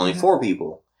team, which is only 4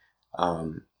 people.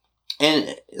 And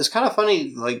it's kind of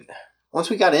funny, like, once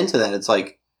we got into that, it's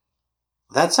like,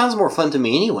 that sounds more fun to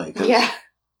me anyway. Cause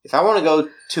if I want to go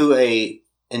to a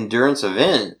endurance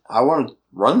event, I want to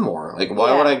run more. Like,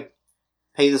 why would I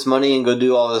pay this money and go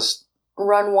do all this?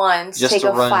 Run once, take a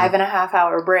 5.5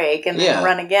 hour break, and then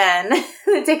run again.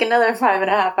 Then take another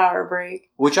 5.5 hour break.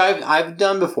 Which I've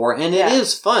done before, and it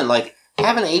is fun. Like,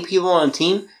 having 8 people on a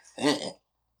team,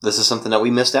 this is something that we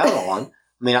missed out on. I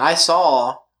mean, I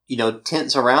saw,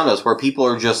 tents around us where people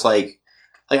are just like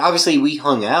obviously we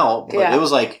hung out, but it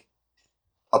was like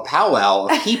a powwow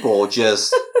of people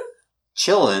just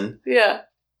chilling,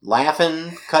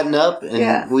 laughing, cutting up,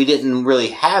 and we didn't really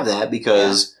have that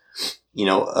because...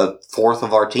 a fourth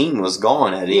of our team was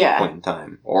gone at any point in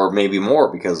time. Or maybe more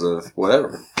because of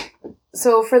whatever.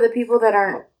 So for the people that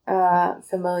aren't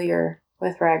familiar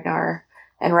with Ragnar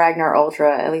and Ragnar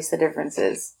Ultra, at least the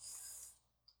differences.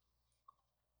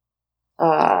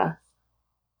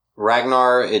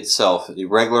 Ragnar itself, the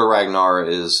regular Ragnar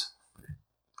is...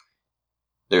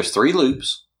 There's 3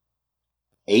 loops,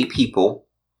 8 people.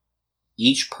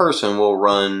 Each person will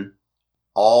run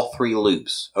all 3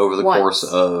 loops over the course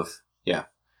of...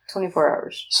 24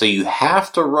 hours. So you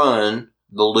have to run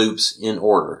the loops in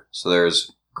order. So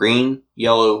there's green,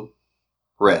 yellow,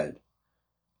 red.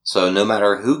 So no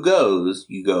matter who goes,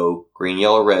 you go green,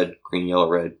 yellow, red, green, yellow,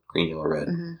 red, green, yellow, red,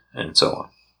 and so on.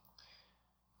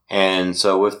 And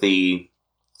so the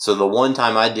one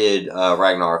time I did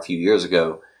Ragnar a few years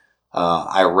ago,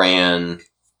 I ran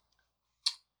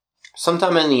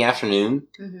sometime in the afternoon,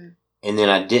 and then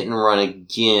I didn't run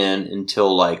again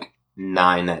until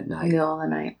 9 that night. Middle of the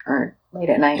night, or late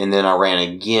at night. And then I ran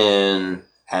again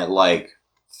at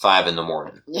 5 in the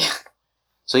morning. Yeah.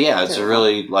 So yeah, it's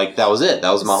really that was it.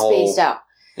 That was my whole... Spaced out.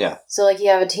 Yeah. So you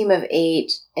have a team of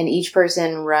 8 and each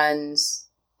person runs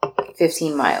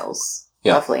 15 miles.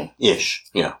 Roughly. Ish.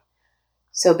 Yeah.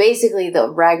 So basically the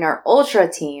Ragnar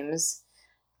Ultra teams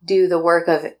do the work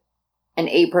of an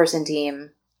 8-person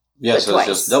team. Yeah, so it's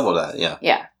just double that, yeah.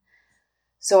 Yeah.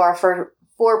 So our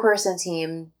 4-person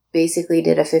team basically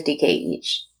did a 50K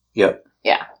each. Yep.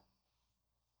 Yeah.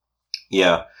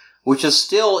 Yeah. Which is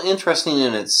still interesting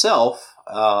in itself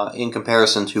in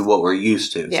comparison to what we're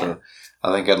used to. Yeah. So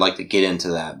I think I'd like to get into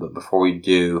that. But before we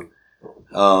do,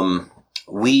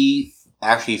 we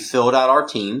actually filled out our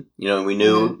team. We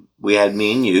knew we had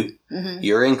me and you.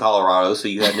 You're in Colorado, so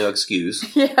you had no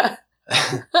excuse. Yeah.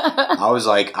 I was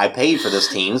like, I paid for this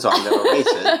team, so I'm going to race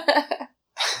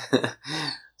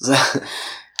it.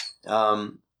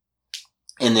 And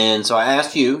then, so I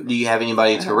asked you, do you have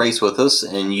anybody to race with us?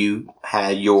 And you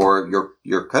had your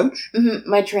coach? Mm-hmm.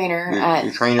 My trainer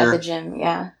your trainer at the gym,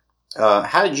 yeah.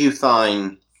 How did you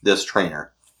find this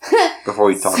trainer? Before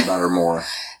we talk about her more.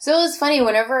 So it was funny,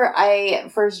 whenever I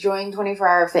first joined 24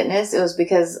 Hour Fitness, it was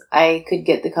because I could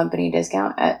get the company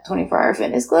discount at 24 Hour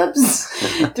Fitness Clubs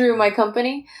through my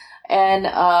company. And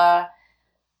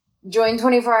joined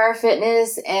 24 Hour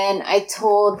Fitness, and I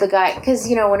told the guy, because,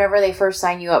 you know, whenever they first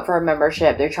sign you up for a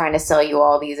membership, they're trying to sell you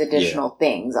all these additional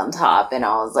things on top. And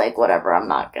I was like, whatever, I'm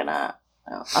not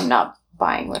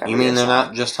buying whatever. You mean they're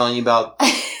not just telling you about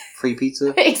free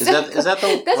pizza? Exactly. Is that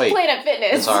the... That's wait. Planet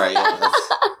Fitness. Sorry.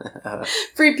 Yeah,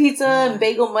 free pizza and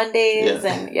Bagel Mondays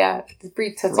and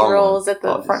free Tootsie Rolls at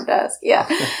the front desk. Yeah.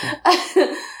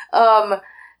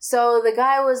 So the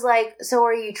guy was like, so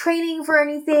are you training for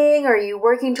anything? Are you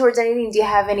working towards anything? Do you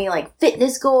have any like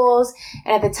fitness goals?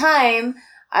 And at the time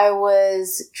I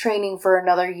was training for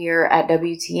another year at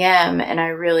WTM, and I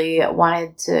really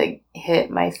wanted to hit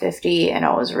my 50, and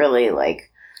I was really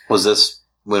like... When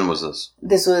was this?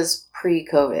 This was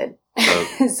pre-COVID.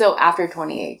 So after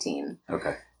 2018.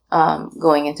 Okay.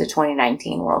 Going into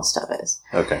 2019 World Toughest.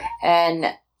 Okay.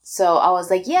 And so I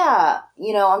was like, yeah,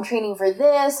 you know, I'm training for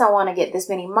this. I want to get this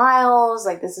many miles.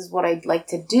 Like, this is what I'd like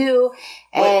to do.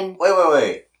 And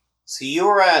wait. So you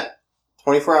were at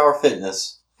 24 Hour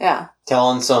Fitness. Yeah.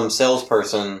 Telling some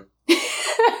salesperson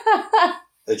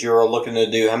that you were looking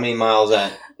to do how many miles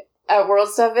at World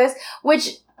Toughest,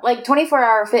 which like 24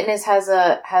 Hour Fitness has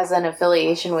an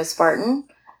affiliation with Spartan.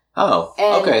 Oh,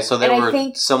 okay. So they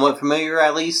were somewhat familiar,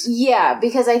 at least? Yeah,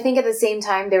 because I think at the same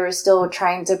time they were still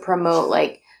trying to promote,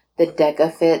 like, the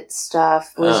DecaFit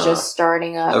stuff was just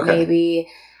starting up, maybe.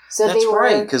 So that's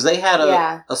right, because they had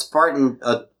a Spartan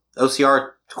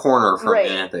OCR corner for a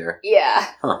minute there. Yeah.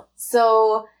 Huh.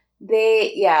 So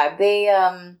they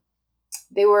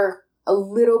were a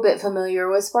little bit familiar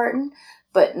with Spartan,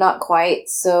 but not quite.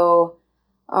 So,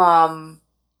 I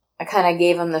kind of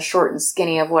gave him the short and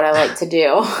skinny of what I like to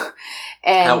do.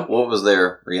 And what was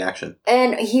their reaction?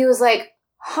 And he was like,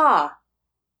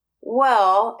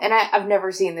 well, and I've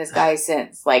never seen this guy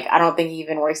since. Like, I don't think he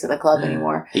even works at the club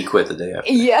anymore. He quit the day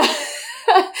after. Yeah.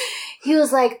 He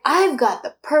was like, I've got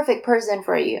the perfect person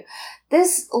for you.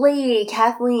 This lady,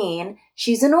 Kathleen,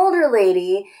 she's an older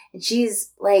lady, and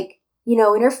she's like, you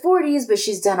know, in her 40s, but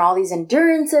she's done all these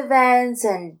endurance events,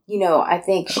 and, you know, I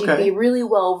think she'd be really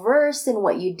well versed in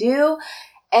what you do.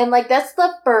 And, like, that's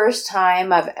the first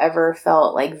time I've ever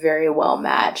felt, like, very well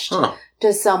matched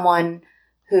to someone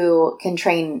who can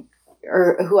train,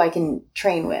 or who I can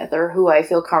train with, or who I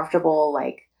feel comfortable,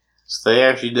 like. So they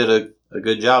actually did a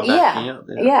good job backing you up.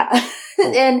 Yeah.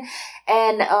 Cool.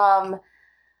 and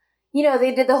you know,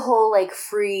 they did the whole, like,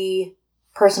 free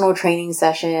personal training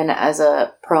session as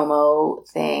a promo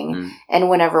thing. And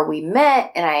whenever we met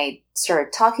and I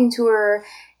started talking to her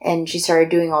and she started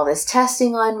doing all this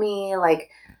testing on me, like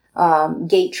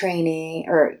gait training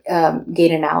or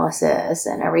gait analysis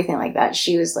and everything like that,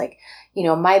 she was like, you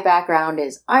know, my background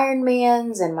is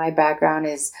Ironmans, and my background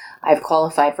is I've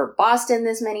qualified for Boston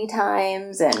this many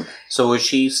times. And so was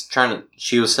she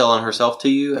was selling herself to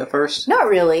you at first? Not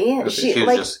really. Okay. She was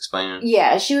like, just explaining.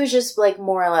 Yeah, she was just like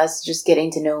more or less just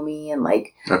getting to know me and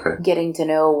like getting to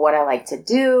know what I like to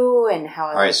do and how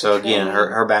I like to train. Again,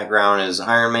 her background is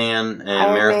Ironman and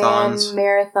marathons,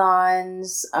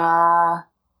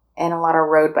 and a lot of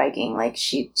road biking. Like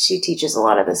she teaches a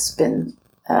lot of the spinning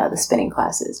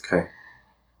classes. Okay.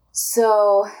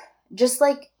 So just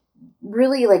like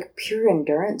really like pure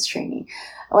endurance training.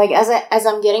 Like as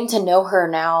I'm getting to know her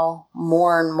now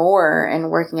more and more and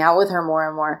working out with her more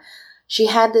and more, she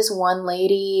had this one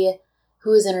lady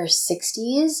who was in her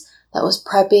 60s that was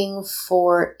prepping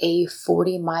for a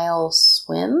 40-mile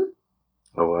swim.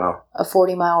 Oh, wow. A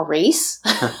 40-mile race.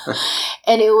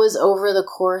 And it was over the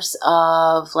course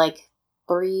of like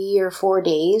 3 or 4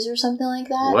 days or something like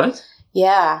that. What?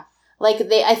 Yeah. Like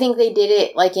I think they did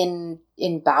it like in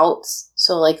bouts.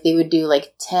 So like they would do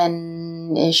like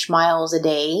 10-ish miles a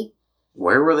day.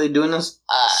 Where were they doing this?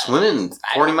 Swimming?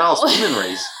 40-mile swimming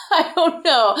race? I don't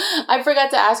know. I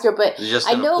forgot to ask her, but just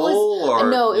I know it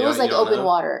was it was like open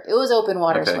water. It was open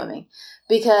water swimming.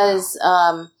 Because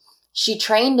she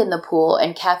trained in the pool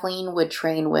and Kathleen would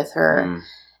train with her.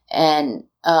 And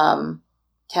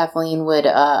Kathleen would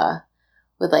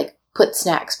like put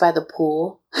snacks by the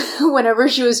pool whenever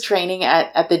she was training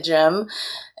at the gym.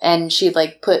 And she'd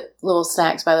like put little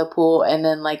snacks by the pool, and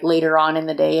then like later on in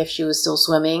the day, if she was still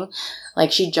swimming,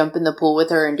 like she'd jump in the pool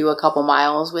with her and do a couple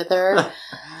miles with her.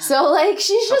 So like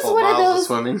she's just one of those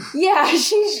swimming. Yeah,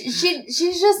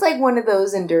 she's just like one of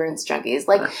those endurance junkies.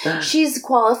 Like she's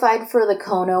qualified for the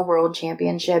Kona World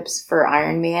Championships for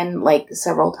Ironman like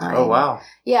several times. Oh wow.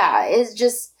 Yeah, it's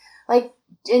just like,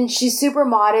 and she's super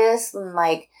modest, and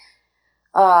like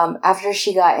after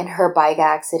she got in her bike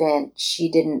accident,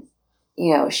 she didn't,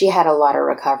 she had a lot of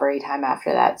recovery time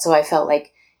after that. So I felt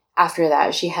like after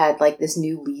that she had like this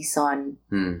new lease on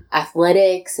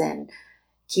athletics and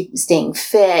keep staying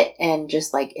fit and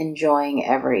just like enjoying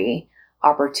every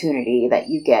opportunity that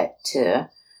you get to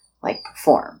like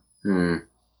perform.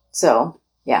 So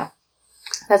yeah,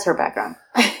 that's her background.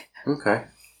 Okay.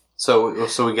 So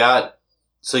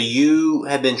you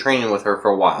had been training with her for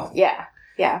a while. Yeah.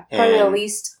 Probably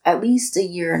at least a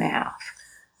year and a half.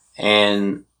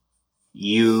 And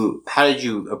how did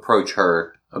you approach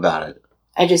her about it?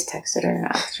 I just texted her and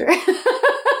asked her.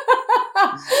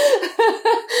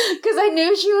 Because I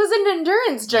knew she was an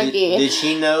endurance junkie. Did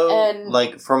she know,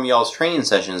 like, from y'all's training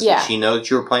sessions, did she know that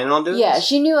you were planning on doing this? Yeah,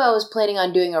 she knew I was planning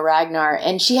on doing a Ragnar,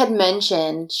 and she had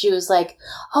mentioned, she was like,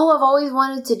 oh, I've always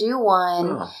wanted to do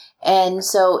one. Oh. And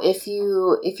so if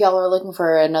y'all are looking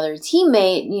for another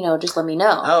teammate, just let me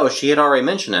know. Oh, she had already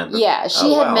mentioned it. Yeah,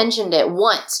 she had mentioned it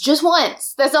once. Just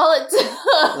once. That's all it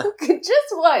took.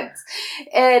 Just once.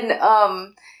 And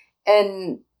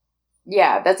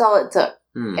yeah, that's all it took.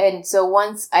 And so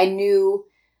once I knew,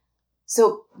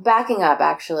 so backing up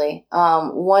actually,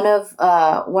 one of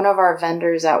our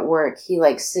vendors at work, he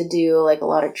likes to do like a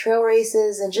lot of trail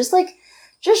races and just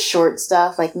short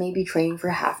stuff, like maybe train for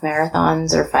half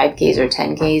marathons or 5Ks or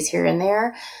 10Ks here and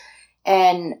there.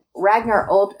 And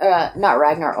not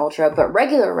Ragnar Ultra, but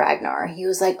regular Ragnar, he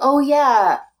was like, oh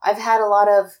yeah, I've had a lot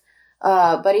of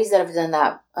buddies that have done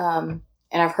that.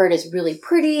 And I've heard it's really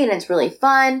pretty and it's really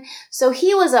fun. So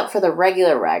he was up for the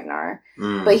regular Ragnar.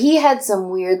 But he had some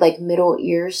weird like middle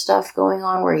ear stuff going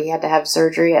on where he had to have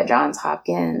surgery at Johns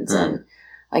Hopkins. And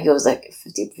like it was like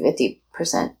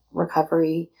 50%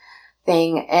 recovery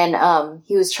thing. And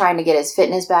he was trying to get his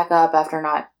fitness back up after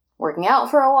not working out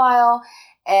for a while.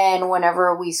 And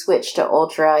whenever we switched to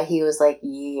Ultra, he was like,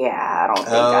 yeah, I don't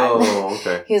think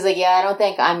okay. He was like, yeah, I don't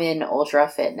think I'm in Ultra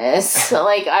fitness. So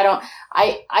like,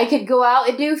 I could go out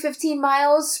and do 15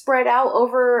 miles spread out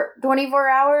over 24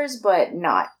 hours, but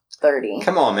not 30.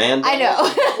 Come on, man. I know.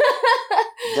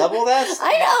 Double that?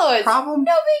 I know. It's problem?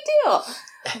 No big deal.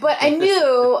 But I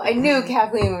knew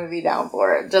Kathleen would be down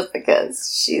for it just because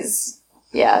she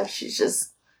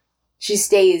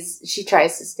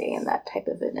tries to stay in that type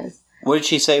of fitness. What did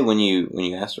she say when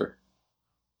you asked her?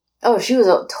 Oh, she was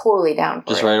totally down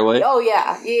for it. Just right away? Oh,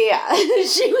 yeah.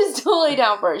 She was totally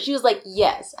down for it. She was like,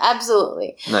 yes,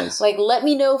 absolutely. Nice. Like, let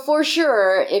me know for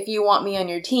sure if you want me on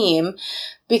your team.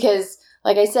 Because,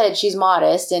 like I said, she's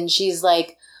modest. And she's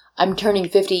like, I'm turning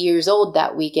 50 years old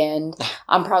that weekend.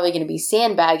 I'm probably going to be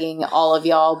sandbagging all of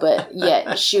y'all. But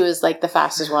yet, she was like the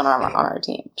fastest one on our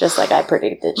team. Just like I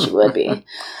predicted she would be.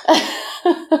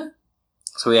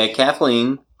 So we had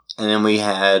Kathleen. And then we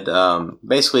had,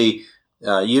 basically,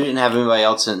 you didn't have anybody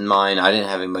else in mind. I didn't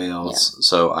have anybody else. Yeah.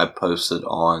 So I posted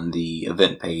on the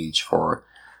event page for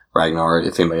Ragnar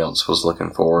if anybody else was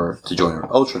looking to join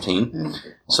our Ultra team. Mm-hmm.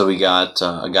 So we got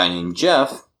a guy named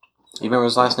Jeff. You remember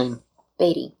his last name?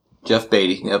 Beatty. Jeff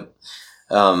Beatty, yep.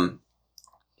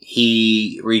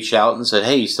 He reached out and said,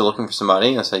 hey, you still looking for somebody?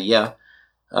 And I said, yeah.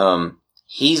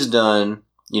 He's done,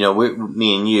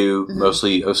 me and you,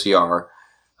 mostly OCR.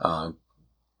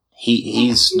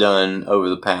 He's done over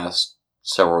the past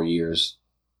several years,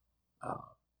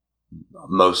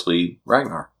 mostly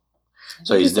Ragnar.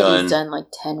 So he's done like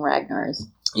 10 Ragnars.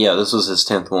 Yeah, this was his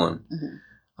 10th one.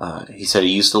 Mm-hmm. He said he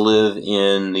used to live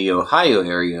in the Ohio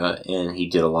area, and he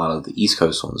did a lot of the East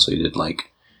Coast ones. So he did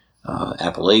like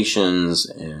Appalachians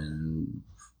and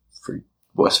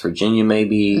West Virginia,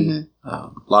 maybe.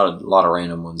 A lot of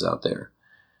random ones out there.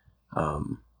 I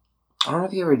don't know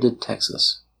if he ever did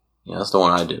Texas. Yeah, that's the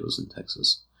one I did, was in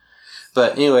Texas.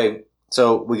 But anyway,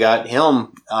 so we got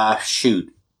him,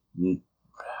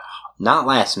 not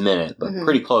last minute, but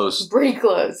pretty close. Pretty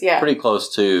close, yeah. Pretty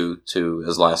close to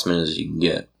as last minute as you can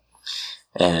get.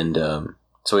 And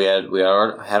so we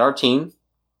had our team,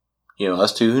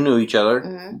 us two who knew each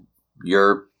other,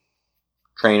 your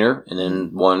trainer, and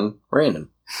then one random.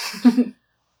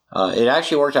 It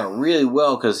actually worked out really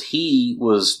well because he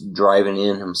was driving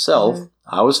in himself.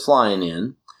 I was flying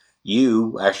in.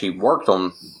 You actually worked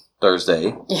on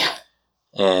Thursday. Yeah.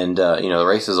 And, the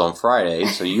race is on Friday,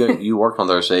 so you worked on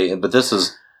Thursday. But this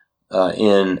is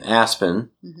in Aspen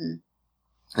Mm-hmm.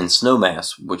 and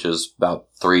Snowmass, which is about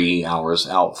 3 hours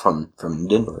out from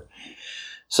Denver.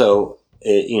 So,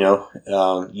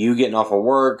 you getting off of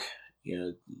work,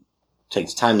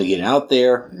 takes time to get out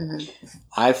there. Mm-hmm.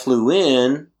 I flew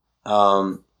in.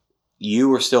 You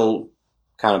were still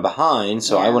kind of behind,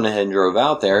 so I went ahead and drove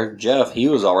out there. Jeff, he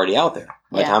was already out there.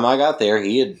 By the time I got there,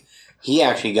 he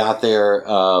actually got there,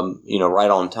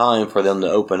 right on time for them to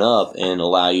open up and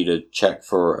allow you to check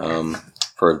for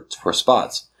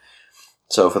spots.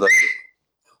 So for those,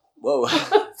 whoa,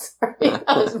 sorry, that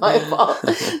was my fault.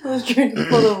 I was trying to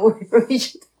pull the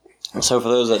word. So for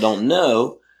those that don't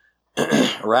know,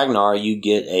 Ragnar, you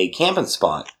get a camping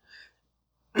spot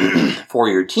for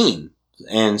your team,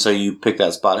 and so you pick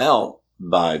that spot out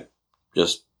by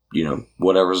just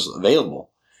whatever's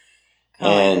available.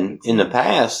 And in the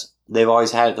past, they've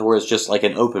always had it to where it's just like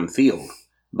an open field.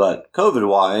 But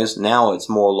COVID-wise, now it's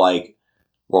more like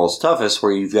World's Toughest,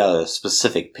 where you've got a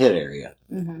specific pit area.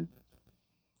 Mm-hmm.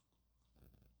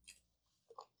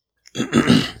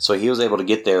 So he was able to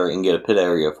get there and get a pit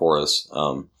area for us,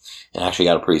 and actually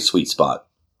got a pretty sweet spot.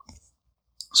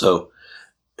 So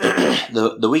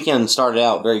the weekend started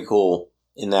out very cool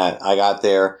in that I got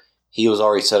there. He was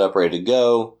already set up, ready to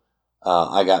go.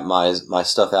 I got my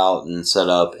stuff out and set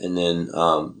up, and then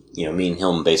me and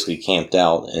him basically camped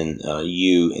out, and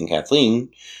you and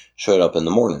Kathleen showed up in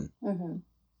the morning. Mm-hmm.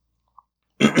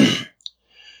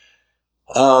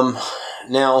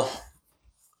 Now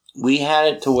we had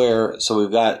it to where, so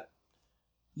we've got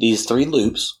these 3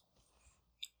 loops: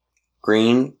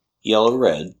 green, yellow,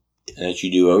 red, that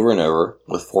you do over and over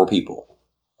with 4 people.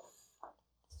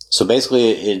 So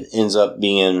basically, it ends up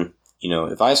being,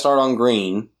 if I start on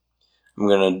green, I'm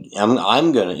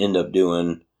gonna end up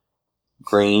doing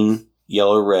green,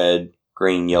 yellow, red,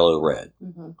 green, yellow, red.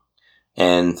 Mm-hmm.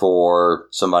 And for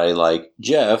somebody like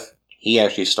Jeff, he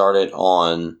actually started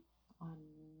on.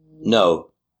 No.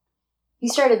 He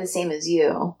started the same as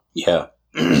you. Yeah.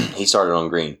 He started on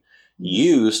green.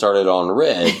 You started on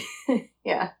red.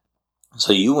 Yeah.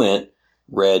 So you went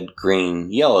red,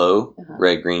 green, yellow,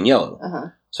 red, green, yellow. Uh-huh.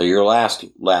 So your last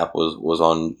lap was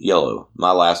on yellow.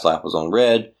 My last lap was on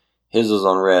red. His was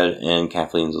on red, and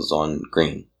Kathleen's was on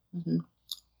green. Mm-hmm.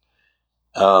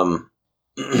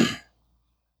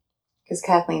 Because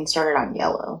Kathleen started on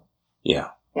yellow. Yeah.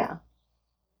 Yeah.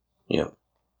 Yeah.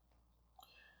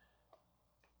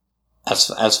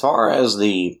 As far as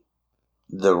the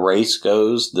race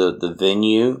goes, the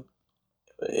venue,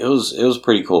 it was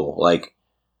pretty cool. Like,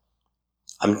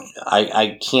 I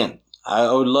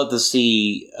would love to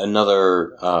see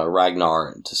another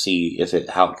Ragnar to see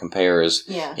how it compares.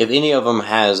 Yeah. If any of them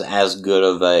has as good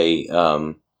of a,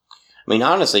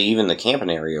 honestly, even the camping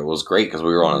area was great because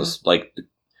we were on the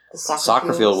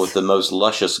soccer field with the most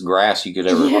luscious grass you could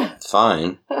ever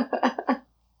find.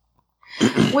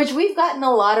 Which we've gotten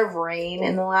a lot of rain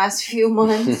in the last few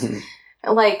months.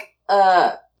 Like,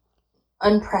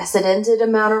 unprecedented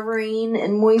amount of rain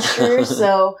and moisture.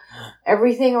 So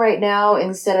everything right now,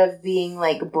 instead of being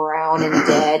like brown and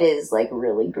dead, is like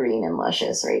really green and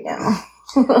luscious right now.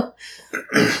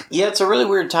 Yeah, it's a really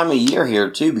weird time of year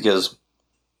here too, because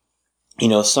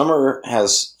summer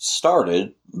has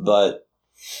started, but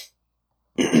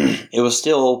it was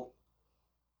still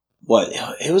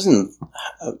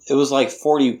it was like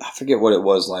 40. I forget what it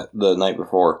was like the night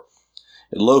before.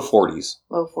 Low 40s.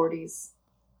 Low 40s.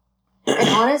 And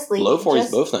honestly, low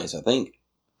 40s both nights, I think.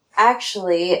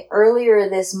 Actually, earlier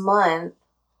this month,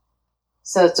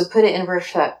 so to put it in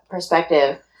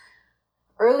perspective,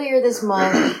 earlier this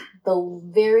month, the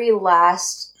very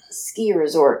last ski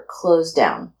resort closed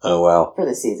down. Oh, wow. For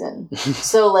the season.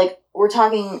 So, we're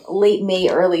talking late May,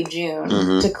 early June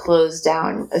to close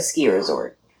down a ski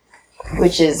resort,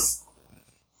 which is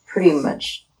pretty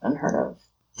much unheard of.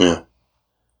 Yeah.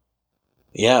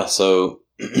 Yeah, so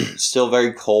still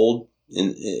very cold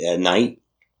at night.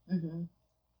 Mm-hmm.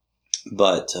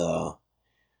 But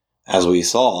as we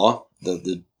saw,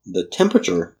 the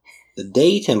temperature, the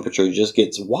day temperature just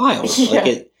gets wild.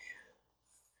 Yeah.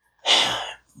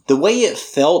 The way it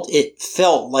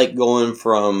felt like going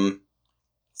from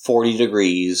 40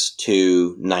 degrees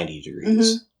to 90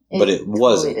 degrees. Mm-hmm. But it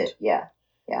wasn't. Yeah.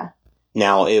 Yeah.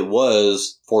 Now, it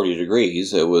was 40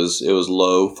 degrees. It was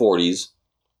low 40s.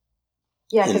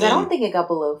 Yeah, because I don't think it got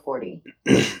below 40.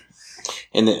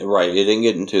 And then, right, it didn't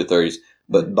get into the 30s.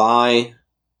 But by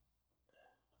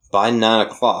 9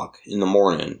 o'clock in the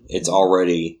morning, it's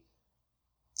already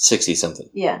 60-something.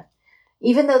 Yeah.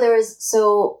 Even though there was,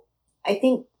 so I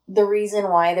think the reason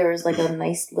why there was a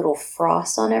nice little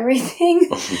frost on everything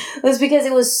was because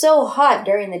it was so hot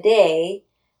during the day.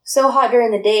 so hot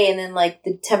during the day, and then like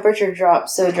the temperature dropped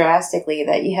so drastically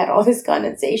that you had all this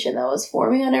condensation that was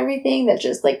forming on everything that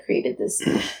just like created this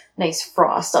nice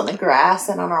frost on the grass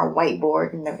and on our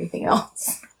whiteboard and everything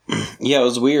else. Yeah, it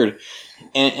was weird.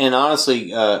 And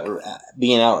honestly,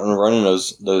 being out and running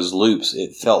those loops,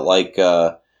 it felt like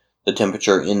the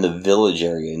temperature in the village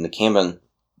area, in the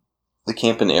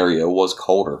camping area, was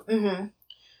colder. Mm-hmm.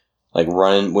 Like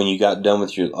running, when you got done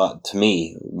with your, to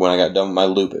me, when I got done with my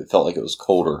loop, it felt like it was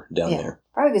colder down there.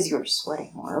 Probably because you were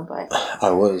sweating more, but...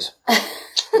 I was.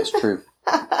 That's true.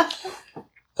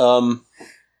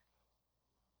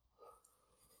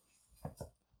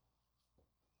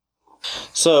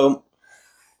 So,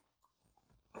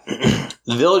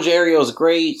 the village area was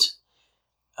great.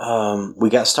 We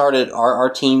got started, our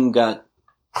team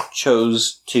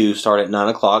chose to start at 9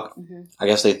 o'clock. Mm-hmm. I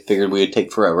guess they figured we would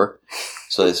take forever.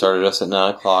 So they started us at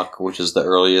 9 o'clock, which is the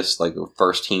earliest, like the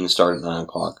first team started at 9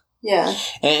 o'clock. Yeah.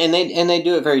 And they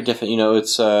do it very different. You know,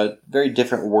 it's a very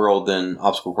different world than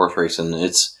obstacle course racing.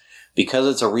 It's because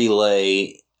it's a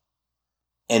relay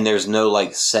and there's no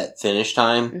like set finish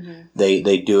time. Mm-hmm.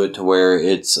 They do it to where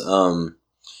it's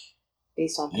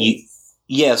based on pace.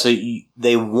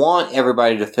 They want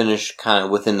everybody to finish kind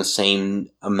of within the same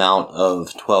amount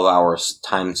of 12 hours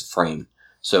time frame.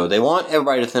 So they want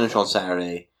everybody to finish on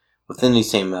Saturday within the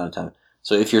same amount of time.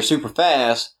 So if you're super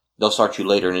fast, they'll start you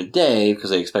later in the day because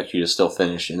they expect you to still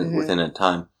finish within that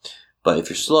time. But if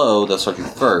you're slow, they'll start you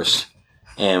first.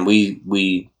 And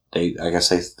I guess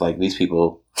they like these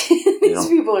people. These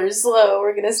people are slow.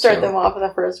 We're going to start them off in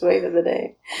the first wave of the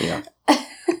day. Yeah.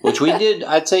 Which we did,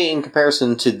 I'd say in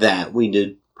comparison to that, we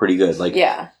did pretty good. Like,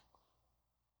 yeah.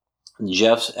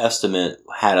 Jeff's estimate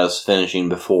had us finishing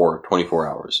before 24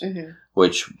 hours,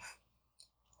 which...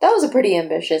 That was a pretty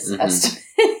ambitious estimate.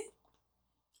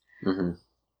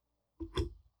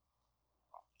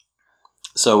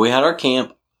 So we had our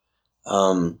camp.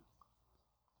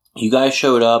 You guys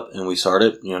showed up and we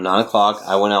started, 9 o'clock.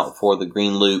 I went out for the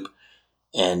green loop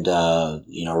and,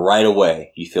 right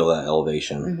away you feel that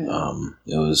elevation.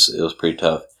 It was pretty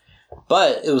tough,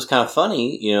 but it was kind of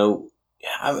funny,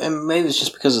 and maybe it's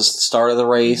just because it's the start of the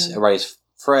race. Everybody's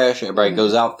fresh. Everybody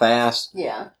goes out fast.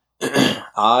 Yeah.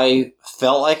 I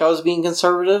felt like I was being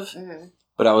conservative,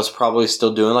 but I was probably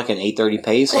still doing like an 8:30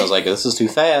 pace. And I was like, this is too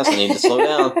fast. I need to slow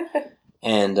down.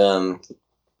 And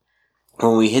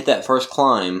when we hit that first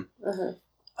climb,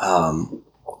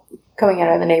 coming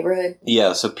out of the neighborhood.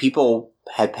 Yeah, so people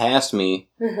had passed me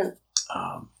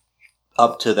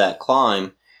up to that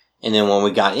climb. And then when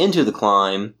we got into the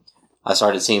climb, I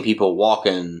started seeing people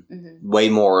walking way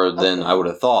more than I would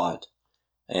have thought.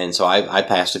 And so I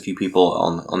passed a few people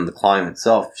on the climb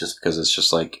itself just because it's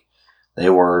just like they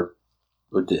were...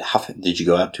 Did you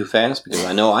go out too fast? Because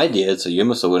I know I did, so you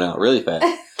must have went out really fast.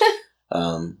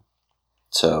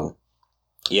 So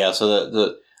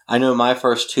I know my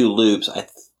first 2 loops,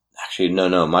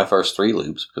 my first 3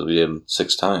 loops, because we did them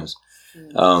 6 times.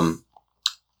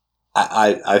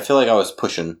 I feel like I was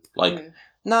pushing, like,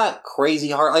 not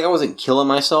crazy hard. Like, I wasn't killing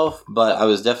myself, but I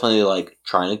was definitely, like,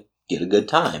 trying to get a good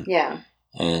time. Yeah.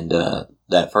 And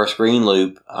that first green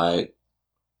loop, I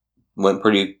went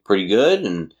pretty good,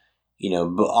 and,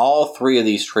 but all 3 of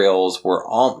these trails were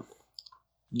all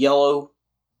yellow.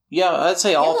 Yeah, I'd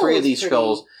say all 3 of these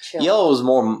trails. Chill. Yellow was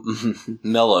more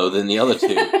mellow than the other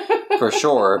 2, for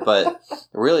sure. But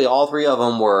really, all 3 of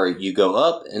them were you go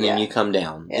up and then you come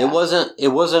down. Yeah. It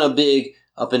wasn't a big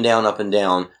up and down, up and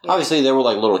down. Yeah. Obviously, there were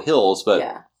like little hills, but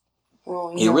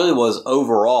it really was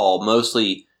overall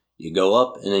mostly you go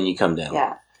up and then you come down.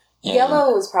 Yeah, and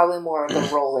yellow was probably more of the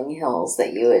rolling hills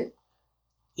that you would.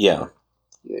 Yeah.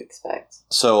 You would expect.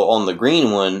 So on the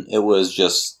green one, it was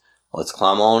just let's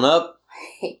climb on up.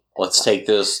 Let's take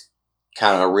this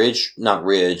kind of not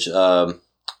ridge. It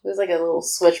was like a little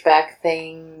switchback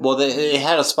thing. Well, they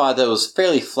had a spot that was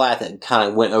fairly flat that kind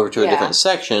of went over to a different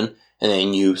section, and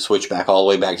then you switch back all the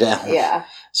way back down. Yeah.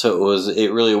 So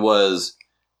it really was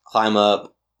climb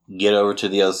up, get over to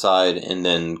the other side, and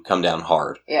then come down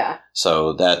hard. Yeah.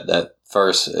 So that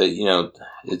first,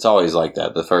 it's always like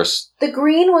that. The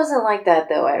green wasn't like that,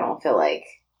 though, I don't feel like.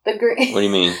 The green. What do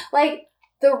you mean? Like,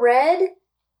 the red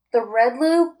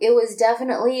loop, it was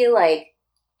definitely like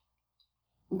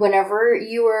whenever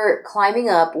you were climbing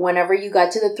up, whenever you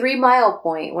got to the 3 mile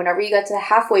point, whenever you got to the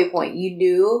halfway point, you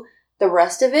knew the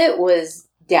rest of it was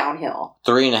downhill.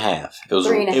 3.5.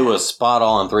 It was spot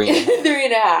on 3.5.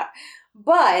 3.5.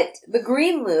 But the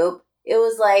green loop, it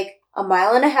was like 1.5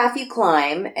 miles you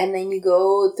climb, and then you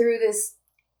go through this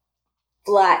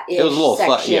flat-ish It was a little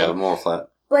section. flat, yeah, more flat.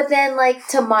 But then, like,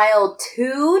 to mile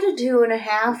 2 to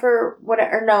 2.5 or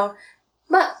whatever, no,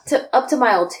 up to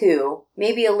mile 2,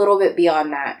 maybe a little bit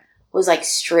beyond that, was like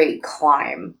straight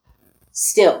climb.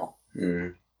 Still.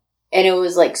 Mm. And it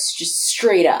was like just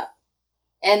straight up.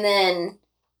 And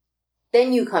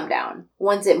then you come down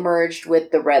once it merged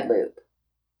with the red loop.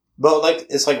 But like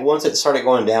it's like once it started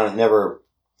going down, there were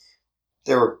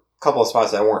a couple of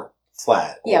spots that weren't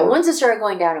flat. Yeah, once it started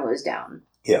going down, it was down.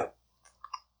 Yeah.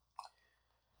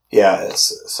 Yeah,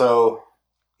 so,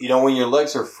 when your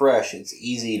legs are fresh, it's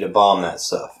easy to bomb that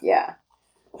stuff. Yeah.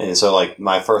 And so, like,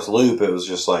 my first loop, it was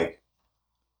just like,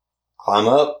 climb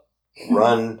up,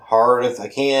 run hard if I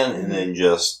can, and then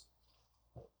just,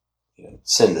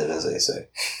 send it, as they say.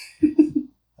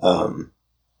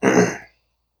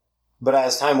 But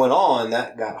as time went on,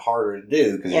 that got harder to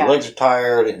do, because your legs are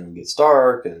tired, and it gets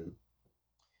dark, and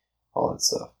all that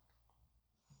stuff.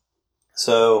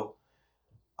 So...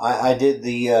 I did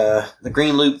the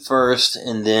green loop first,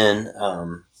 and then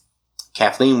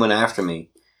Kathleen went after me.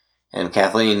 And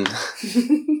Kathleen...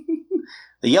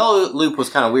 the yellow loop was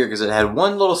kind of weird because it had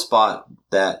one little spot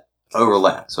that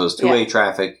overlapped. So it was two-way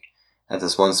traffic at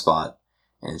this one spot.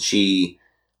 And she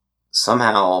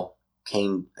somehow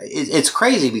came... It's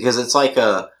crazy because it's like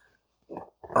a...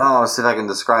 Oh, let's see if I can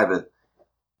describe it.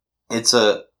 It's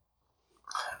a...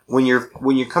 When you're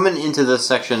coming into this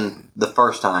section the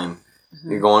first time... Mm-hmm.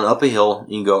 You're going up a hill,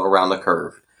 and you go around the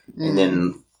curve. Mm-hmm.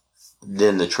 And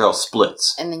then the trail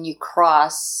splits. And then you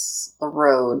cross the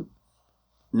road.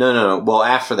 No. Well,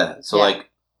 after that. So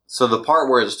so the part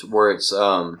where it's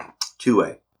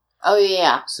two-way. Oh,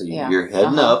 yeah. So you're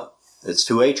heading up. It's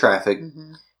two-way traffic.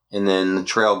 Mm-hmm. And then the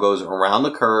trail goes around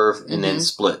the curve and then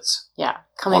splits. Yeah.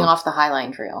 Coming off the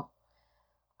Highline Trail.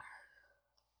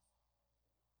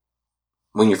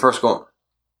 When you're first going...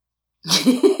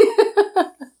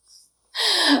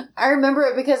 I remember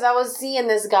it because I was seeing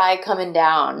this guy coming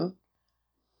down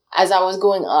as I was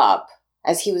going up,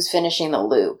 as he was finishing the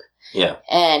loop. Yeah.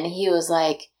 And he was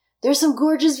like, there's some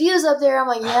gorgeous views up there. I'm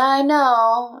like, yeah, I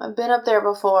know. I've been up there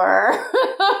before.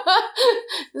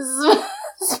 This is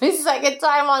my second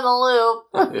time on the loop.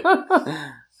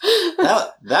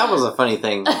 That was a funny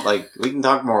thing. Like, we can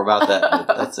talk more about that.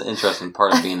 But that's an interesting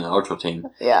part of being an ultra team.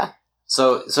 Yeah.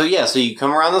 So you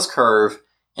come around this curve,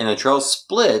 and the trail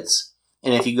splits.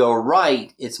 And if you go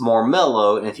right, it's more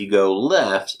mellow. And if you go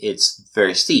left, it's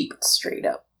very steep. Straight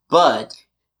up. But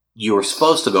you were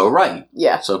supposed to go right.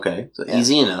 Yeah. It's okay. So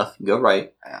easy enough. You go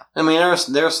right. Yeah. I mean,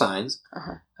 there are signs.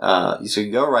 Uh-huh. So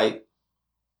you go right.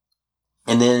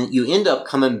 And then you end up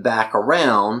coming back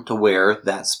around to where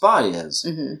that spot is.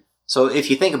 Mm-hmm. So if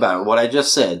you think about it, what I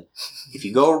just said, if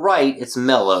you go right, it's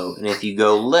mellow. And if you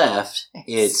go left,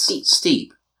 it's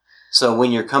steep. So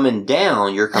when you're coming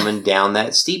down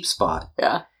that steep spot.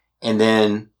 Yeah. And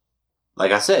then,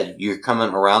 like I said, you're coming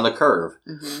around the curve.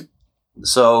 Mm-hmm.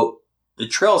 So the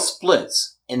trail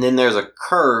splits, and then there's a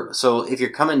curve. So if you're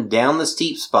coming down the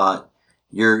steep spot,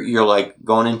 you're like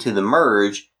going into the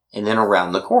merge and then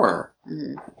around the corner.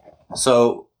 Mm-hmm.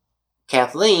 So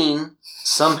Kathleen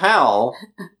somehow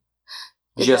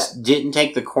just didn't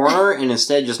take the corner and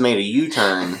instead just made a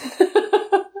U-turn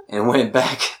and went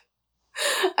back.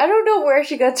 I don't know where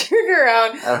she got turned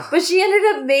around, but she ended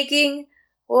up making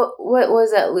what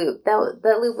was that loop?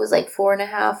 That loop was like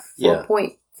 4.5,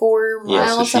 4.4 miles. Yeah,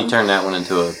 so she turned that one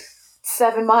into a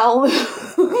 7-mile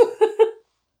loop,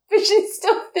 but she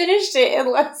still finished it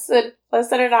in less than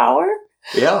an hour.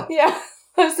 Yeah,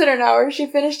 less than an hour. She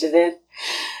finished it in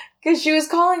because she was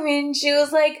calling me and she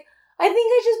was like, I think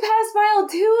I just passed mile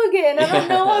 2 again. I don't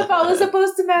know if I was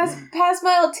supposed to pass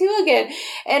mile 2 again.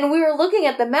 And we were looking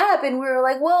at the map and we were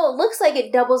like, well, it looks like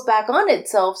it doubles back on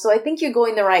itself. So I think you're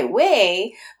going the right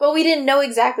way. But we didn't know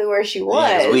exactly where she was.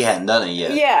 Yeah, because we hadn't done it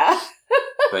yet. Yeah.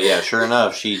 But yeah, sure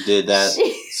enough, she did that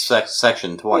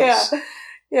section twice.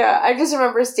 Yeah. I just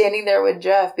remember standing there with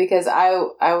Jeff because I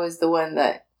was the one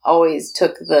that always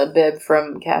took the bib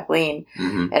from Kathleen.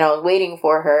 Mm-hmm. And I was waiting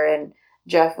for her. And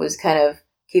Jeff was kind of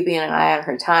keeping an eye on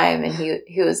her time, and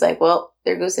he was like, well,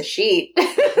 there goes the sheet. There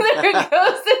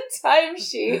goes the time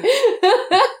sheet.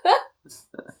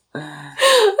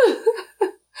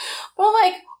 Well,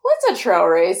 like, what's a trail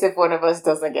race if one of us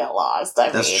doesn't get lost?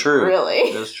 That's true.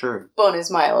 Really. That's true. Bonus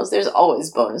miles. There's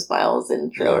always bonus miles in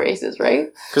trail races, right?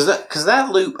 Because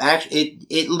that loop, actually,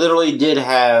 it literally did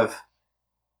have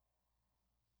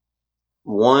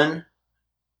 1,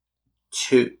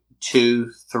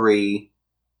 2, 3...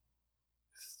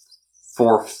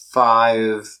 4,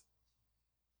 5,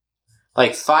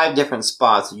 like 5 different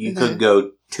spots you could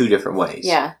go 2 different ways.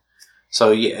 Yeah.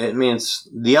 So yeah, I mean,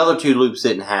 the other 2 loops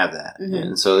didn't have that,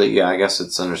 and so I guess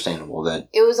it's understandable that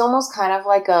it was almost kind of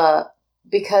like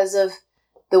because of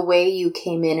the way you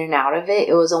came in and out of it,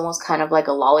 it was almost kind of like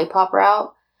a lollipop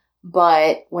route.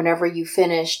 But whenever you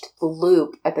finished the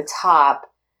loop at the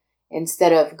top,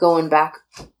 instead of going back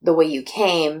the way you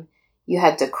came, you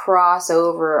had to cross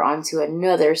over onto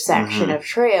another section of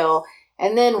trail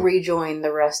and then rejoin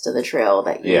the rest of the trail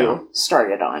that you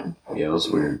started on. Yeah, it was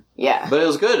weird. Yeah. But it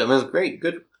was good. I mean, it was great.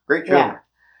 Great trail.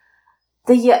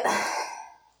 Yeah.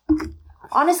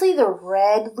 Honestly, the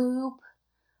red loop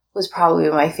was probably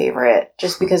my favorite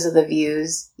just because of the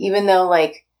views. Even though,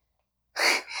 that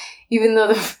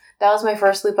was my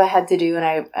first loop I had to do, and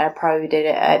I probably did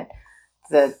it at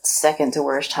the second to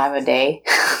worst time of day.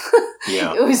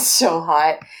 Yeah. It was so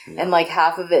hot. Yeah. And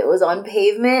half of it was on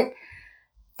pavement,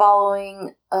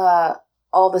 following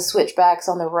all the switchbacks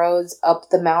on the roads up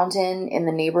the mountain in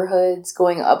the neighborhoods,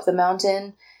 going up the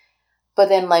mountain. But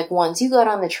then, once you got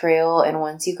on the trail and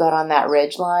once you got on that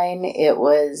ridge line, it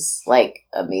was,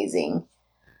 amazing.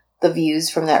 The views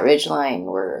from that ridge line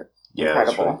were incredible.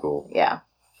 That's really cool. Yeah.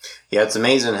 Yeah, it's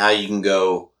amazing how you can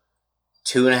go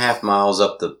 2.5 miles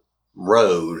up the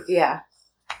road. Yeah.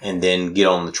 And then get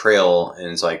on the trail, and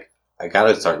it's like, I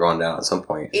gotta start going down at some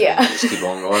point. Yeah. Just keep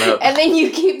on going up. And then you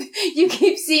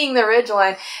keep seeing the ridge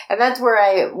line. And that's where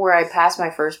I passed my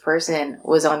first person,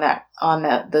 was on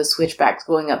the switchbacks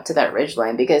going up to that ridge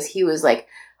line, because he was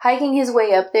hiking his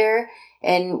way up there,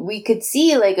 and we could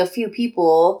see a few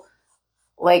people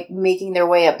making their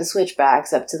way up the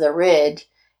switchbacks up to the ridge,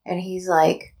 and he's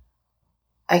like,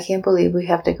 I can't believe we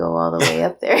have to go all the way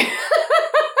up there.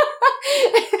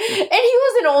 And he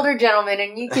was an older gentleman,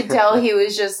 and you could tell he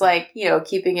was just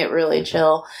keeping it really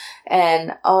chill.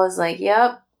 And I was like,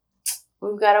 yep,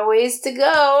 we've got a ways to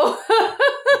go.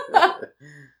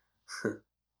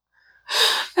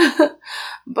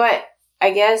 But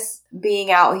I guess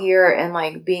being out here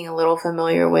and being a little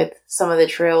familiar with some of the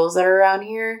trails that are around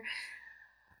here,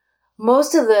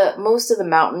 most of the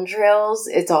mountain trails,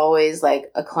 it's always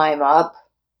a climb up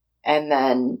and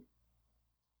then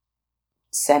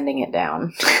sending it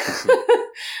down.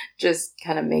 Just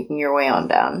kind of making your way on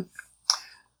down.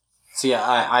 So yeah,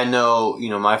 I know,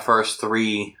 my first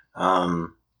 3, I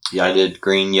did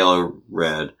green, yellow,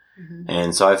 red. Mm-hmm.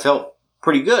 And so I felt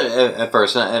pretty good at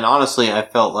first. And honestly, I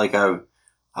felt like I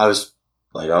was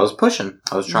pushing.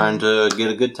 I was trying to get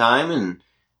a good time,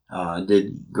 and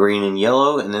did green and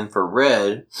yellow. And then for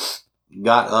red,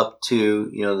 got up to,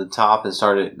 the top and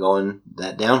started going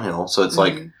that downhill. So it's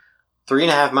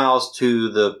 3.5 miles to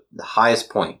the highest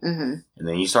point. Mm-hmm. And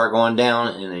then you start going down,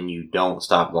 and then you don't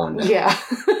stop going down. Yeah.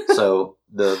 So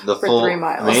the for full 3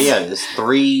 miles. I mean, it's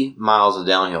 3 miles of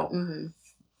downhill. Mm-hmm.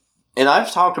 And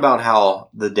I've talked about how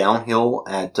the downhill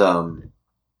at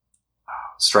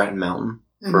Stratton Mountain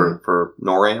for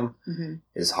NORAM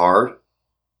is hard.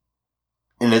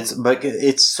 And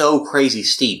it's so crazy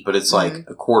steep, but it's like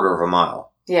a quarter of a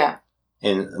mile. Yeah.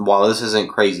 And while this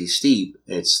isn't crazy steep,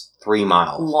 it's 3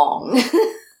 miles long.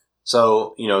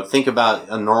 So, think about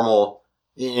a normal,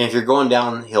 if you're going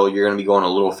downhill, you're going to be going a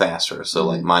little faster.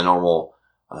 So my normal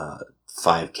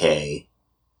 5K,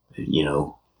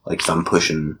 if I'm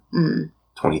pushing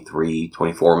 23,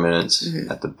 24 minutes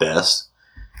at the best,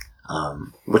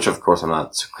 which of course I'm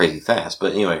not so crazy fast,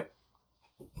 but anyway,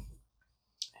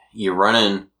 you're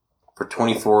running for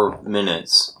 24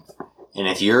 minutes, and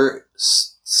if you're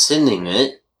sending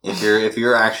it, if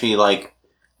you're actually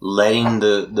letting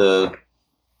the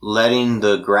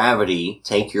gravity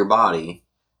take your body,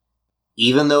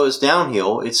 even though it's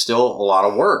downhill, it's still a lot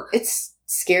of work. It's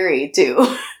scary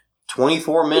too.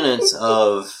 24 minutes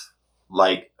of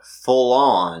full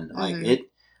on, it.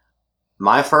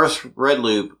 My first red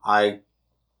loop, I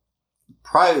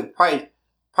probably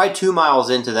 2 miles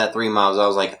into that 3 miles, I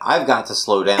was like, I've got to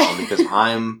slow down because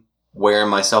I'm wearing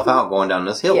myself out going down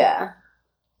this hill. Yeah.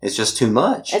 It's just too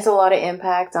much. It's a lot of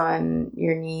impact on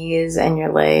your knees and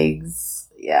your legs.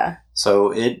 Yeah.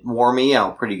 So it wore me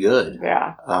out pretty good.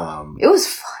 Yeah. It was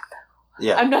fun.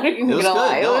 Yeah. I'm not even going to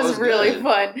lie. No, it was really good.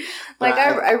 Fun.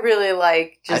 I really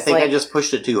I think I just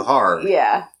pushed it too hard.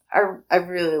 Yeah. I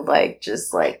really like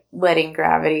just letting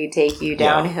gravity take you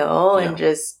downhill and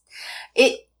just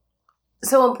it.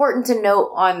 So important to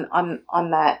note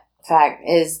on that fact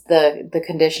is the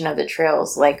condition of the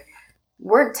trails.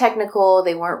 Weren't technical.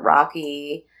 They weren't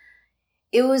rocky.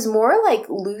 It was more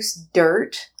loose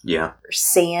dirt. Yeah. Or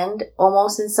sand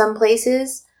almost in some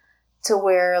places, to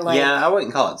where yeah, I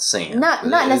wouldn't call it sand. Not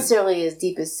necessarily as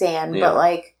deep as sand,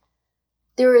 but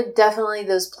there were definitely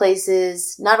those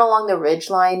places, not along the ridge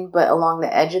line, but along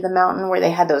the edge of the mountain where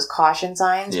they had those caution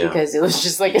signs because it was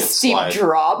just a steep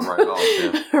drop right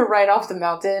off, right off the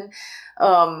mountain.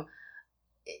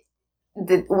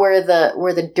 where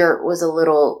the dirt was a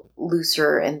little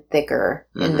looser and thicker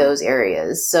in those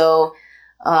areas. So,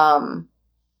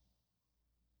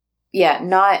 not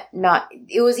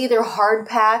it was either hard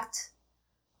packed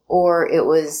or it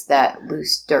was that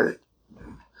loose dirt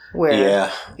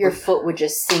where your foot would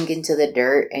just sink into the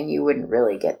dirt and you wouldn't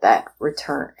really get that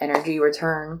energy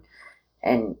return.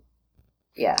 And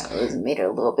it made it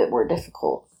a little bit more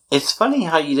difficult. It's funny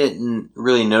how you didn't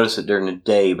really notice it during the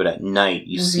day, but at night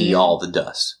you see all the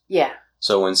dust. Yeah.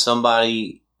 So when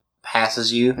somebody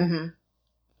passes you,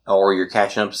 or you're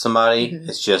catching up to somebody,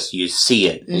 it's just, you see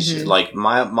it. It's just like,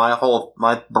 my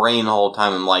brain the whole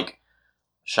time, I'm like,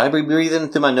 should I be breathing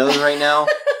through my nose right now?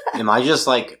 Am I just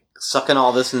like sucking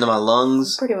all this into my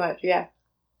lungs? Pretty much, yeah.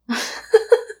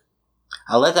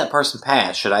 I let that person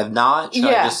pass. Should I not? Should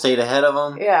I just stay ahead of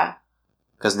them? Yeah.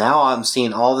 Because now I'm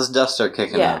seeing all this dust start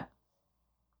kicking up.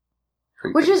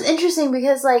 Which is interesting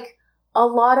because, like,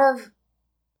 I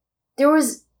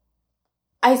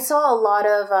saw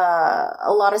a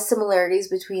lot of similarities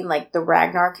between, like, the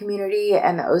Ragnar community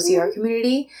and the OCR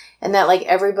community, and that, like,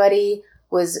 everybody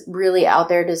was really out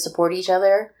there to support each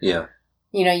other. Yeah.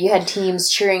 You know, you had teams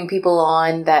cheering people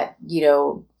on that, you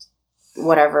know,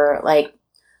 whatever, like,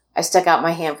 I stuck out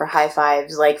my hand for high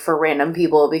fives, like, for random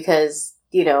people because,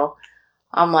 you know,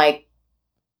 I'm, like,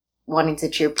 wanting to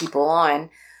cheer people on.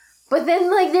 But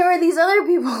then, like, there were these other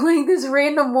people, like this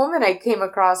random woman I came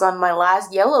across on my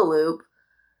last yellow loop.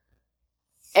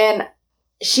 And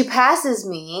she passes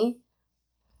me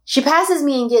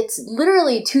and gets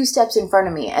literally 2 steps in front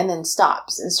of me and then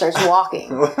stops and starts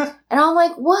walking. And I'm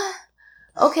like, what?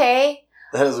 Okay.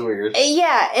 That is weird.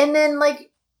 Yeah. And then, like,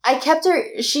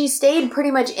 she stayed pretty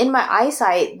much in my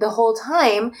eyesight the whole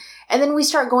time. And then we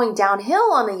start going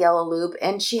downhill on the yellow loop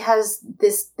and she has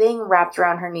this thing wrapped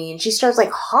around her knee and she starts like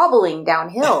hobbling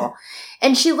downhill.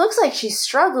 And she looks like she's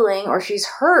struggling or she's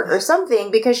hurt or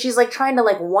something because she's like trying to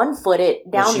like 1-foot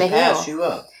it down the hill. She passed you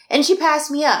up. And she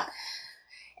passed me up.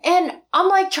 And I'm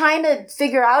like trying to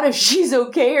figure out if she's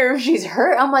okay or if she's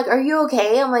hurt. I'm like, are you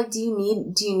okay? I'm like, do you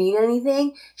need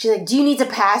anything? She's like, do you need to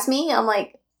pass me? I'm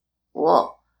like,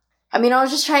 well, I mean, I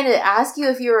was just trying to ask you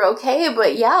if you were okay,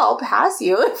 but yeah, I'll pass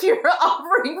you if you're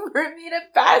offering for me to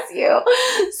pass you.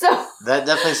 So that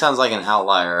definitely sounds like an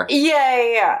outlier.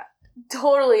 Yeah.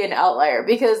 Totally an outlier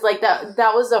because like that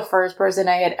was the first person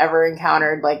I had ever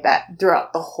encountered like that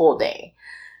throughout the whole day.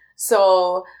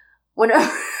 So whenever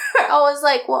I was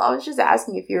like, well, I was just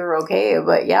asking if you were okay,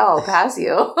 but yeah, I'll pass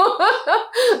you.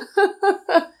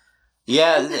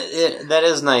 Yeah, that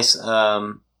is nice.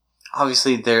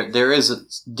 Obviously, there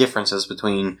is differences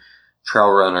between trail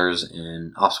runners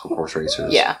and obstacle course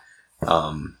racers. Yeah.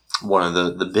 One of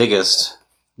the biggest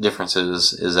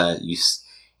differences is that you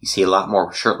see a lot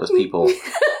more shirtless people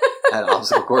at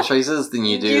obstacle course races than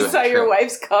you do. You saw your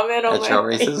wife's comment on at trail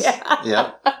races.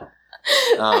 Yeah.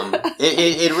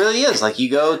 It really is like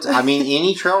you go.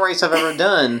 Any trail race I've ever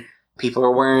done, people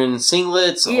are wearing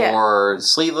singlets or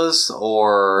sleeveless,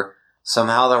 or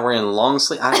somehow they're wearing long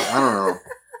sleeve. I don't know.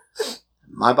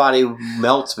 My body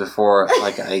melts before,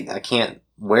 like, I can't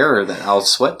wear that. I'll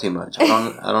sweat too much. I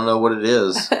don't know what it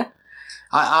is.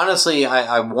 I honestly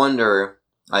wonder,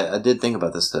 I did think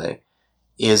about this today.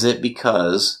 Is it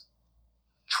because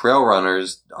trail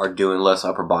runners are doing less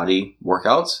upper body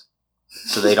workouts?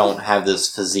 So they don't have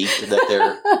this physique that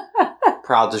they're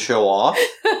proud to show off?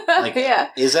 Like,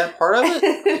 is that part of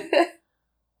it?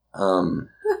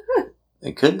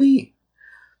 It could be.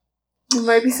 There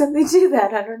might be something to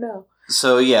that. I don't know.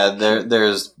 So yeah,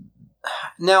 there's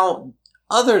now.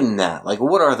 Other than that, like,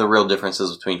 what are the real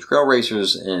differences between trail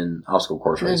racers and obstacle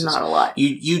course races? There's not a lot.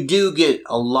 You do get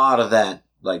a lot of that,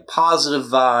 like, positive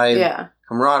vibe,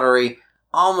 camaraderie.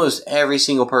 Almost every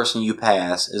single person you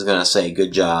pass is going to say,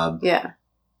 "Good job,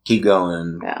 keep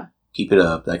going, keep it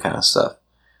up," that kind of stuff.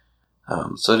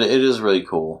 So it is really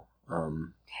cool.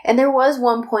 And there was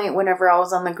one point whenever I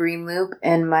was on the green loop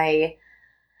and my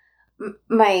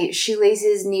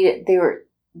shoelaces they were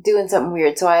doing something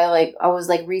weird. So I was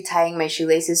retying my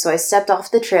shoelaces. So I stepped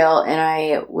off the trail and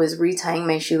I was retying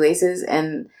my shoelaces.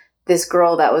 And this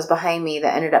girl that was behind me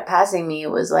that ended up passing me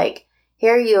was like, "Hey,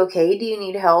 are you okay? Do you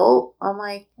need help?" I'm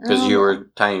like, because you were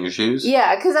tying your shoes?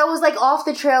 Yeah, because I was like off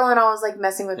the trail and I was like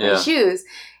messing with my shoes.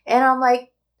 And I'm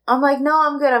like, no,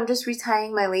 I'm good. I'm just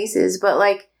retying my laces. But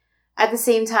like at the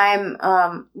same time,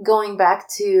 going back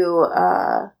to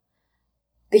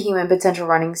the Human Potential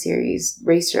Running Series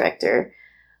race director,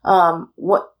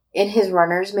 what in his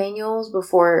runner's manuals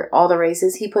before all the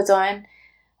races he puts on,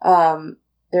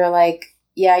 they're like,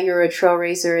 yeah, you're a trail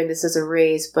racer and this is a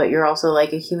race, but you're also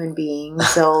like a human being.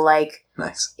 So like,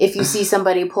 Nice. if you see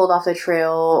somebody pulled off the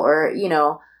trail or,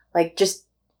 like just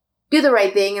do the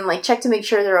right thing and like check to make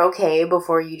sure they're okay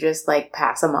before you just like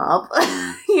pass them up,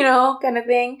 kind of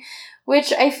thing.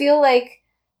 Which I feel like,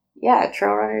 yeah,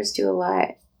 trail runners do a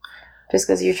lot just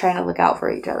because you're trying to look out for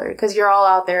each other. Because you're all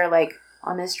out there like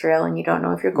on this trail and you don't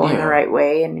know if you're going the right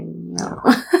way. And,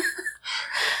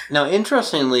 Now,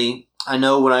 interestingly, I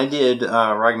know when I did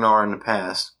Ragnar in the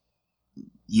past,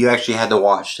 you actually had to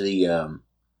watch the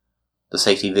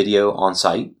safety video on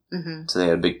site. Mm-hmm. So they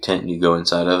had a big tent and you go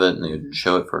inside of it and they would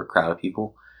show it for a crowd of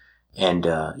people. And,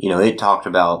 it talked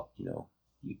about,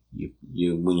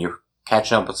 you when you're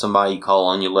catching up with somebody, you call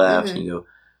on your left and you go,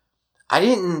 I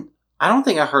don't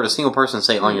think I heard a single person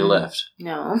say on your left.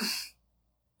 No.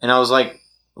 And I was like,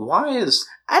 why has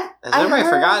everybody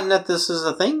forgotten that this is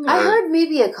a thing? I heard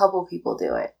maybe a couple people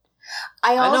do it.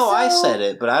 I know I said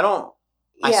it, but I don't,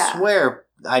 I swear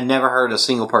I never heard a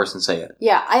single person say it.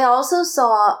 Yeah, I also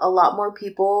saw a lot more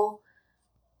people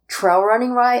trail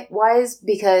running wise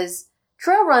because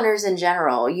trail runners in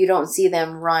general, you don't see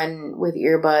them run with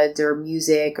earbuds or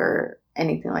music or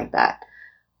anything like that.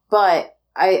 But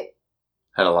I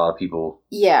had a lot of people.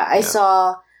 Yeah, I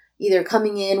saw either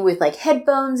coming in with like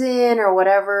headphones in or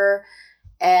whatever.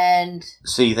 And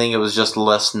so you think it was just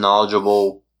less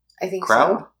knowledgeable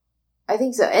crowd? So. I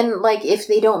think so. And like if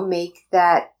they don't make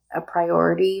that a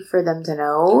priority for them to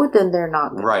know, then they're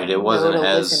not going right. It wasn't to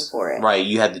as listen for it. Right.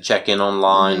 You had to check in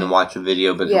online and watch a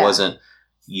video, but it wasn't.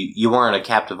 You weren't a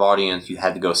captive audience. You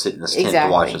had to go sit in this tent to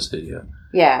watch this video.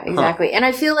 Yeah, exactly. Huh. And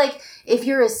I feel like if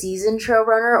you're a seasoned trail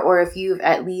runner, or if you've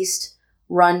at least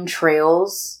run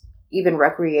trails, even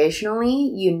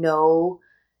recreationally,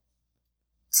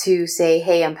 to say,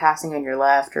 "Hey, I'm passing on your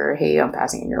left," or "Hey, I'm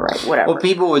passing on your right," whatever. Well,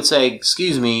 people would say,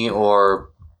 "Excuse me,"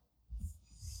 or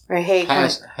 "Hey,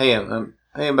 hey, I'm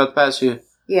about to pass you."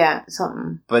 Yeah,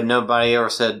 something. But nobody ever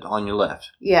said on your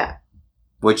left. Yeah,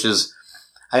 which is,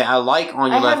 I like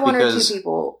on your left because I had one or two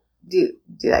people do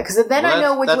that because then I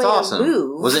know which way to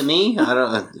move. Was it me? I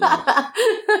don't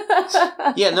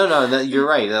know. Yeah, no, you're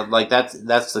right. Like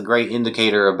that's the great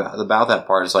indicator about that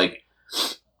part. It's like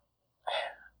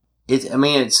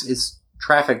it's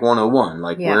traffic 101.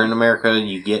 Like we're in America,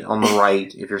 you get on the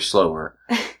right if you're slower.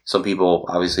 Some people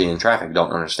obviously in traffic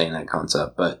don't understand that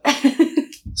concept, but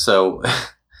so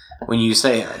when you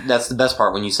say that's the best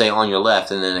part when you say on your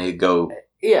left and then they go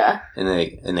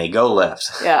and they go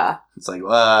left. Yeah. It's like,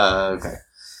 okay.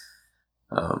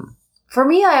 For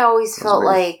me, I always felt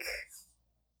like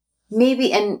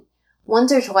maybe, and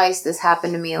once or twice this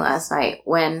happened to me last night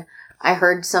when I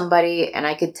heard somebody and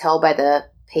I could tell by the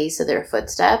pace of their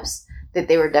footsteps that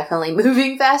they were definitely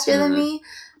moving faster than me.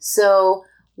 So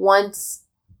once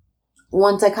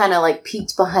I kind of like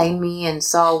peeked behind me and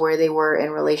saw where they were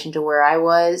in relation to where I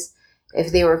was,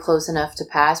 if they were close enough to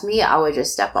pass me, I would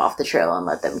just step off the trail and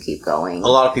let them keep going. A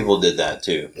lot of people did that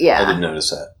too. Yeah. I did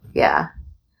notice that. Yeah.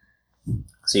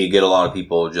 So you get a lot of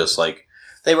people just like,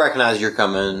 they recognize you're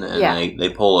coming and they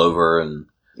pull over and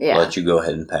let you go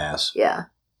ahead and pass. Yeah.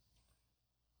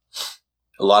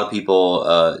 A lot of people,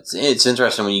 it's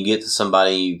interesting when you get to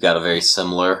somebody, you've got a very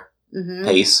similar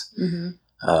pace.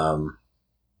 Mm-hmm.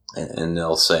 And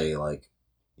they'll say like,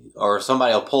 or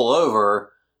somebody will pull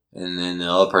over and then the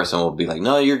other person will be like,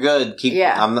 no, you're good.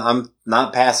 I'm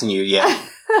not passing you yet.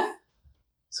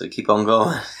 So keep on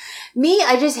going. Me,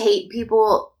 I just hate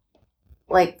people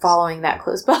like following that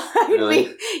close behind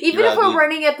me. Even if we're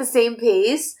running at the same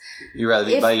pace. You rather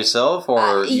be by yourself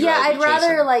or I think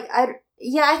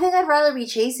I'd rather be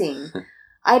chasing.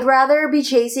 I'd rather be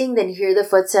chasing than hear the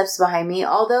footsteps behind me.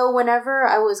 Although whenever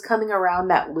I was coming around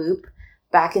that loop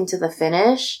back into the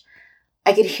finish,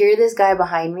 I could hear this guy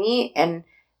behind me and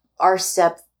our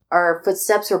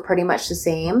footsteps were pretty much the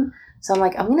same. So I'm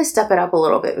like, I'm going to step it up a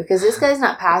little bit because this guy's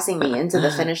not passing me into the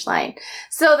finish line.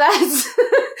 So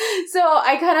so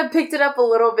I kind of picked it up a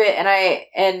little bit and I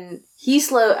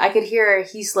could hear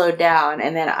he slowed down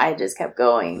and then I just kept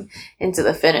going into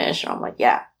the finish. And I'm like,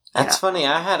 yeah. That's funny.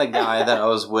 I had a guy that I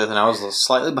was with and I was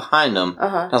slightly behind him.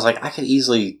 I was like, I could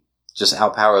easily just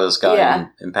outpower this guy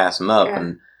and pass him up.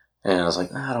 Yeah. And I was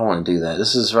like, I don't want to do that.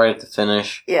 This is right at the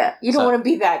finish. Yeah. You don't want to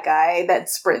be that guy that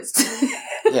sprints.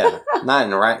 Yeah. Not in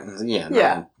the right.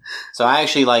 Yeah. So I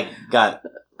actually got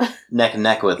neck and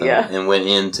neck with him and went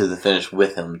into the finish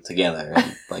with him together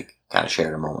and kind of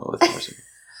shared a moment with him.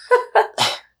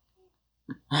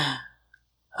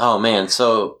 Oh man.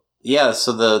 So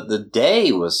the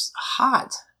day was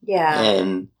hot. Yeah.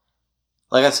 And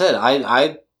like I said,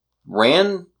 I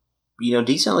ran,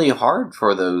 decently hard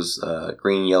for those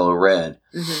green, yellow, red.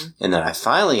 Mm-hmm. And then I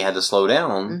finally had to slow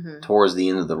down towards the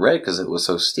end of the red because it was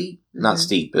so steep. Not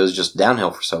steep, it was just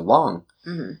downhill for so long.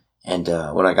 Mm-hmm. And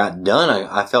when I got done,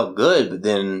 I felt good, but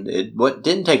then what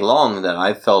didn't take long that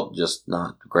I felt just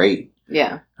not great.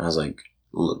 Yeah. I was like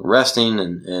resting,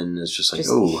 and it's just like,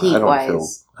 I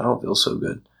don't feel so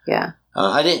good. Yeah.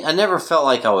 I never felt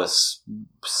like I was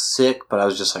sick, but I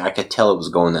was just like, I could tell it was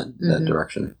going that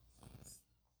direction.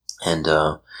 And,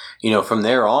 from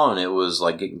there on, it was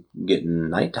like getting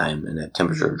nighttime, and that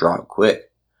temperature dropped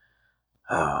quick.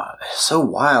 It's so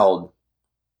wild,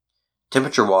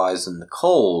 temperature-wise, in the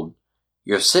cold.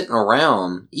 You're sitting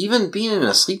around, even being in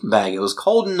a sleeping bag, it was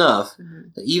cold enough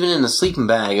that even in the sleeping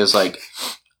bag, it was like,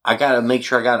 I gotta make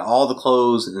sure I got all the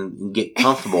clothes and get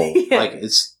comfortable. Yeah. Like,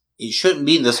 it shouldn't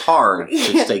be this hard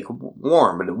to stay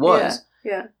warm, but it was.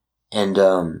 Yeah. And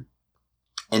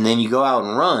then you go out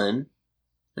and run,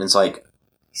 and it's like...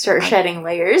 Start shedding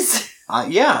layers.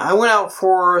 I went out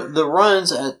for the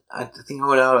runs I think I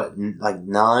went out at like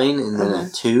 9 and then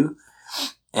at 2.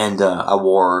 And I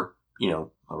wore, my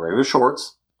regular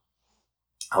shorts.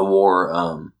 I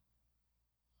wore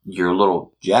your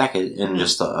little jacket and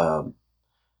just a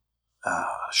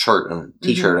shirt and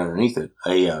t-shirt underneath it.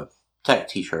 A tech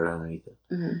t-shirt underneath it.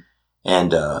 Mm-hmm.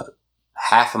 And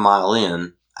half a mile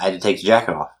in, I had to take the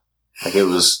jacket off. Like it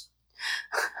was...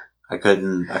 I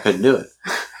couldn't do it.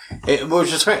 It was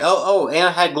just great. Oh, and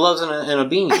I had gloves and a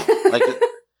beanie.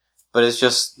 But it's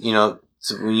just,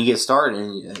 so when you get started,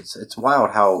 and it's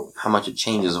wild how much it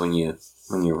changes when you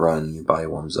run, your body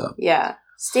warms up. Yeah.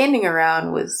 Standing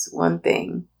around was one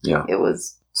thing. Yeah. It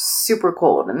was super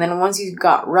cold. And then once you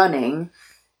got running,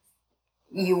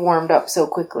 you warmed up so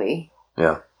quickly.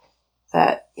 Yeah.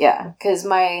 Because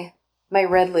my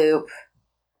red loop,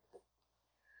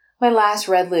 my last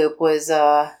red loop was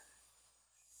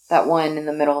that one in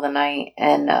the middle of the night,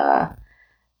 and I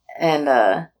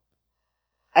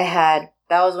had,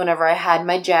 that was whenever I had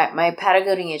my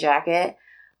Patagonia jacket,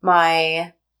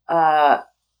 my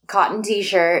cotton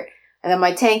t-shirt, and then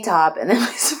my tank top, and then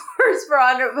my sports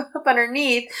bra up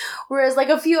underneath. Whereas like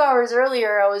a few hours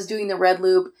earlier, I was doing the red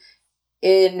loop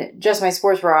in just my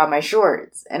sports bra and my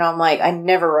shorts, and I'm like, I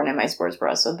never run in my sports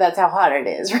bra, so that's how hot it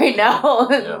is right now.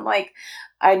 And I'm like,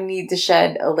 I need to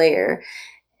shed a layer.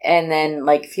 And then,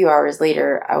 like, a few hours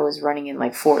later, I was running in,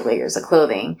 like, 4 layers of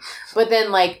clothing. But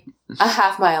then, like,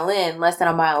 less than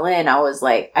a mile in, I was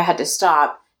like, I had to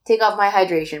stop, take off my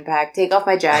hydration pack, take off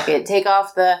my jacket, take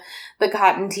off the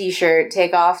cotton t-shirt,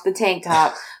 take off the tank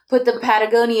top, put the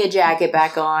Patagonia jacket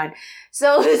back on.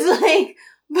 So it's like...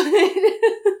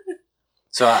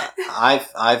 So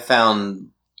I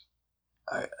found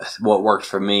what worked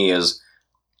for me is...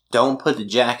 Don't put the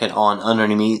jacket on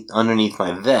underneath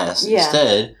my vest. Yeah.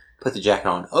 Instead, put the jacket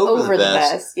on over the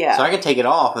vest. Yeah. So I can take it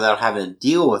off without having to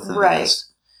deal with the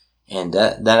vest. And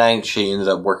that actually ended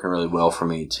up working really well for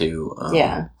me too.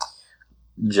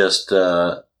 Just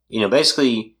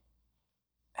basically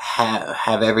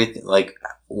have everything, like,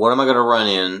 what am I going to run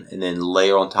in, and then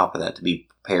layer on top of that to be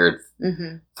prepared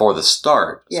for the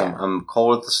start. Yeah. So I'm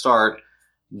cold at the start.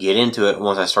 Get into it.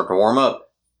 Once I start to warm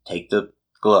up, take the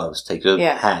gloves, take the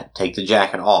hat, take the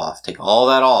jacket off, take all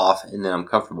that off, and then I'm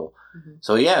comfortable. Mm-hmm.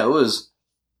 So it was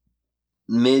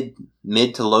mid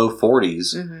to low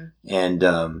 40s, and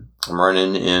I'm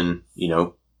running in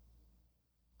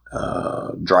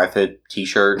dry fit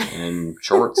t-shirt and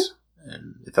shorts,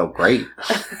 and it felt great.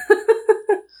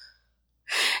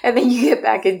 And then you get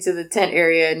back into the tent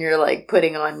area and you're like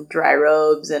putting on dry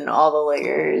robes and all the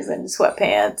layers and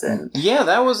sweatpants and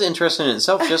that was interesting in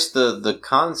itself. Just the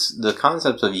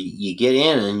concept of you get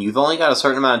in and you've only got a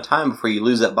certain amount of time before you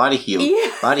lose that body heat.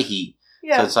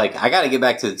 Yeah. So it's like, I got to get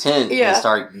back to the tent and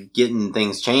start getting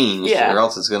things changed, or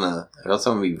else it's gonna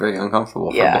be very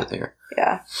uncomfortable for a bit there.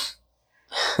 Yeah.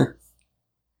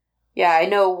 Yeah, I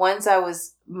know. Once I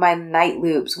was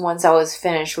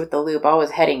finished with the loop, I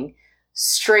was heading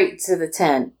straight to the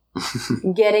tent,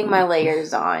 getting my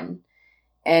layers on,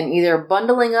 and either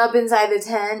bundling up inside the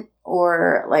tent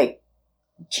or like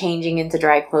changing into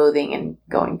dry clothing and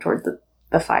going toward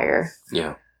the fire.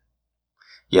 Yeah,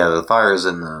 the fires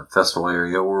in the festival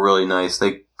area were really nice.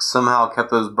 They somehow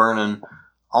kept those burning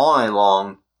all night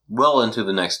long, well into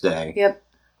the next day. Yep.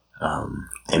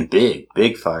 And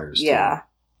big fires too. Yeah,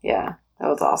 that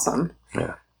was awesome.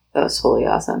 Yeah, that was totally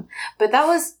awesome. But that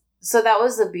was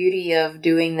the beauty of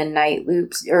doing the night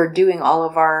loops, or doing all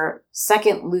of our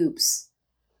second loops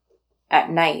at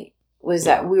night, was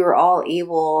that we were all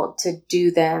able to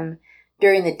do them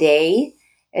during the day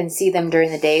and see them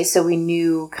during the day, so we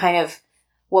knew kind of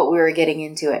what we were getting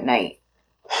into at night.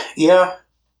 Yeah.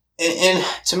 And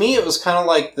to me, it was kind of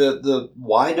like the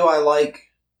why do I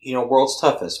like, World's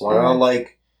Toughest? Why do I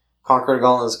like Conquer the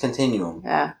Gauntlet's Continuum?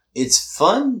 Yeah. It's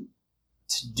fun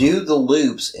to do the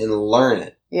loops and learn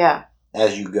it. Yeah.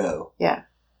 As you go. Yeah.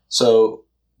 So,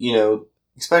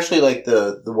 especially like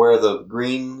the where the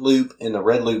green loop and the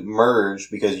red loop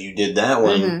merge because you did that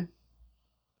one. Mm-hmm.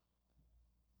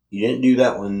 You didn't do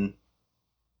that one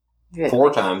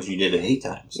 4 times, you did it 8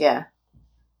 times. Yeah.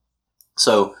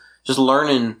 So just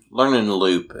learning the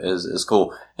loop is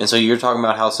cool. And so you're talking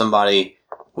about how somebody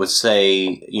would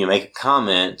say, make a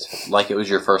comment like it was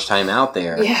your first time out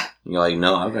there. Yeah. And you're like,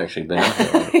 no, I've actually been out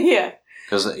there. Yeah.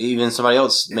 Because even somebody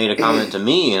else made a comment to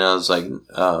me, and I was like,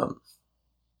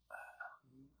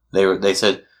 they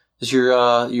said, "Is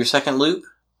your second loop?"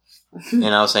 And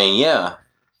I was saying, "Yeah,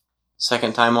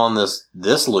 second time on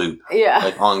this loop,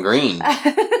 like on green."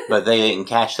 But they didn't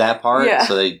catch that part,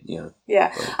 so they,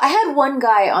 Yeah, I had one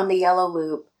guy on the yellow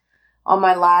loop, on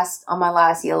my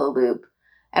last yellow loop,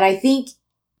 and I think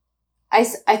I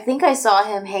saw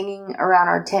him hanging around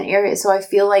our tent area, so I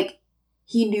feel like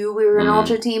he knew we were an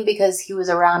ultra team because he was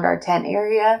around our tent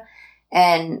area,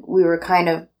 and we were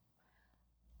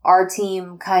our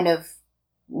team kind of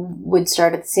would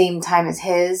start at the same time as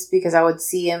his because I would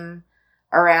see him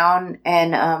around,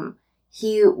 and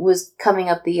he was coming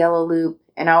up the yellow loop,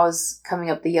 and I was coming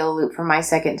up the yellow loop for my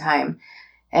second time,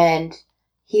 and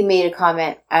he made a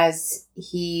comment as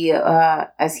he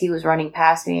was running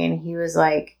past me, and he was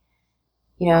like,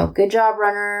 good job,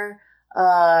 runner.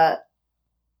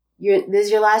 This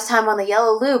is your last time on the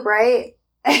yellow loop, right?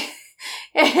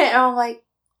 And I'm like,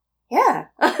 yeah.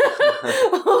 I'm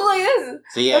like, this is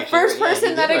the first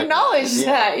person that acknowledged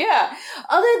that. Yeah.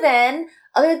 Other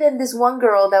than this one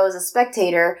girl that was a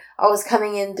spectator, I was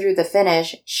coming in through the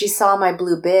finish. She saw my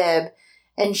blue bib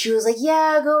and she was like,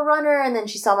 yeah, go runner. And then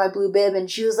she saw my blue bib and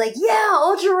she was like, yeah,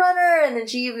 ultra runner. And then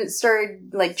she even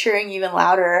started like cheering even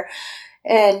louder.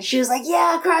 And she was like,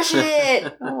 yeah, crush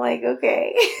it. I'm like,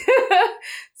 okay.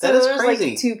 So that is there was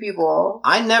crazy. Like 2 people.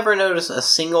 I never noticed a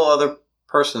single other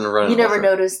person running. You never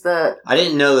noticed I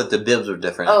didn't know that the bibs were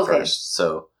different at first.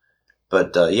 So,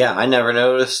 but I never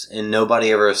noticed, and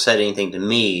nobody ever said anything to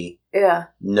me. Yeah.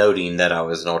 Noting that I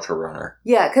was an ultra runner.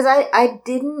 Yeah, because I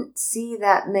didn't see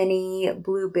that many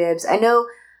blue bibs. I know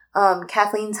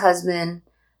Kathleen's husband,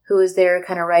 who was there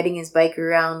kind of riding his bike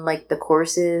around like the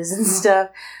courses and stuff,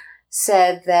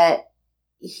 said that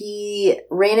he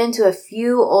ran into a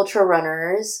few ultra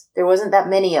runners. There wasn't that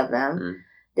many of them. Mm.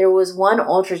 There was one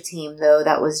ultra team though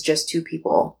that was just 2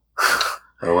 people.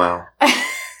 Oh wow!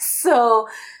 So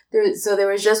there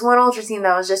was just one ultra team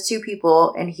that was just 2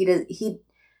 people, and he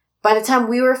by the time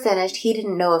we were finished, he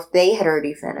didn't know if they had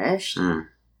already finished. Mm.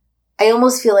 I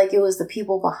almost feel like it was the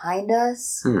people behind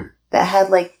us that had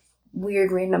like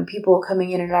weird random people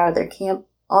coming in and out of their camp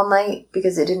all night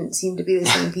because it didn't seem to be the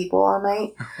same people all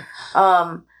night.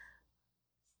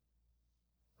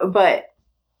 But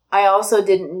I also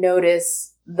didn't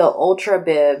notice the ultra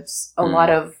bibs. A lot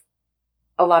of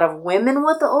women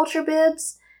with the ultra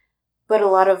bibs, but a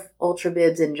lot of ultra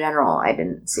bibs in general I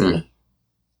didn't see.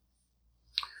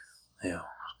 Yeah,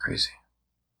 crazy.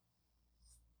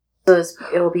 So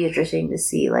it'll be interesting to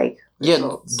see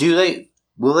results.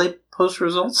 Will they post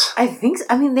results? I think so.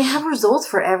 I mean, they have results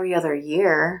for every other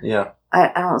year. Yeah.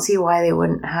 I don't see why they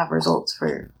wouldn't have results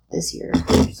for this year.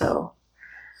 So.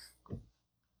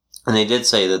 And they did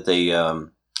say that they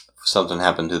something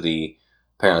happened to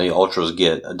apparently ultras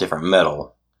get a different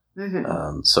medal.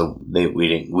 Mm-hmm. So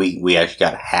we actually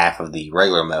got half of the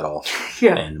regular medal.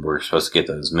 Yeah. And we're supposed to get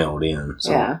those mailed in.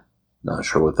 So yeah. Not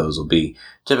sure what those will be.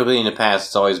 Typically in the past,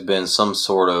 it's always been some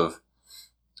sort of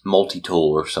multi-tool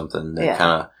or something that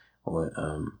kind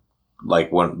of,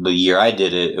 like when the year I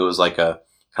did it, it was like a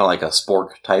kind of like a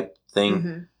spork type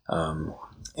thing. Mm-hmm.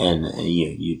 And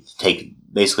you take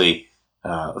basically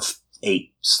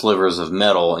 8 slivers of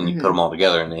metal and you put them all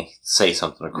together and they say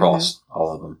something across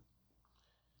all of them.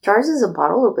 Ours is a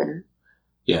bottle opener.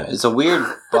 Yeah, it's a weird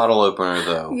bottle opener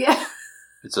though. Yeah.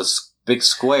 It's a big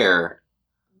square.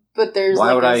 But there's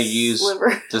why would I use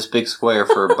this big square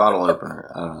for a bottle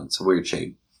opener? I don't know. It's a weird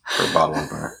shape for a bottle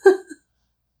opener.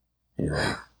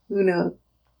 Anyway. Who knows?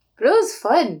 But it was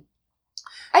fun.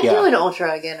 I'd do an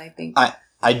ultra again, I think.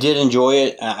 I did enjoy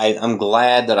it. I'm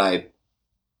glad that I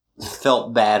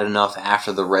felt bad enough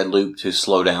after the red loop to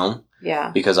slow down.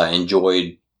 Yeah. Because I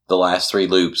enjoyed the last 3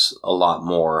 loops a lot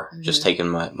more, just taking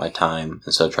my time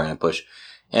instead of trying to push.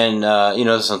 And,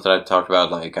 this is something I've talked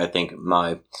about. Like, I think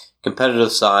my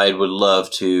competitive side would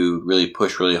love to really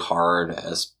push really hard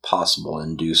as possible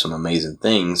and do some amazing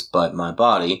things, but my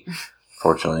body,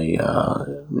 Fortunately,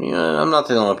 I'm not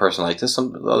the only person like this.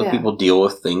 Some other people deal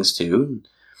with things too.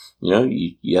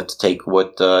 You have to take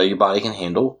what your body can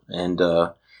handle, and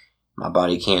my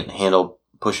body can't handle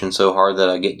pushing so hard that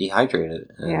I get dehydrated.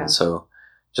 And so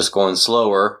just going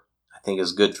slower, I think,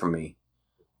 is good for me.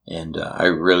 And I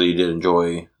really did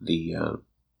enjoy the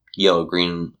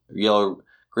green,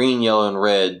 yellow, and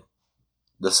red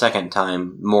the second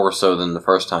time more so than the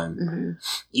first time,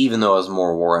 even though I was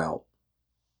more wore out.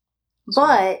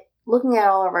 But looking at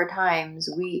all of our times,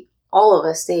 all of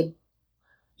us stayed.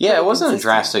 Yeah, it wasn't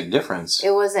consistent. A drastic difference.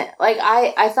 It wasn't like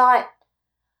I thought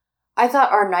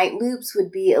our night loops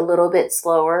would be a little bit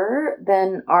slower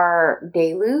than our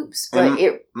day loops, but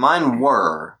mine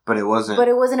were, but it wasn't. But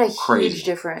it wasn't a crazy. Huge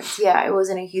difference. Yeah, it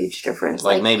wasn't a huge difference.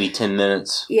 Like maybe 10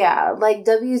 minutes. Yeah, like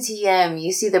WTM,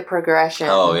 you see the progression.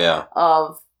 Oh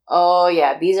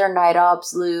yeah. These are night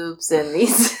ops loops, and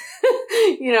these,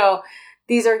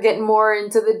 these are getting more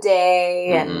into the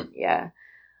day, and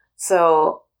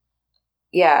so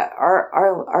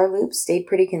our loops stayed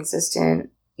pretty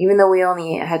consistent. Even though we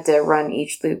only had to run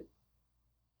each loop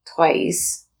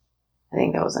twice, I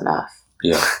think that was enough.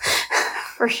 Yeah.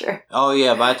 For sure. Oh,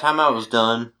 yeah. By the time I was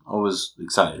done, I was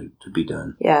excited to be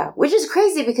done. Yeah. Which is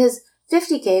crazy because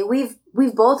 50K,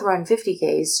 we've both run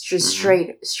 50Ks just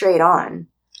straight on.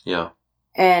 Yeah.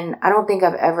 And I don't think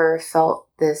I've ever felt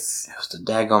this. It was the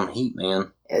daggone heat,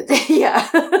 man. Yeah.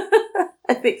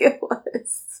 I think it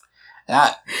was.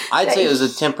 I'd say it was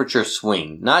a temperature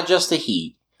swing, not just the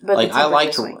heat. But like I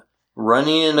liked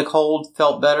running in the cold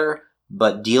felt better,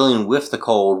 but dealing with the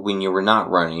cold when you were not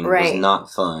running was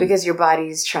not fun. Because your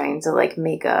body's trying to like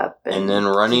make up. And then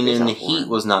running in the heat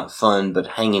was not fun, but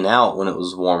hanging out when it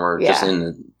was warmer, just in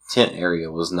the tent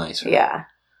area, was nicer. Yeah.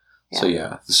 So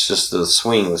it's just the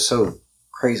swing was so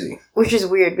crazy. Which is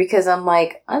weird because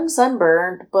I'm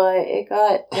sunburned, but it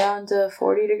got down to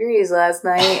 40 degrees last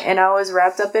night and I was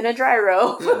wrapped up in a dry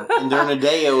robe. Yeah. And during the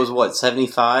day it was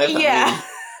 75? Yeah.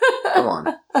 Come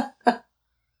on.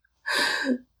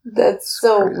 That's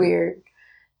so crazy. Weird.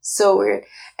 So weird.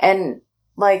 And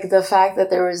like the fact that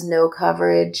there was no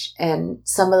coverage and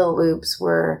some of the loops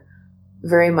were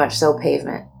very much so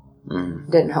pavement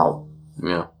didn't help.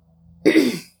 Yeah.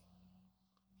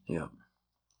 Yeah.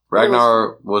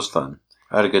 Ragnar was fun.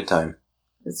 I had a good time.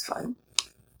 It's fun.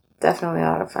 Definitely a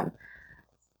lot of fun.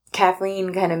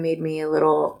 Kathleen kind of made me a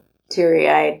little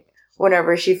teary-eyed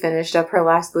whenever she finished up her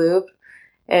last loop.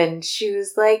 And she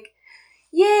was like,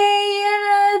 "Yay,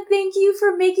 Anna, thank you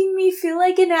for making me feel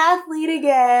like an athlete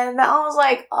again." I was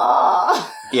like,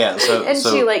 "Oh." Yeah, so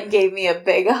she like gave me a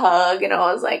big hug and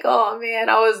I was like, "Oh man,"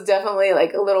 I was definitely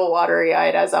like a little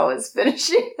watery-eyed as I was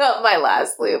finishing up my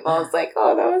last loop. I was like,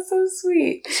 "Oh, that was so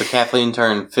sweet." So Kathleen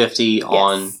turned 50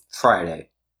 on Friday.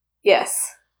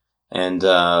 Yes. And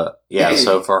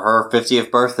so for her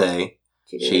 50th birthday,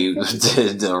 she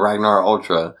did the Ragnar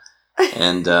Ultra.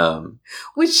 And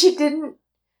which she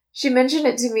mentioned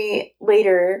it to me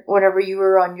later whenever you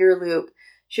were on your loop.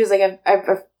 She was like, I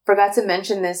forgot to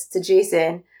mention this to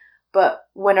Jason, but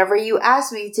whenever you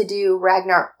asked me to do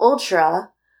Ragnar Ultra,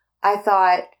 I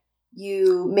thought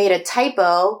you made a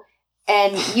typo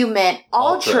and you meant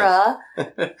Ultra.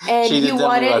 And you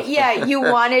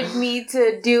wanted me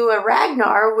to do a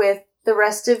Ragnar with the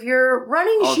rest of your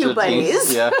running Ultra shoe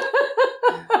buddies. Yeah.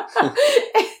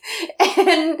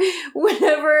 And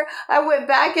whenever I went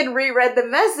back and reread the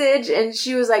message, and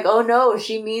she was like, "Oh no,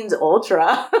 she means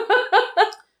Ultra."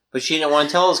 But she didn't want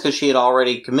to tell us because she had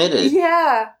already committed.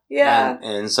 Yeah.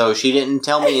 And so she didn't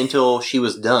tell me until she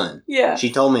was done. Yeah.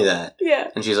 She told me that. Yeah.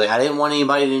 And she's like, "I didn't want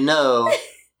anybody to know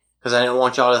because I didn't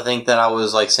want y'all to think that I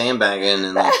was like sandbagging."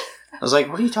 And like, I was like,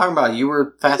 "What are you talking about? You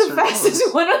were faster the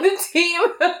fastest one on the team."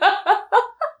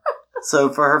 So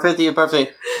for her 50th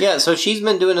birthday, so she's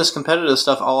been doing this competitive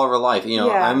stuff all of her life.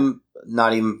 I'm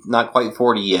not quite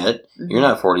 40 yet. Mm-hmm. You're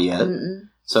not 40 yet. Mm-mm.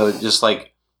 So just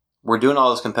like, we're doing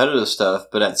all this competitive stuff,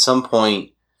 but at some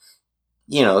point,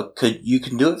 you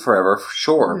can do it forever, for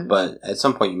sure, but at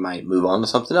some point you might move on to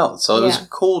something else. So it was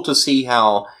cool to see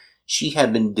how she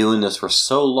had been doing this for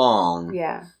so long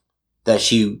that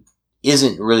she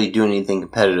isn't really doing anything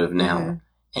competitive now. Mm-hmm.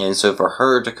 And so for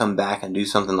her to come back and do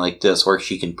something like this where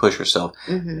she can push herself,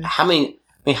 how many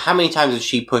times has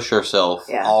she pushed herself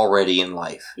already in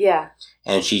life? Yeah.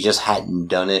 And she just hadn't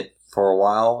done it for a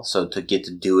while, so to get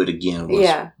to do it again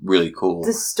was really cool.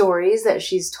 The stories that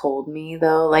she's told me,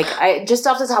 though, like, I just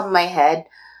off the top of my head,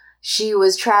 she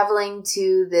was traveling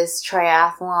to this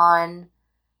triathlon,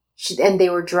 and they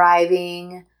were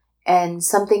driving, and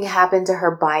something happened to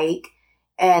her bike,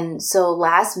 and so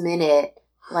last minute,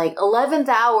 like 11th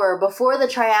hour before the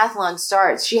triathlon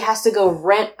starts, she has to go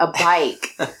rent a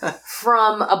bike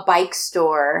from a bike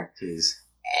store. Jeez.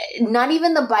 Not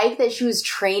even the bike that she was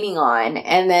training on.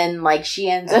 And then like she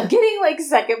ends up getting like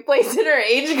second place in her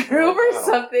age group or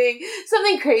something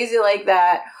crazy like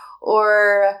that.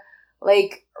 Or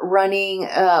like running,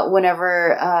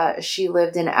 whenever, she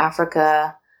lived in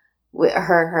Africa,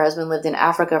 her and her husband lived in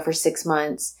Africa for 6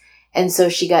 months. And so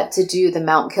she got to do the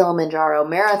Mount Kilimanjaro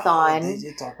marathon. They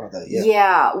did talk about that, yeah.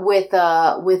 Yeah, with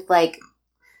like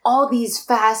all these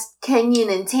fast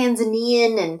Kenyan and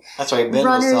Tanzanian and that's right, Ben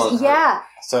runners. was telling her. Yeah.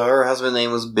 So her husband's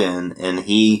name was Ben, and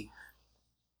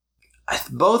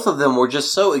both of them were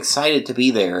just so excited to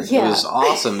be there. Yeah. It was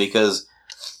awesome because,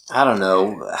 I don't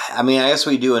know, I mean, I guess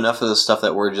we do enough of this stuff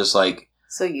that we're just like,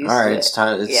 So used all right, to it. it's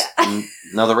time, it's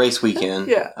another race weekend.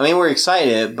 Yeah. I mean, we're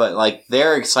excited, but like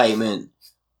their excitement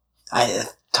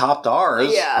topped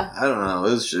ours. Yeah. I don't know.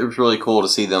 It was really cool to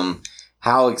see them,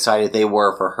 how excited they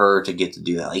were for her to get to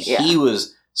do that. Like, he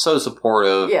was so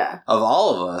supportive of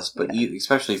all of us, but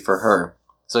especially for her.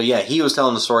 So, yeah, he was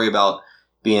telling the story about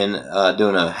being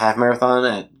doing a half marathon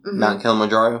at Mount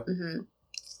Kilimanjaro. Mm-hmm.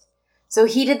 So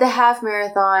he did the half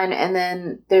marathon, and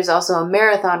then there's also a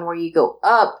marathon where you go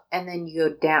up and then you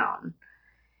go down.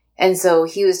 And so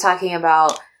he was talking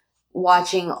about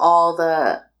watching all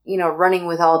the, running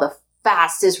with all the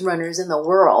fastest runners in the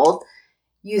world.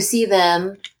 You see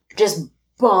them just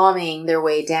bombing their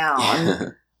way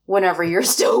down whenever you're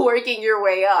still working your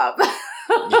way up.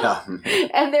 Yeah.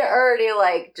 And they're already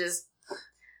like just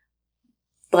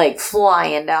like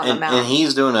flying down the mountain. And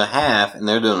he's doing a half and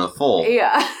they're doing a full.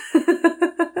 Yeah.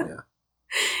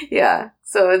 Yeah.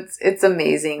 So it's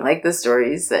amazing, like the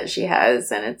stories that she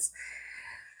has, and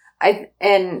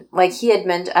like he had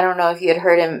mentioned, I don't know if you had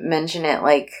heard him mention it,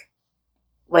 like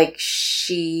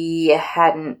she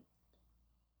hadn't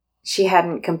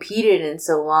competed in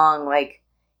so long, like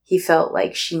he felt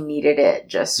like she needed it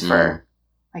just for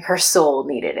like her soul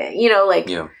needed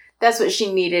it, that's what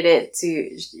she needed it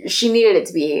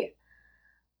to be,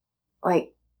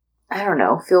 like, I don't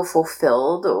know, feel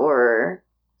fulfilled or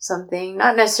something,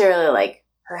 not necessarily like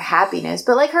her happiness,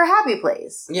 but like her happy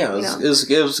place. Yeah, it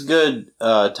was good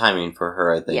timing for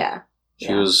her, I think. Yeah.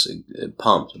 She was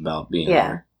pumped about being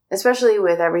there. Especially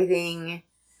with everything,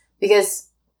 because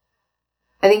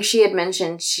I think she had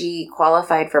mentioned she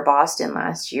qualified for Boston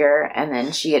last year, and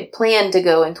then she had planned to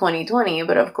go in 2020,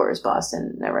 but of course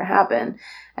Boston never happened.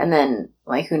 And then,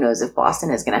 like, who knows if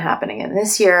Boston is going to happen again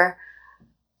this year.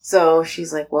 So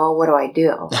she's like, well, what do I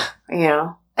do?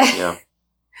 Yeah.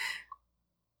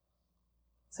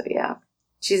 So, yeah.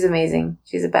 She's amazing.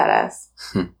 She's a badass.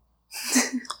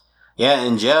 Yeah,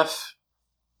 and Jeff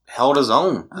held his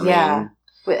own. I mean,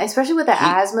 especially with the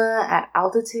asthma at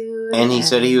altitude. And he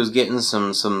said he was getting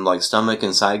some like stomach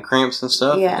and side cramps and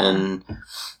stuff. Yeah. And,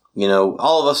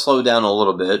 all of us slowed down a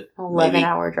little bit.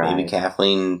 11-hour drive. Maybe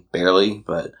Kathleen barely,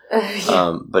 but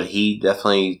but he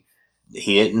definitely,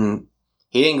 he didn't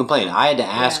complain. I had to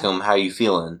ask him, how you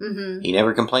feeling? Mm-hmm. He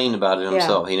never complained about it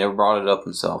himself. He never brought it up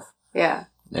himself. Yeah.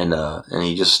 And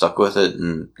he just stuck with it,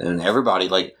 and everybody,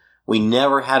 like, we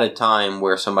never had a time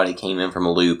where somebody came in from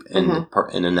a loop and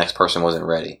and the next person wasn't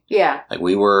ready. Yeah. Like,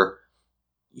 we were,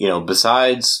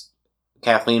 besides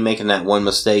Kathleen making that one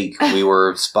mistake, we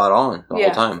were spot on the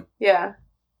whole time. Yeah.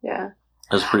 Yeah.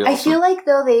 It was pretty awesome. I feel like,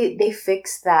 though, they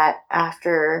fixed that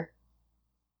after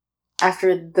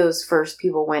those first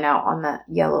people went out on that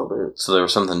yellow loop. So there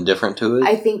was something different to it?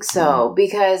 I think so,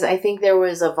 because I think there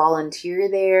was a volunteer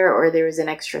there, or there was an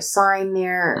extra sign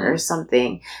there or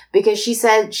something. Because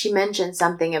she mentioned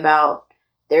something about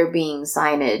there being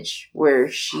signage where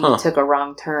she took a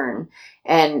wrong turn.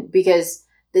 And because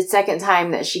the second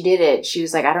time that she did it, she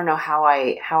was like, I don't know how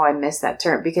I missed that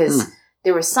turn, because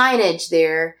there was signage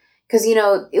there. Because,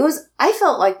 I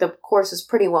felt like the course was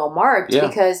pretty well marked,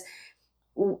 because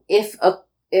if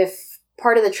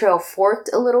part of the trail forked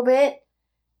a little bit,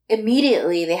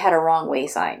 immediately they had a wrong way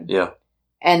sign. Yeah.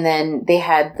 And then they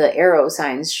had the arrow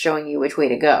signs showing you which way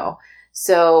to go.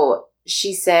 So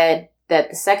she said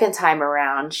that the second time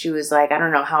around, she was like, I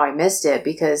don't know how I missed it,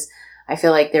 because I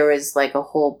feel like there was like a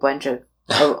whole bunch of,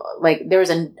 like, there was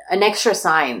an extra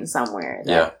sign somewhere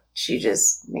that she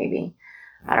just maybe,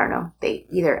 I don't know, they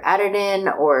either added in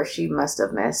or she must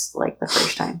have missed like the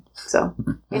first time. So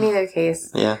in either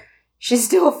case, she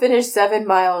still finished 7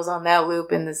 miles on that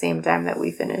loop in the same time that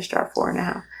we finished our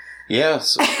 4.5. Yeah,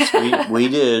 so we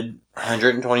did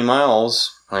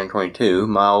 122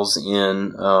 miles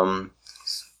in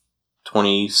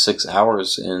 26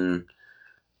 hours in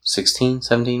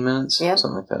 17 minutes,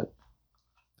 something like that.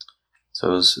 So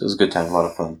it was a good time, a lot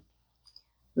of fun.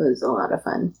 It was a lot of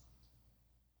fun.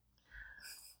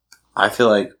 I feel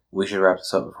like we should wrap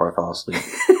this up before I fall asleep.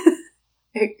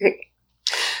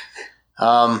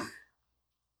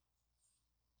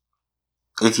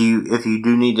 If you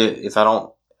do need to, I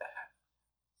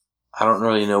don't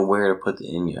really know where to put the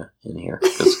Enya in here,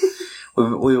 because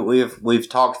we've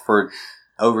talked for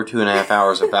over 2.5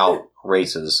 hours about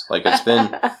races. Like, it's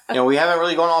been, we haven't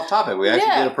really gone off topic. We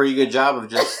actually did a pretty good job of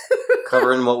just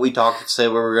covering what we talked to say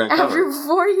what we were going to cover. After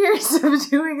 4 years of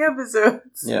doing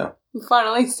episodes. Yeah. We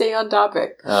finally stay on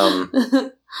topic.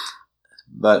 But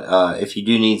if you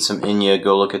do need some Enya,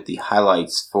 go look at the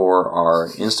highlights for our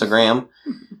Instagram.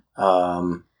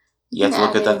 You have to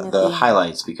look at the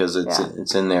highlights, because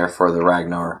it's in there for the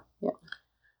Ragnar. Yeah.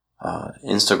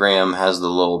 Instagram has the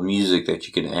little music that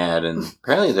you can add, and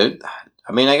apparently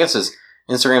I guess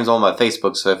Instagram's owned by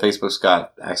Facebook, so Facebook's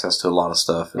got access to a lot of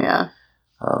stuff. And, yeah.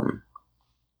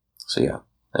 So yeah,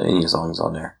 the Enya song's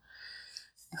on there.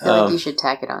 I feel like you should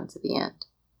tack it on to the end.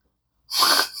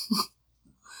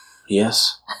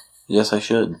 Yes, I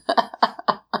should.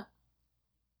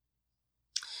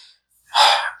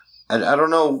 I don't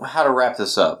know how to wrap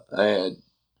this up.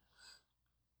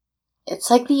 It's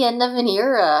like the end of an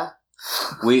era.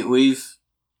 We've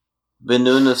been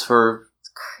doing this for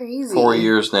crazy 4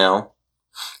 years now,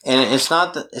 and it's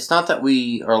not that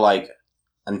we are like,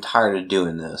 I'm tired of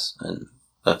doing this, and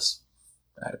there's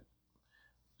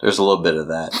a little bit of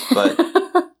that, but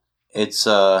it's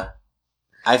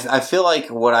I feel like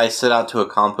what I set out to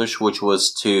accomplish, which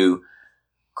was to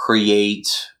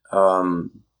create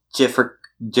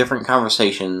different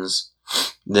conversations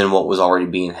than what was already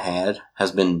being had,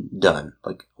 has been done.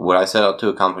 Like, what I set out to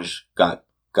accomplish got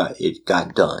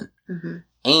done. Mm-hmm.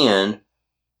 And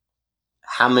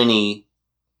how many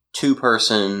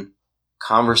 2-person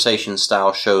conversation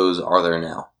style shows are there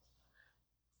now?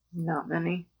 Not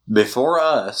many. Before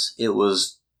us, it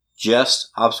was just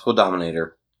Obstacle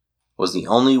Dominator was the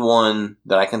only one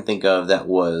that I can think of that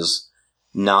was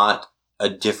not a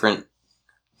different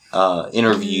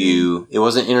interview. It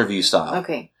wasn't interview style.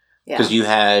 Okay. Yeah. Because you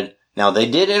had, now they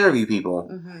did interview people,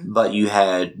 mm-hmm. but you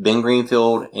had Ben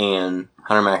Greenfield and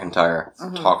Hunter McIntyre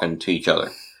mm-hmm. talking to each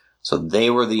other. So they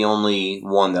were the only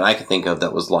one that I could think of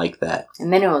that was like that.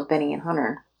 And then it was Benny and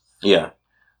Hunter. Yeah.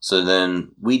 So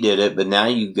then we did it, but now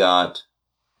you've got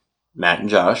Matt and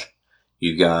Josh.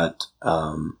 You got,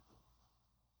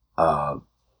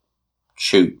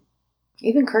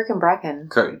 even Kirk and Bracken.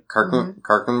 Kirk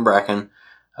and Bracken.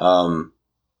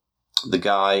 The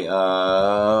guy,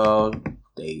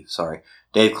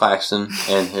 Dave Claxton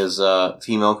and his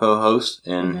female co-host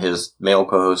and mm-hmm. his male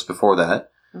co-host before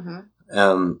that.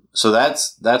 Mm-hmm. So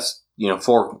that's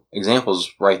 4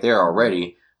 examples right there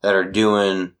already that are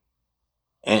doing,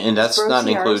 and that's Bro not CR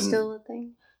including still a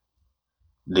thing?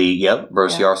 Bro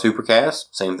CR Supercast,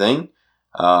 same thing.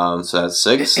 So that's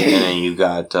 6, and then you've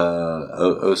got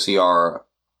OCR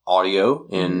Audio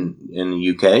in the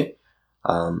UK.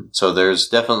 So there's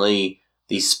definitely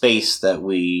the space that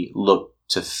we look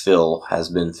to fill has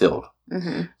been filled.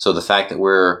 Mm-hmm. So the fact that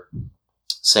we're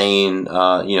saying,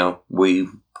 we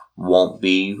won't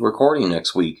be recording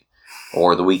next week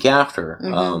or the week after,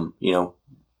 mm-hmm.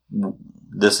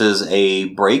 This is a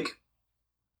break.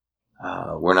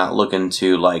 We're not looking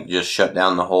to just shut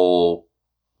down the whole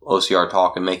OCR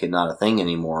talk and make it not a thing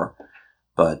anymore.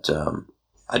 But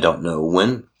I don't know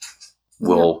when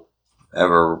we'll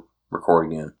ever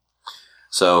record again.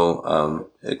 So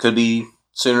it could be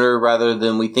sooner rather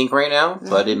than we think right now, mm-hmm.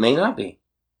 but it may not be.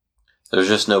 There's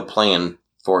just no plan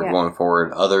for it going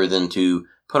forward other than to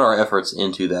put our efforts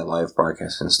into that live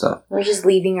broadcast and stuff. We're just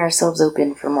leaving ourselves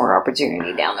open for more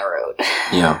opportunity down the road.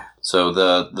 Yeah. So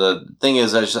the thing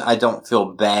is, I don't feel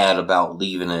bad about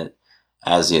leaving it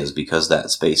as is, because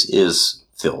that space is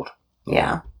filled.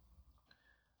 Yeah.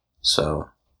 So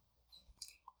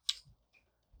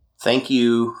thank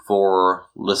you for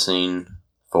listening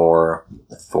for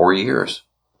 4 years.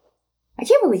 I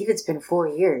can't believe it's been 4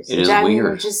 years. It is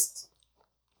weird. It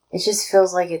just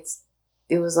feels like it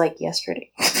was like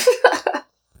yesterday.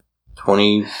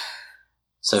 2017?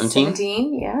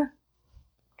 17, yeah.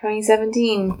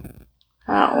 2017.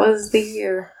 That was the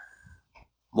year.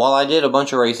 While I did a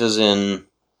bunch of races in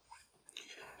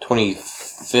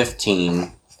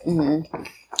 2015, mm-hmm.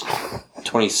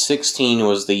 2016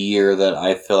 was the year that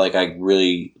I feel like I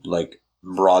really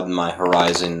broadened my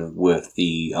horizon with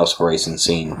the obstacle racing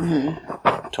scene.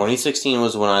 Mm-hmm. 2016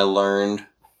 was when I learned.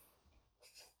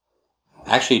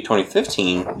 Actually,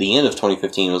 2015, the end of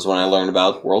 2015 was when I learned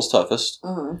about World's Toughest.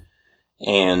 Mm-hmm.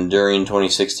 And during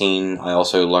 2016, I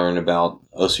also learned about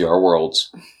OCR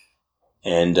Worlds.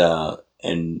 And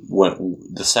And when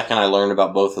the second I learned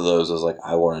about both of those, I was like,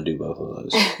 I want to do both of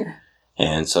those.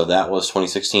 And so that was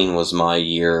 2016 was my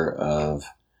year of,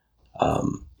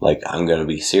 I'm going to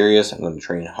be serious. I'm going to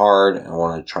train hard. I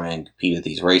want to try and compete at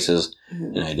these races.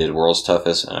 Mm-hmm. And I did World's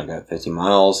Toughest, and I got 50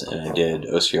 miles, and I did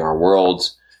OCR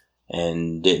Worlds,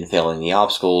 and didn't fail any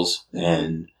obstacles.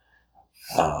 Mm-hmm.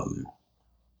 And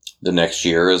the next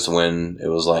year is when it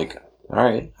was like, all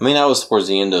right. I mean, that was towards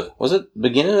the end of... Was it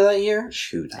beginning of that year?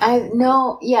 Shoot.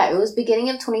 It was beginning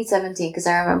of 2017, because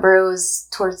I remember it was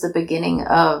towards the beginning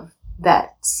of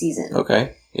that season.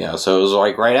 Okay. Yeah, so it was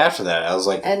like right after that. I was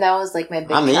like... And that was like my big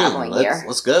traveling year.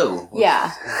 Let's go.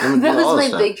 Yeah. That was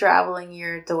my big traveling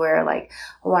year to where like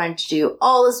I wanted to do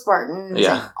all the Spartans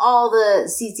and all the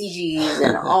CCGs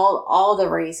and all the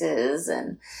races.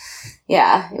 And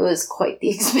yeah, it was quite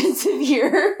the expensive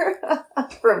year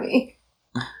for me.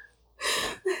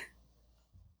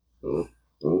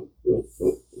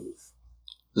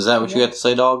 Is that what you got to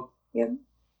say, dog? Yep.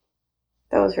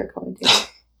 That was her commentary.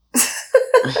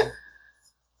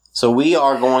 So we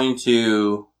are going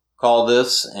to call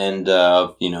this, and,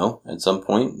 at some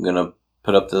point, I'm going to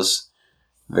put up this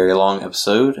very long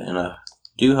episode, and I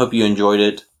do hope you enjoyed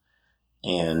it.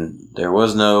 And there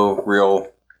was no real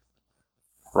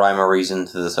rhyme or reason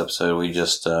to this episode. We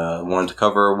just wanted to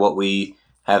cover what we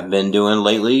have been doing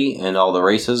lately and all the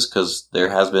races, because there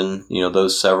has been,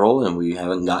 those several, and we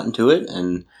haven't gotten to it,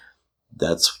 and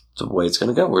that's the way it's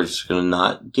going to go. We're just going to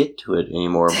not get to it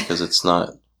anymore because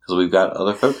we've got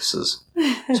other focuses.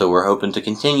 So we're hoping to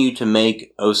continue to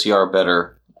make OCR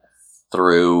better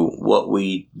through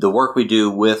the work we do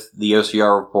with the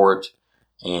OCR report,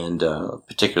 and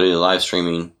particularly the live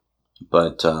streaming.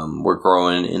 But we're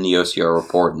growing in the OCR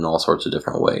report in all sorts of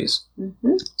different ways.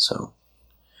 Mm-hmm. So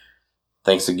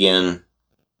thanks again.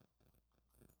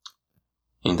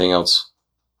 Anything else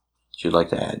that you'd like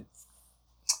to add?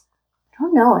 I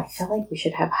don't know. I feel like we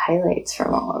should have highlights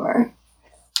from Oliver.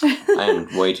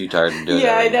 I'm way too tired to do that.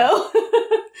 Yeah, I know.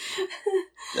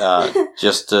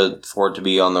 Just for it to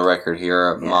be on the record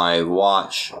here, my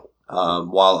watch,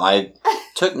 while I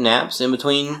took naps in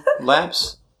between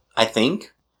laps, I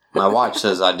think, my watch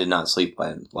says I did not sleep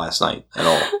last night at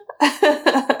all.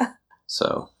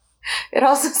 So. It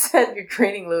also said your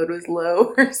training load was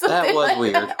low or something. That was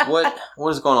weird.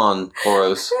 What is going on,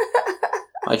 Koros?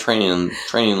 My training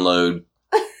load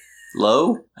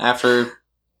low after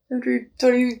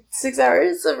 26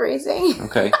 hours of racing.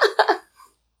 Okay.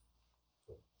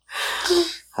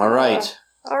 All right.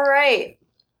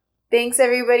 Thanks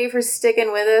everybody for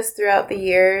sticking with us throughout the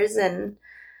years, and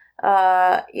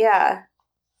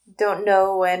don't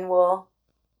know when we'll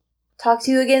talk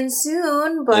to you again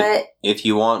soon, but if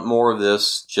you want more of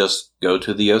this, just go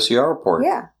to the OCR report.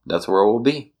 Yeah. That's where we'll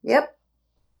be. Yep.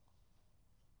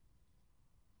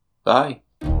 Bye.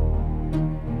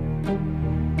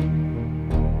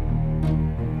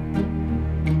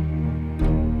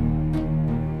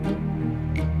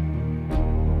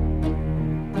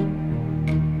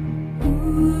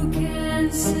 Who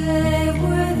can say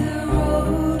where the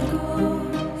road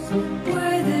goes,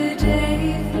 where the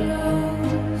day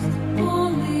flows,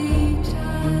 only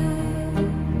time?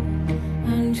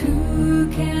 And who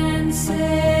can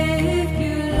say if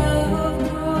your love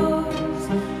grows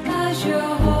as your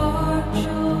heart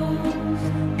shows,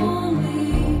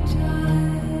 only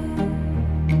time?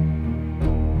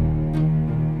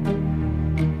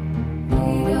 We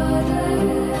gotta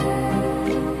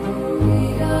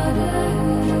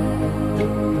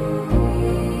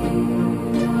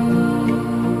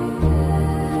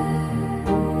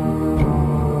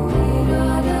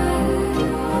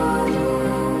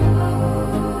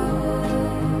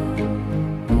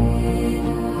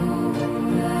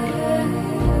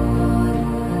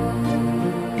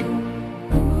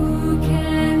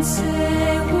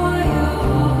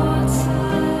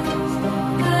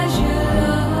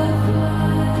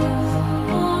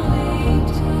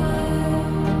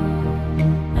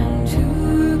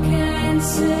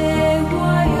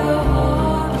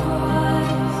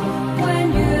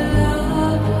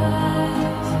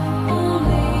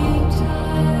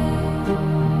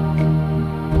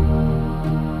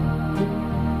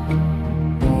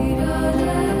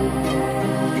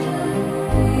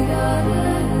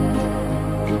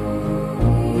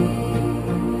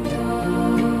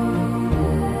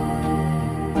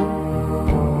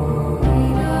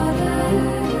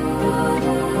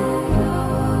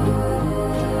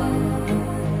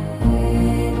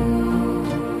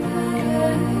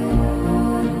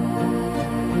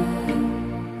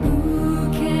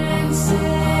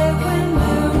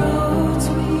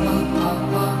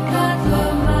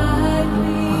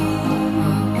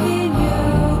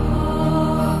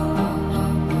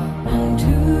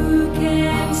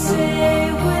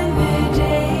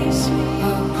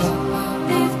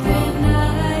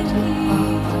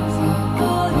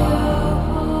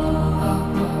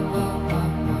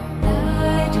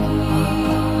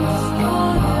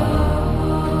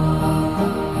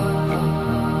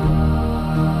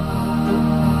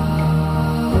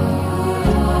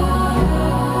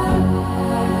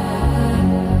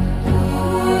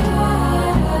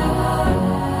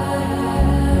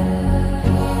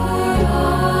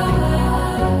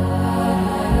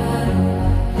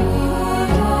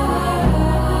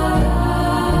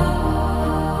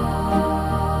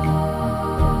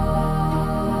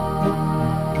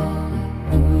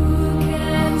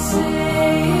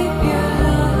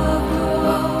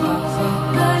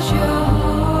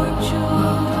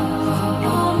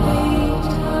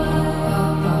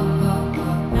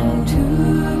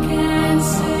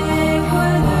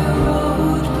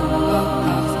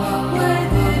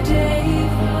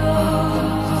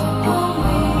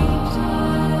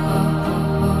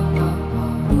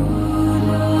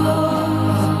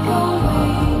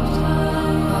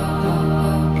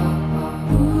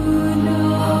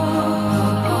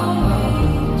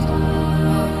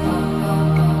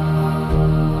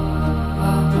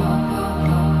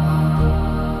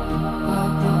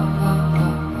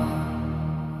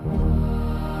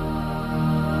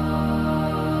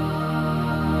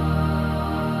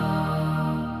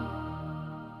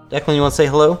Declan, you want to say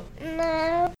hello?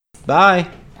 No. Bye.